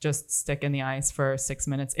going to just stick in the ice for 6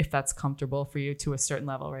 minutes if that's comfortable for you to a certain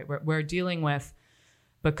level, right? We're dealing with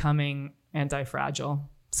becoming anti-fragile.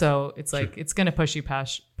 So it's like, it's going to push you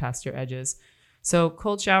past your edges. So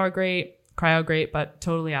cold shower, great. Cryo, great, but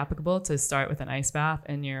totally applicable to start with an ice bath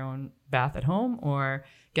in your own bath at home, or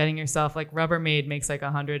getting yourself like Rubbermaid makes like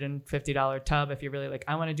 $150 tub. If you're really like,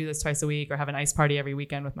 I want to do this twice a week or have an ice party every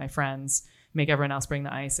weekend with my friends, make everyone else bring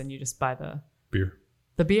the ice and you just buy the beer.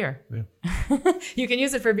 Yeah. You can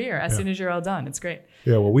use it for beer as soon as you're all done. It's great.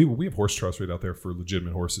 Yeah. Well, we have horse troughs right out there for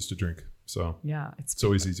legitimate horses to drink. So yeah, it's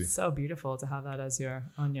always easy. It's so beautiful to have that as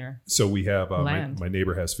on your So we have, land. My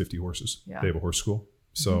neighbor has 50 horses. Yeah. They have a horse school.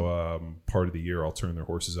 So part of the year I'll turn their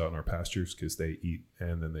horses out in our pastures because they eat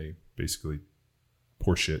and then they basically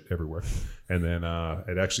pour shit everywhere. And then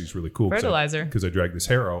it actually is really cool. Fertilizer. Because I drag this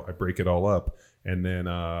harrow, I break it all up. And then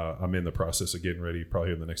I'm in the process of getting ready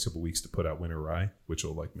probably in the next couple of weeks to put out winter rye, which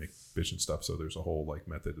will like make bitch and stuff. So there's a whole like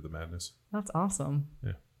method to the madness. That's awesome.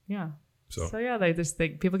 Yeah. Yeah. So yeah,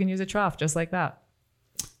 people can use a trough just like that.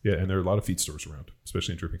 Yeah. And there are a lot of feed stores around,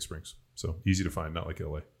 especially in Dripping Springs. So easy to find, not like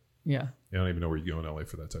LA. Yeah. I don't even know where you go in LA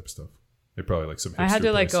for that type of stuff. They probably like some hipster I had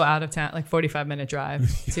to like place. go out of town, like 45-minute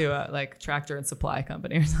drive to like Tractor and Supply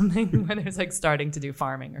Company or something when there's like starting to do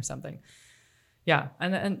farming or something. Yeah,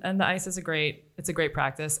 and the ice is a great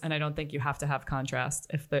practice, and I don't think you have to have contrast.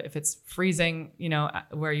 If it's freezing,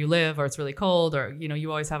 where you live, or it's really cold, or you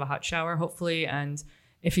always have a hot shower, hopefully, and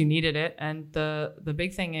if you needed it. And the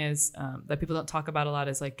big thing is that people don't talk about a lot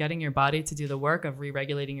is like getting your body to do the work of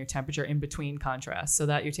re-regulating your temperature in between contrasts, so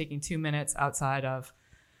that you're taking 2 minutes outside of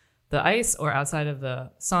the ice or outside of the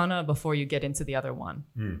sauna before you get into the other one,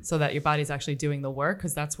 so that your body's actually doing the work,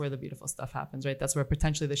 because that's where the beautiful stuff happens, right? That's where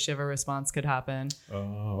potentially the shiver response could happen.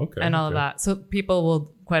 Okay. And all of that. So people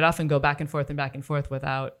will quite often go back and forth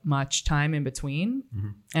without much time in between. Mm-hmm.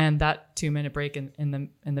 And that 2 minute break in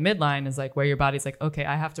the midline is like where your body's like, okay,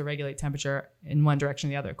 I have to regulate temperature in one direction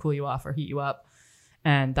or the other, cool you off or heat you up.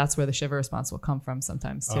 And that's where the shiver response will come from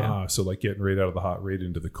sometimes too. So like getting right out of the hot, right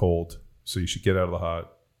into the cold. So you should get out of the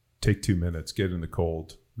hot, take 2 minutes, get in the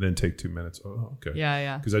cold, then take 2 minutes. Oh, okay.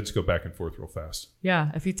 Yeah. Because I just go back and forth real fast.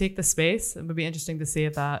 Yeah. If you take the space, it would be interesting to see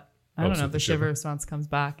if that, I don't know, if the shiver response comes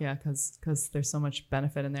back. Yeah. Because there's so much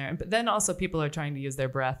benefit in there. But then also people are trying to use their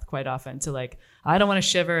breath quite often to like, I don't want to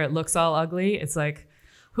shiver. It looks all ugly. It's like,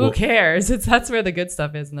 Who cares? That's where the good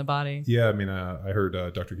stuff is in the body. Yeah, I mean, I heard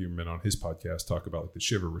Dr. Huberman on his podcast talk about like the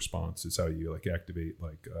shiver response. It's how you like activate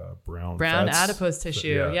like brown fats. Adipose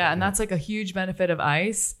tissue. So, and that's like a huge benefit of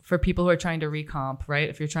ice for people who are trying to recomp, right?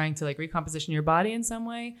 If you're trying to like recomposition your body in some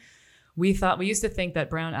way. We used to think that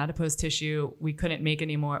brown adipose tissue we couldn't make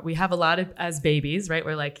anymore. We have a lot of as babies, right?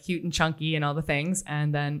 We're like cute and chunky and all the things.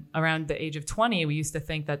 And then around the age of 20, we used to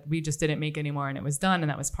think that we just didn't make anymore and it was done. And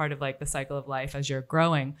that was part of like the cycle of life as you're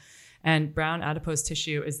growing. And brown adipose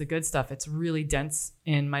tissue is the good stuff. It's really dense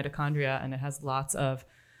in mitochondria and it has lots of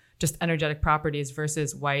just energetic properties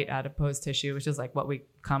versus white adipose tissue, which is like what we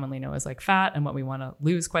commonly know as like fat and what we want to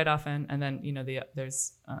lose quite often. And then,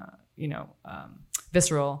 there's,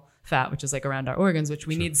 visceral fat, which is like around our organs, which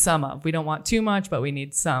we need some of. We don't want too much, but we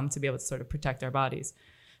need some to be able to sort of protect our bodies.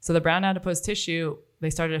 So the brown adipose tissue,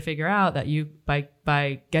 they started to figure out that you,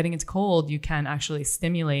 by getting into cold, you can actually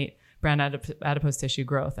stimulate brown adipose tissue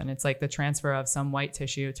growth. And it's like the transfer of some white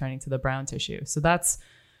tissue turning to the brown tissue. So that's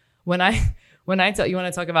when I tell you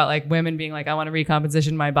want to talk about like women being like, I want to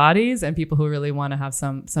recomposition my bodies and people who really want to have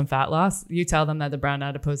some fat loss, you tell them that the brown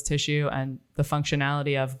adipose tissue and the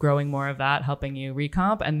functionality of growing more of that, helping you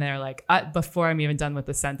recomp. And they're like, before I'm even done with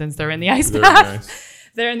the sentence, they're in the ice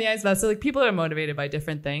bath. They're in the ice bath. So like people are motivated by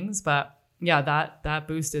different things, but yeah, that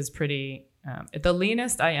boost is pretty, the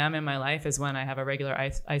leanest I am in my life is when I have a regular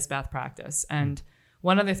ice bath practice. And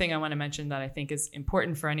one other thing I want to mention that I think is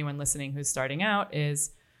important for anyone listening who's starting out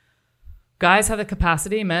is guys have the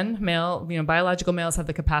capacity, male, biological males have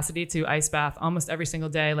the capacity to ice bath almost every single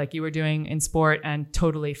day, like you were doing in sport, and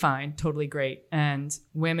totally fine, totally great. And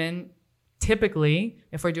women, typically,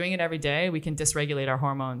 if we're doing it every day, we can dysregulate our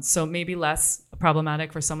hormones. So maybe less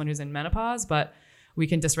problematic for someone who's in menopause, but we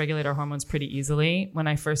can dysregulate our hormones pretty easily. When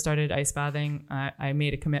I first started ice bathing, I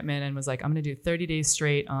made a commitment and was like, I'm going to do 30 days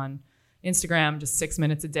straight on Instagram, just 6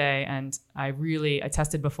 minutes a day. And I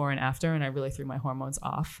tested before and after, and I really threw my hormones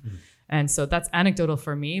off. Mm-hmm. And so that's anecdotal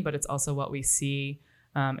for me, but it's also what we see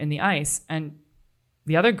in the ice. And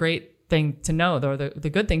the other great thing to know, though, the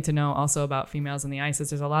good thing to know also about females in the ice is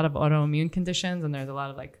there's a lot of autoimmune conditions and there's a lot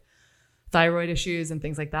of like thyroid issues and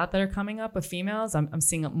things like that are coming up with females. I'm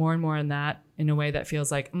seeing more and more in that in a way that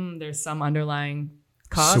feels like there's some underlying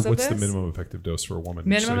cause of this. So what's the minimum effective dose for a woman?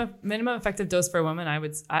 Minimum effective dose for a woman,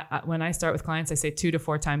 when I start with clients, I say 2 to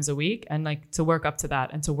 4 times a week, and like to work up to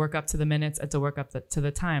that and to work up to the minutes and to work up to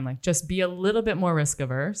the time, like just be a little bit more risk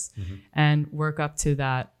averse and work up to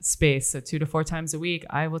that space. So 2 to 4 times a week.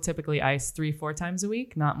 I will typically ice 3-4 times a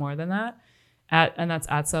week, not more than that. And that's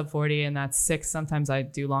at sub 40, and that's 6. Sometimes I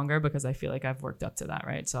do longer because I feel like I've worked up to that,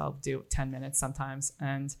 right? So I'll do 10 minutes sometimes,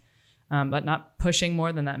 and but not pushing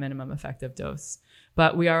more than that minimum effective dose.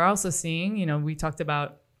 But we are also seeing, we talked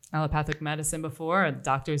about allopathic medicine before,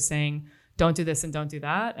 doctors saying, don't do this and don't do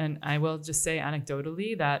that. And I will just say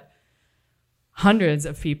anecdotally that hundreds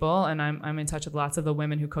of people, and I'm in touch with lots of the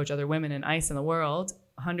women who coach other women in ice in the world,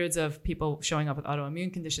 hundreds of people showing up with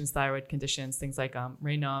autoimmune conditions, thyroid conditions, things like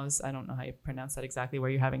Raynaud's, I don't know how you pronounce that exactly, where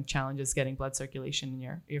you're having challenges getting blood circulation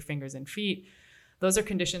in your fingers and feet. Those are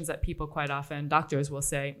conditions that people quite often, doctors will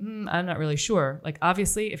say, I'm not really sure. Like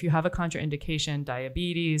obviously, if you have a contraindication,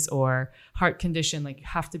 diabetes or heart condition, like you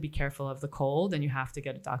have to be careful of the cold and you have to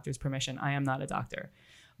get a doctor's permission. I am not a doctor.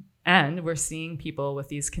 And we're seeing people with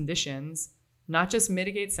these conditions not just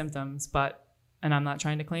mitigate symptoms, and I'm not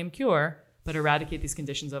trying to claim cure, but eradicate these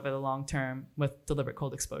conditions over the long term with deliberate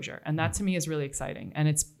cold exposure. And that to me is really exciting. And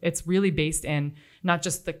it's really based in not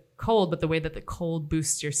just the cold, but the way that the cold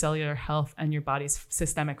boosts your cellular health and your body's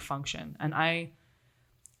systemic function. And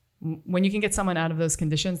when you can get someone out of those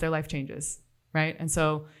conditions, their life changes, right? And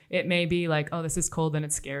so it may be like, oh, this is cold and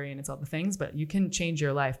it's scary and it's all the things, but you can change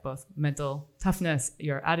your life, both mental toughness,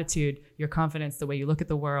 your attitude, your confidence, the way you look at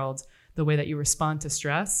the world, the way that you respond to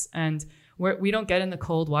stress. And we don't get in the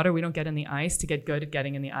cold water. We don't get in the ice to get good at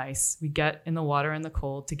getting in the ice. We get in the water and the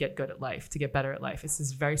cold to get good at life, to get better at life. This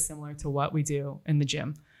is very similar to what we do in the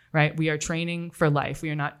gym, right? We are training for life. We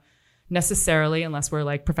are not necessarily, unless we're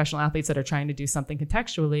like professional athletes that are trying to do something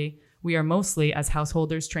contextually, we are mostly as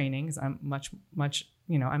householders training. 'Cause I'm much,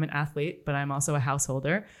 I'm an athlete, but I'm also a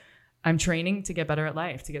householder. I'm training to get better at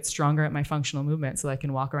life, to get stronger at my functional movement so that I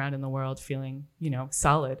can walk around in the world feeling,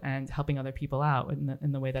 solid and helping other people out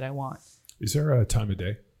in the way that I want. Is there a time of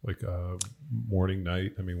day, like morning,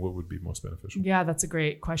 night? I mean, what would be most beneficial? Yeah, that's a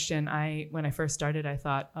great question. When I first started, I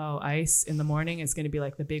thought, ice in the morning is going to be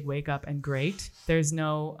like the big wake up and great. There's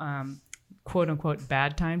no quote unquote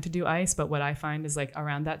bad time to do ice. But what I find is like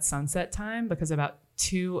around that sunset time, because about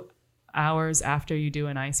 2 hours after you do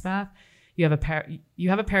an ice bath, you have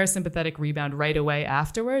a parasympathetic rebound right away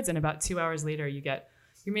afterwards. And about 2 hours later, you get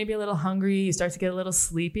you're maybe a little hungry, you start to get a little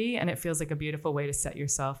sleepy, and it feels like a beautiful way to set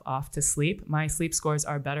yourself off to sleep. My sleep scores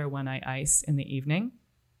are better when I ice in the evening.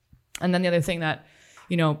 And then the other thing that,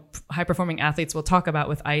 high performing athletes will talk about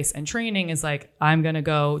with ice and training is like, I'm going to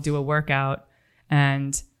go do a workout,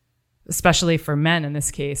 and especially for men in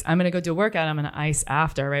this case, I'm going to go do a workout, I'm going to ice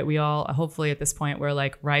after, right? We all, hopefully at this point, where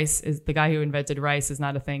like rice is, the guy who invented rice is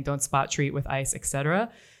not a thing, don't spot treat with ice,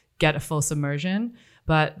 etc. Get a full submersion.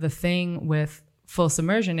 But the thing with full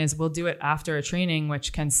submersion is we'll do it after a training,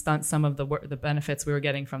 which can stunt some of the benefits we were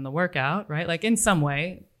getting from the workout, right? Like in some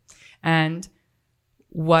way. And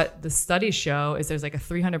what the studies show is there's like a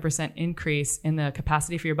 300% increase in the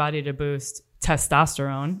capacity for your body to boost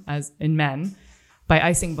testosterone as in men by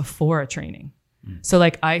icing before a training. So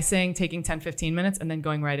like icing, taking 10, 15 minutes and then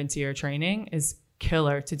going right into your training is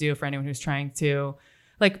killer to do for anyone who's trying to,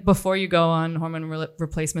 like before you go on hormone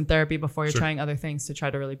replacement therapy, before you're trying other things to try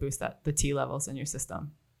to really boost the T levels in your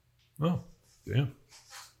system. Oh, yeah.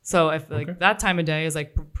 So if like that time of day is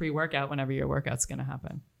like pre-workout, whenever your workout's going to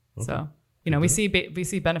happen. Okay. So, we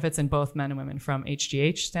see benefits in both men and women from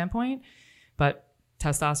HGH standpoint, but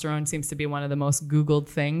testosterone seems to be one of the most Googled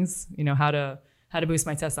things. How to boost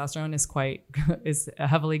my testosterone is a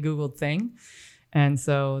heavily Googled thing. And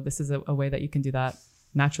so this is a way that you can do that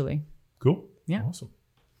naturally. Cool. Yeah. Awesome.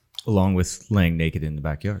 Along with laying naked in the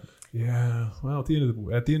backyard. Yeah. Well, at the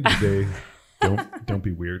end of the day, don't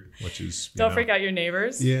be weird, which is don't freak out your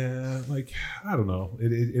neighbors. Yeah, like I don't know.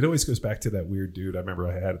 It always goes back to that weird dude I remember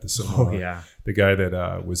I had at the seminar. Oh yeah, the guy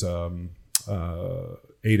that was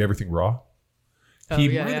ate everything raw. He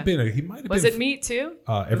might have been. Was it meat too?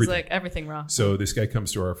 Everything. It was like everything raw. So this guy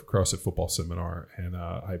comes to our CrossFit football seminar, and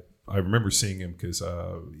I remember seeing him because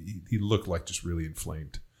he looked like just really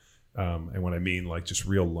inflamed. And when I mean like just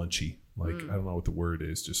real lunchy, like I don't know what the word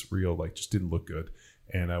is, just real, like just didn't look good.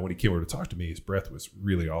 And when he came over to talk to me, his breath was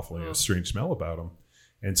really awful. He had a strange smell about him.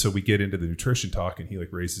 And so we get into the nutrition talk, and he like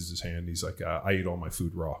raises his hand. He's like, I eat all my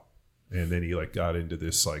food raw. And then he like got into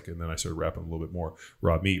this like, and then I started rapping a little bit more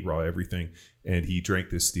raw meat, raw everything. And he drank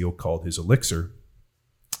this deal called his Elixir,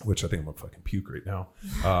 which I think I'm gonna fucking puke right now.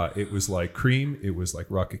 It was like cream, it was like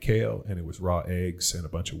raw cacao, and it was raw eggs and a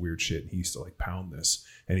bunch of weird shit. And he used to like pound this,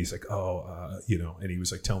 and he's like, and he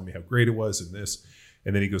was like telling me how great it was and this.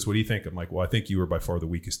 And then he goes, what do you think? I'm like, well, I think you were by far the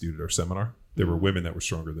weakest dude at our seminar. There were women that were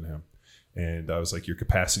stronger than him. And I was like, your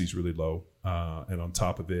capacity is really low. And on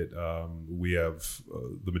top of it, we have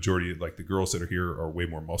the majority, like the girls that are here are way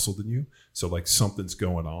more muscle than you. So like something's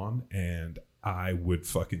going on, and I would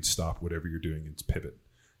fucking stop whatever you're doing and pivot.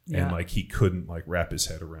 Yeah. And like he couldn't like wrap his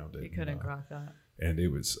head around it. He couldn't grok that. And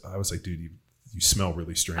I was like, dude, you smell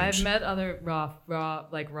really strange. I've met other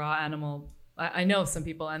raw animal. I know some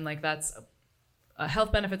people, and like that's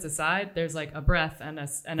health benefits aside, there's like a breath and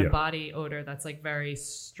a body odor that's like very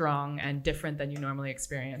strong and different than you normally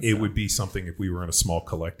experience. It would be something if we were in a small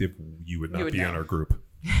collective, you would not be in our group.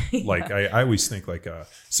 Like I always think like,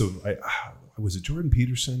 was it Jordan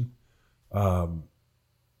Peterson? Man,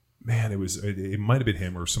 it might've been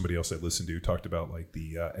him or somebody else I listened to talked about like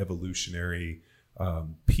the evolutionary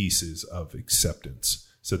pieces of acceptance.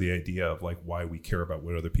 So the idea of like why we care about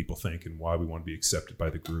what other people think and why we want to be accepted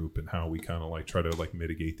by the group and how we kind of like try to like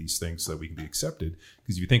mitigate these things so that we can be accepted.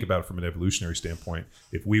 Because if you think about it from an evolutionary standpoint,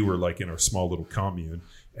 if we were like in our small little commune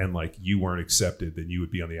and like you weren't accepted, then you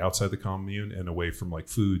would be on the outside of the commune and away from like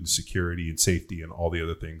food and security and safety and all the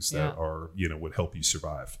other things that are, would help you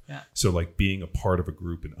survive. Yeah. So like being a part of a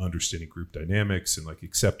group and understanding group dynamics and like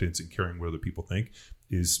acceptance and caring what other people think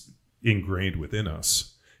is ingrained within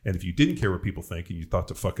us. And if you didn't care what people think and you thought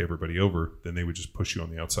to fuck everybody over, then they would just push you on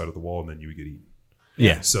the outside of the wall and then you would get eaten.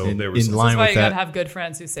 Yeah. So there was in line that's why with you that. gotta have good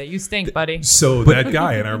friends who say, you stink, buddy. So that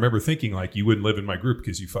guy, and I remember thinking like, you wouldn't live in my group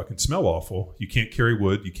because you fucking smell awful. You can't carry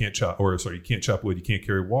wood. You can't chop wood. You can't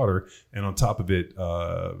carry water. And on top of it,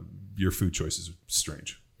 your food choices are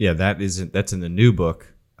strange. Yeah. That's in the new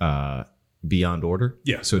book, Beyond Order.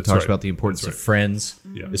 Yeah. So it talks about the importance of friends.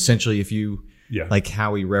 Yeah. Essentially, if you, like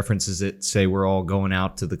how he references it, say we're all going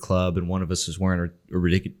out to the club and one of us is wearing a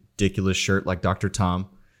ridiculous shirt like Dr. Tom.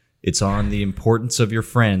 It's on the importance of your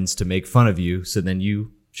friends to make fun of you, so then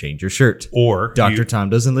you change your shirt. Or Dr. Tom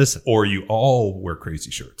doesn't listen. Or you all wear crazy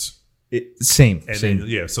shirts. Same.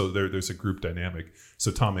 Then, so there's a group dynamic. So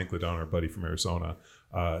Tom Incledon, our buddy from Arizona,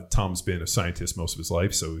 Tom's been a scientist most of his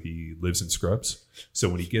life, so he lives in scrubs. So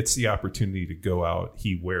when he gets the opportunity to go out,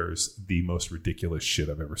 he wears the most ridiculous shit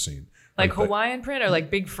I've ever seen. Like Hawaiian print or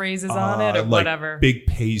like big phrases on it or like whatever. Big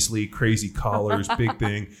paisley, crazy collars, big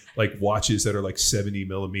thing, like watches that are like 70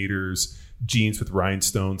 millimeters, jeans with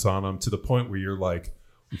rhinestones on them, to the point where you're like,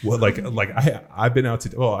 Well, like I've been out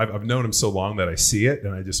to. Well, I've known him so long that I see it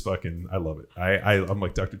and I just fucking I love it. I'm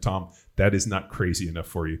like, Dr. Tom, that is not crazy enough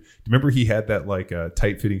for you. Remember he had that like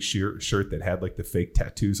tight fitting shirt that had like the fake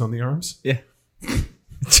tattoos on the arms. Yeah.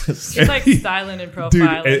 He's like styling and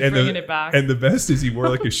profiling, bringing it back. And the best is he wore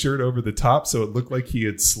like a shirt over the top, so it looked like he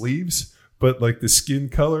had sleeves, but like the skin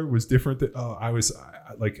color was different.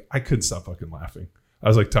 I couldn't stop fucking laughing. I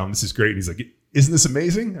was like, Tom, this is great. And he's like, isn't this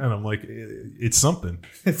amazing? And I'm like, it's something.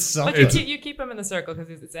 It's something. But you keep him in the circle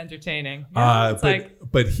because it's entertaining.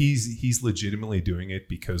 But he's legitimately doing it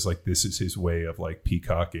because like this is his way of like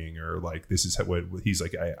peacocking, or like this is what he's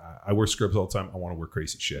like. I wear scrubs all the time. I want to wear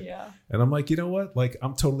crazy shit. Yeah. And I'm like, you know what? Like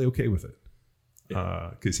I'm totally okay with it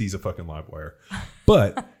because he's a fucking live wire.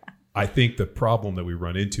 But I think the problem that we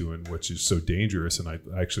run into, and which is so dangerous, and I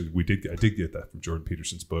did get that from Jordan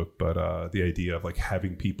Peterson's book, but the idea of like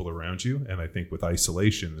having people around you, and I think with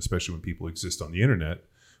isolation, especially when people exist on the internet,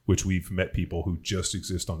 which we've met people who just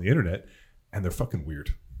exist on the internet, and they're fucking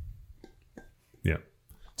weird. Yeah,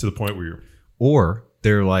 to the point where or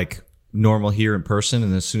they're like normal here in person,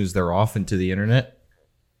 and as soon as they're off into the internet,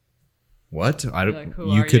 what? I don't.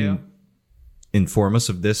 Like, you can inform us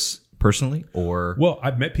of this personally, or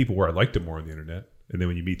I've met people where I liked them more on the internet, and then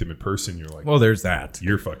when you meet them in person, you're like, well, there's that.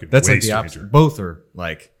 You're fucking. That's way like the stranger. opposite. Both are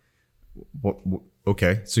like,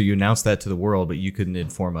 okay, so you announced that to the world, but you couldn't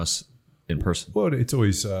inform us in person. Well, it's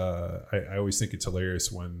always. I always think it's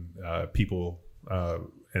hilarious when people,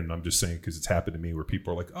 and I'm just saying because it's happened to me, where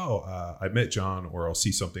people are like, "Oh, I met John," or I'll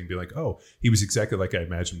see something, be like, "Oh, he was exactly like I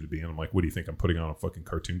imagined him to be," and I'm like, "What do you think? I'm putting on a fucking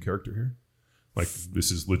cartoon character here? Like this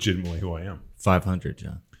is legitimately who I am." 500,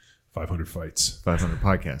 John. 500 fights. 500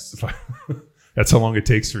 podcasts. That's how long it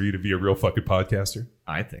takes for you to be a real fucking podcaster.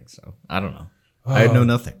 I think so. I don't know. I know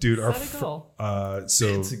nothing, dude.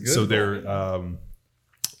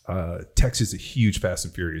 Tex is a huge Fast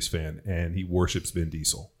and Furious fan, and he worships Vin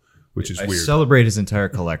Diesel, which is weird. Celebrate his entire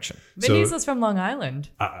collection. Vin Diesel's from Long Island.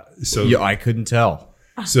 Yeah, I couldn't tell.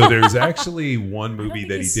 So there's actually one movie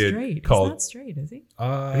that he did straight. called. He's not straight, is he?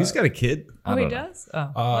 He's got a kid. Oh, he does.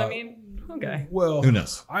 Oh, well, I mean, okay. Well, who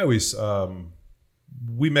knows? I always.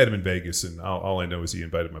 We met him in Vegas, and all I know is he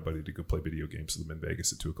invited my buddy to go play video games with him in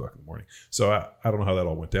Vegas at 2:00 in the morning. So I don't know how that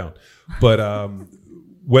all went down, but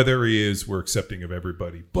whether he is, we're accepting of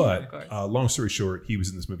everybody. But long story short, he was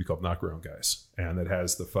in this movie called Knockaround Guys, and it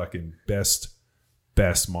has the fucking best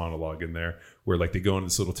monologue in there, where like they go into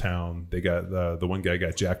this little town. They got the one guy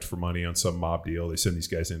got jacked for money on some mob deal. They send these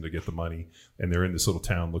guys in to get the money, and they're in this little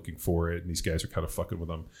town looking for it. And these guys are kind of fucking with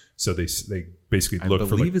them. So they basically look for.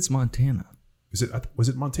 I believe it's Montana. Was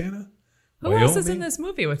it Montana? Who Wyoming? else is in this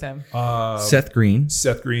movie with him? Seth Green.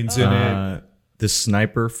 Seth Green's in it. The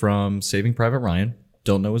sniper from Saving Private Ryan.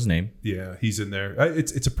 Don't know his name. Yeah, he's in there.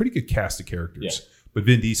 It's a pretty good cast of characters. Yeah. But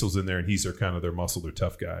Vin Diesel's in there, and he's their muscle, their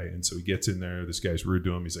tough guy. And so he gets in there. This guy's rude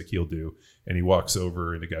to him. He's like, he'll do. And he walks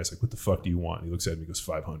over, and the guy's like, what the fuck do you want? And he looks at him. He goes,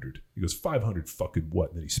 500. He goes, 500 fucking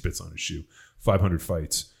what? And then he spits on his shoe. 500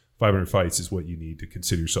 fights. 500 fights is what you need to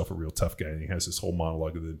consider yourself a real tough guy. And he has this whole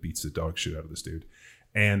monologue and then beats the dog shit out of this dude.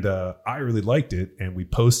 And I really liked it, and we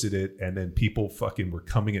posted it, and then people fucking were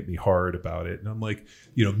coming at me hard about it. And I'm like,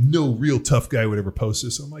 no real tough guy would ever post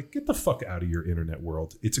this. I'm like, get the fuck out of your internet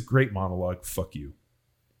world. It's a great monologue. Fuck you.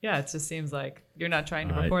 Yeah, it just seems like you're not trying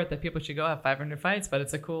to report that people should go have 500 fights, but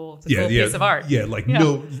it's a cool piece of art. Yeah,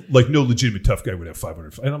 no legitimate tough guy would have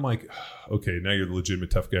 500 fights. And I'm like, okay, now you're the legitimate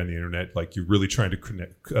tough guy on the internet. Like you're really trying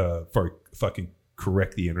to fucking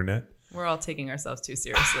correct the internet. We're all taking ourselves too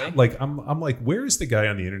seriously. Like I'm like, where is the guy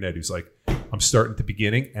on the internet who's like, I'm starting at the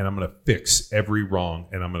beginning and I'm gonna fix every wrong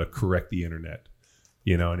and I'm gonna correct the internet.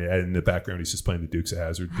 And in the background he's just playing the Dukes of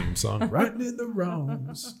Hazzard theme song, righting in the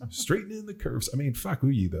wrongs, straightening the curves. I mean, fuck, who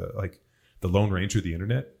are you, the Lone Ranger of the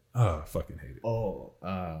internet? Oh, I fucking hate it. Oh,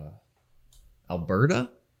 Alberta?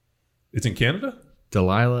 It's in Canada?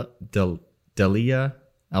 Delia,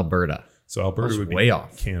 Alberta. So Alberta would be way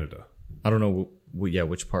off. Canada. I don't know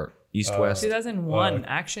which part. East, west? 2001,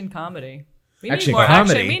 action comedy. We need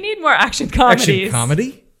more action comedies. Action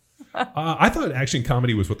comedy? I thought action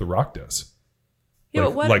comedy was what The Rock does. Yeah,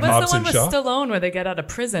 but what's the one with Stallone where they get out of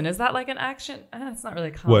prison? Is that like an action? It's not really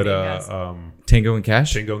a comedy. Tango and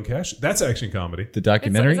Cash? Tango and Cash? That's action comedy. The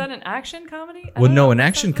documentary? Is that an action comedy? Well, no, an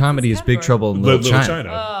action comedy is Big Trouble in Little China.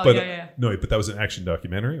 Oh, but, yeah. No, but that was an action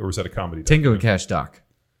documentary, or was that a comedy? Tango and Cash doc.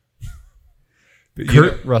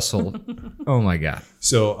 Kurt Russell. Oh my God.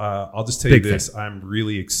 So I'll just tell you this. I'm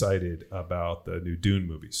really excited about the new Dune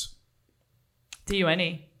movies.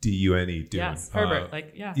 D-U-N-E. Dune. Yes,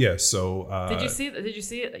 Herbert. Yeah. So Did you see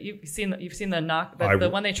it? You've seen the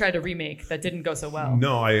one they tried to remake that didn't go so well.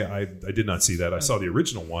 No, I did not see that. I saw the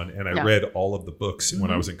original one, and I read all of the books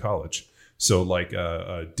when I was in college. So like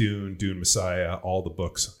Dune, Messiah, all the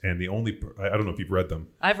books, and the only I don't know if you've read them.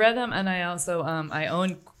 I've read them, and I also I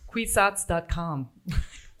own Kwisatz.com.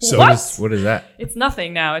 So what is that? It's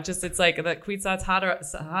nothing now. It's like the Kwisatz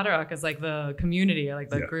Haderach is like the community, or like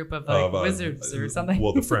the group of like wizards or something.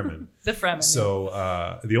 Well, the Fremen. The Fremen.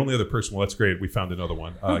 So the only other person, well, that's great. We found another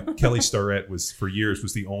one. Kelly Starrett was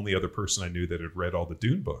the only other person I knew that had read all the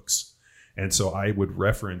Dune books. And so I would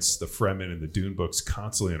reference the Fremen and the Dune books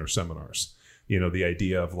constantly in our seminars. You know, the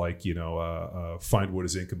idea of like, find what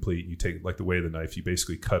is incomplete. You take like the way of the knife, you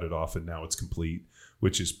basically cut it off and now it's complete,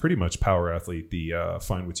 which is pretty much Power Athlete, the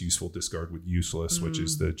find what's useful, discard what's useless, which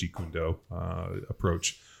is the Jeet Kune Do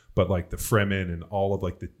approach. But like the Fremen and all of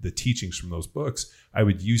like the teachings from those books, I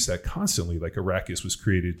would use that constantly. Like Arrakis was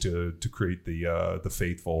created to create the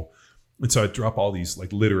faithful. And so I'd drop all these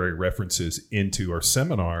like literary references into our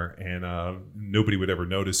seminar, and nobody would ever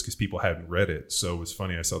notice because people hadn't read it. So it was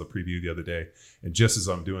funny. I saw the preview the other day, and just as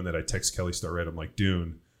I'm doing that, I text Kelly Starrett. I'm like,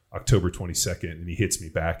 Dune, October 22nd, and he hits me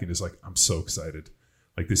back and is like, I'm so excited.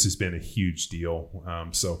 Like this has been a huge deal.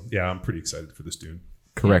 So yeah, I'm pretty excited for this Dune.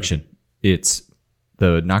 Correction. It's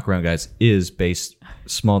the Knockaround Guys is based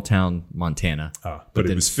small town Montana, but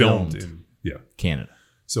it was filmed in Canada.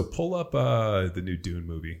 So pull up the new Dune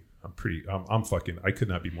movie. I could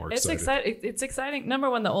not be more excited. It's exciting.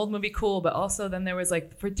 Number one, the old movie, cool, but also then there was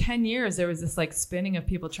like for 10 years there was this like spinning of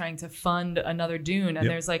people trying to fund another Dune, and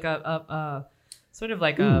there's like a sort of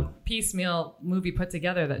like a piecemeal movie put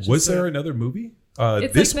together that just was there another movie?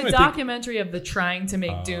 It's this like the documentary of the trying to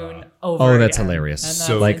make Dune over. Oh, that's again. hilarious!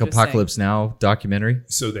 So like Apocalypse Now documentary.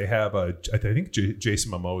 So they have I think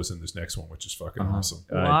Jason Momoa is in this next one, which is fucking awesome.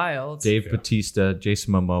 Wild. Dave Bautista,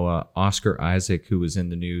 Jason Momoa, Oscar Isaac, who was in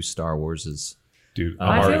the new Star Wars. Dude,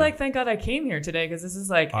 I feel like thank God I came here today because this is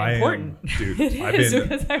like important. It is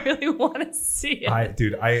because I really want to see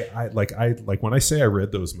it. I like when I say I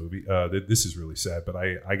read those movies. This is really sad, but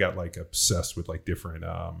I got like obsessed with like different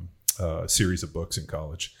series of books in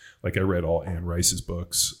college. Like I read all Anne Rice's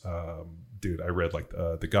books. I read like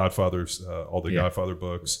the Godfathers, all the Godfather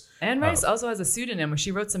books. Anne Rice also has a pseudonym where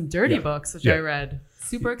she wrote some dirty books, which I read.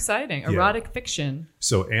 Super exciting, erotic fiction.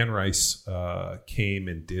 So Anne Rice came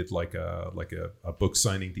and did like a book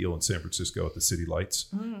signing deal in San Francisco at the City Lights,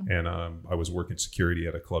 and I was working security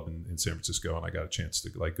at a club in San Francisco, and I got a chance to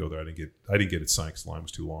like go there. I didn't get it signed because the line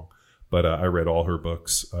was too long. But I read all her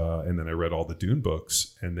books, and then I read all the Dune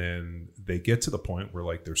books. And then they get to the point where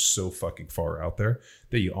like they're so fucking far out there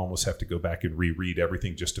that you almost have to go back and reread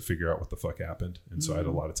everything just to figure out what the fuck happened. And so I had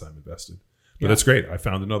a lot of time invested. But that's great. I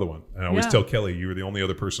found another one. And I always tell Kelly, you were the only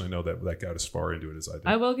other person I know that got as far into it as I did.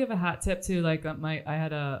 I will give a hat tip to like I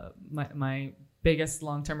had my biggest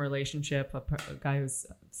long-term relationship, a guy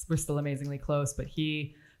we're still amazingly close. But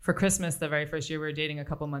he, for Christmas, the very first year we were dating, a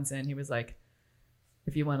couple months in, he was like,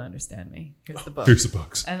 if you want to understand me, here's the book. Here's the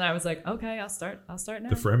books. And I was like, okay, I'll start now.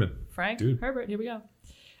 The Fremen. Frank Herbert, here we go.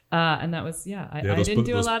 And that was, I didn't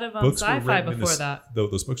do a lot of sci-fi before that.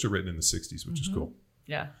 Those books are written in the 60s, which is cool.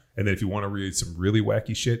 Yeah. And then if you want to read some really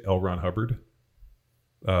wacky shit, L. Ron Hubbard,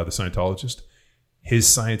 the Scientologist, his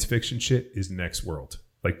science fiction shit is next world.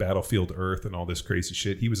 Like Battlefield Earth and all this crazy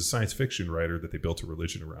shit. He was a science fiction writer that they built a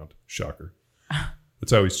religion around. Shocker.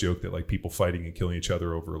 It's always joke that like people fighting and killing each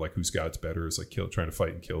other over like whose God's better is like trying to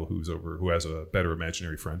fight and kill who has a better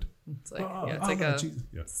imaginary friend. It's like a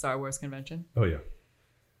Star Wars convention. Oh yeah,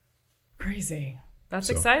 crazy. That's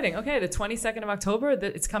exciting. Okay, the 22nd of October,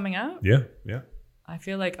 it's coming out. Yeah. I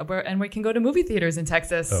feel like we can go to movie theaters in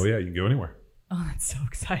Texas. Oh yeah, you can go anywhere. Oh, that's so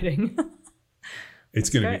exciting. It's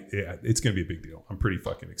gonna be a big deal. I'm pretty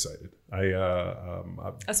fucking excited.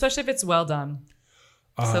 Especially if it's well done.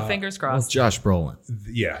 So fingers crossed. Josh Brolin.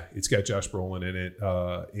 Yeah, it's got Josh Brolin in it.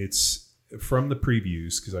 It's from the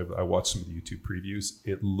previews because I watched some of the YouTube previews.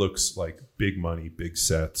 It looks like big money, big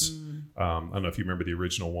sets. I don't know if you remember the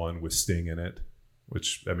original one with Sting in it,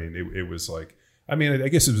 which I mean, it was like. I mean, I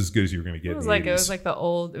guess it was as good as you were going to get. It was like the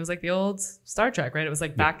old Star Trek, right? It was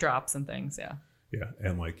like backdrops and things, yeah. Yeah,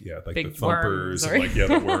 and like big the thumpers, and like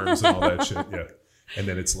the worms and all that shit. Yeah, and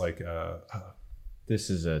then it's like this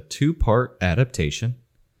is a 2-part adaptation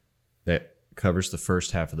that covers the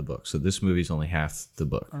first half of the book. So this movie's only half the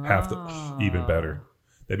book. Even better.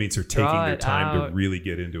 That means they're taking their time to really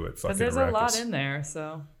get into it. Because there's a lot in there,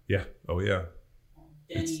 so. Yeah. Oh yeah.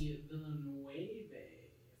 Denis Villeneuve, if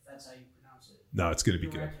that's how you pronounce it. No, it's going to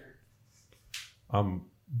be good.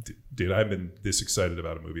 Dude, I've been this excited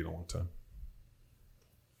about a movie in a long time.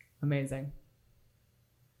 Amazing.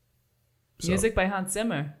 So- Music by Hans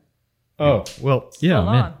Zimmer. Oh, well, yeah, Full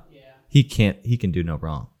man. on. Yeah. He can do no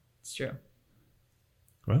wrong. It's true.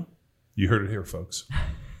 Well, you heard it here, folks.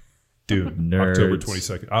 Dude, Nerds. October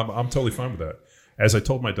 22nd. I'm totally fine with that. As I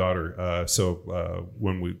told my daughter,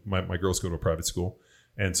 when my girls go to a private school,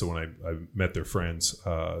 and so when I met their friends,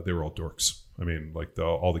 they were all dorks. I mean, like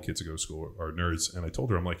all the kids that go to school are nerds. And I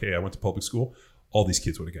told her, I'm like, hey, I went to public school. All these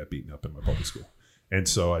kids would have got beaten up in my public school. And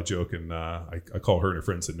so I joke and I call her and her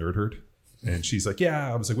friends the nerd herd. And she's like,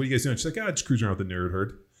 yeah. I was like, what are you guys doing? She's like, just cruising around with the nerd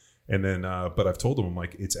herd. And then, but I've told them, I'm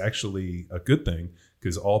like, it's actually a good thing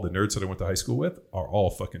because all the nerds that I went to high school with are all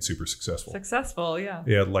fucking super successful. Successful, yeah.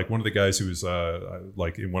 Yeah, like one of the guys who was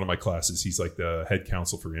like in one of my classes, he's like the head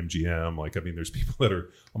counsel for MGM. Like, I mean, there's people that are,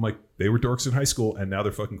 I'm like, they were dorks in high school and now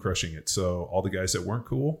they're fucking crushing it. So all the guys that weren't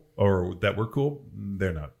cool or that were cool,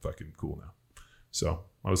 they're not fucking cool now. So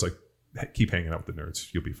I was like, keep hanging out with the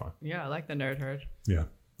nerds. You'll be fine. Yeah, I like the nerd herd. Yeah.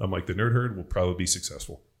 I'm like, the nerd herd will probably be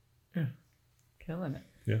successful. Killing it.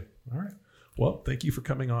 Yeah. All right. Well, thank you for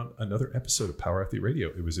coming on another episode of Power Athlete Radio.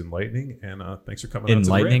 It was enlightening, and thanks for coming on.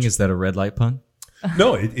 Enlightening, to the is that a red light pun?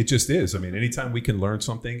 No, it just is. I mean, anytime we can learn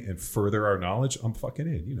something and further our knowledge, I'm fucking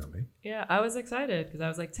in. You know me. Yeah, I was excited because I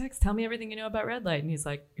was like, Tex, tell me everything you know about red light. And he's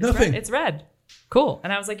like, it's Nothing. red. It's red. Cool.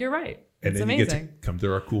 And I was like, you're right. And It's then amazing. you get to come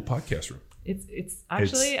to our cool podcast room. It's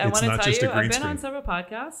actually, I it's want to not tell just a you, green I've been screen. on several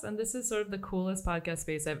podcasts, and this is sort of the coolest podcast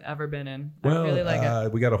space I've ever been in. Well, I really like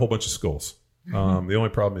it. we got a whole bunch of skulls. The only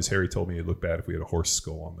problem is Harry told me it'd look bad if we had a horse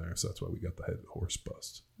skull on there, so that's why we got the head horse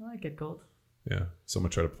bust. I like it, Gold. Yeah, so I'm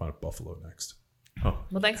gonna try to find a buffalo next. Well,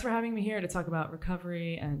 thanks for having me here to talk about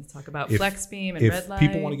recovery and to talk about If- flex beam and If red light.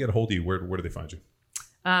 people want to get a hold of you, where do they find you?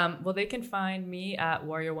 Well, they can find me at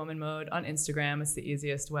Warrior Woman Mode on Instagram. It's the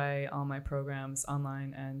easiest way. All my programs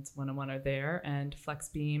online and one-on-one are there. And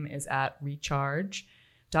FlexBeam is at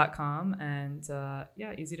recharge.com. And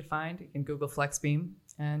yeah, easy to find. You can Google FlexBeam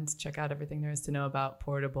and check out everything there is to know about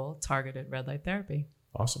portable targeted red light therapy.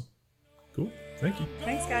 Awesome. Cool. Thank you.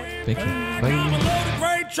 Thanks, guys. Thank you. I'm Bye. a loaded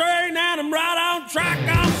freight train and I'm right on track.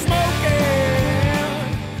 I'm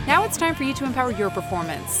smoking. Now it's time for you to empower your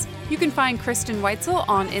performance. You can find Kristen Weitzel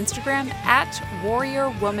on Instagram at Warrior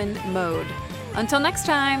Woman Mode. Until next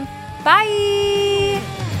time,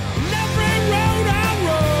 bye!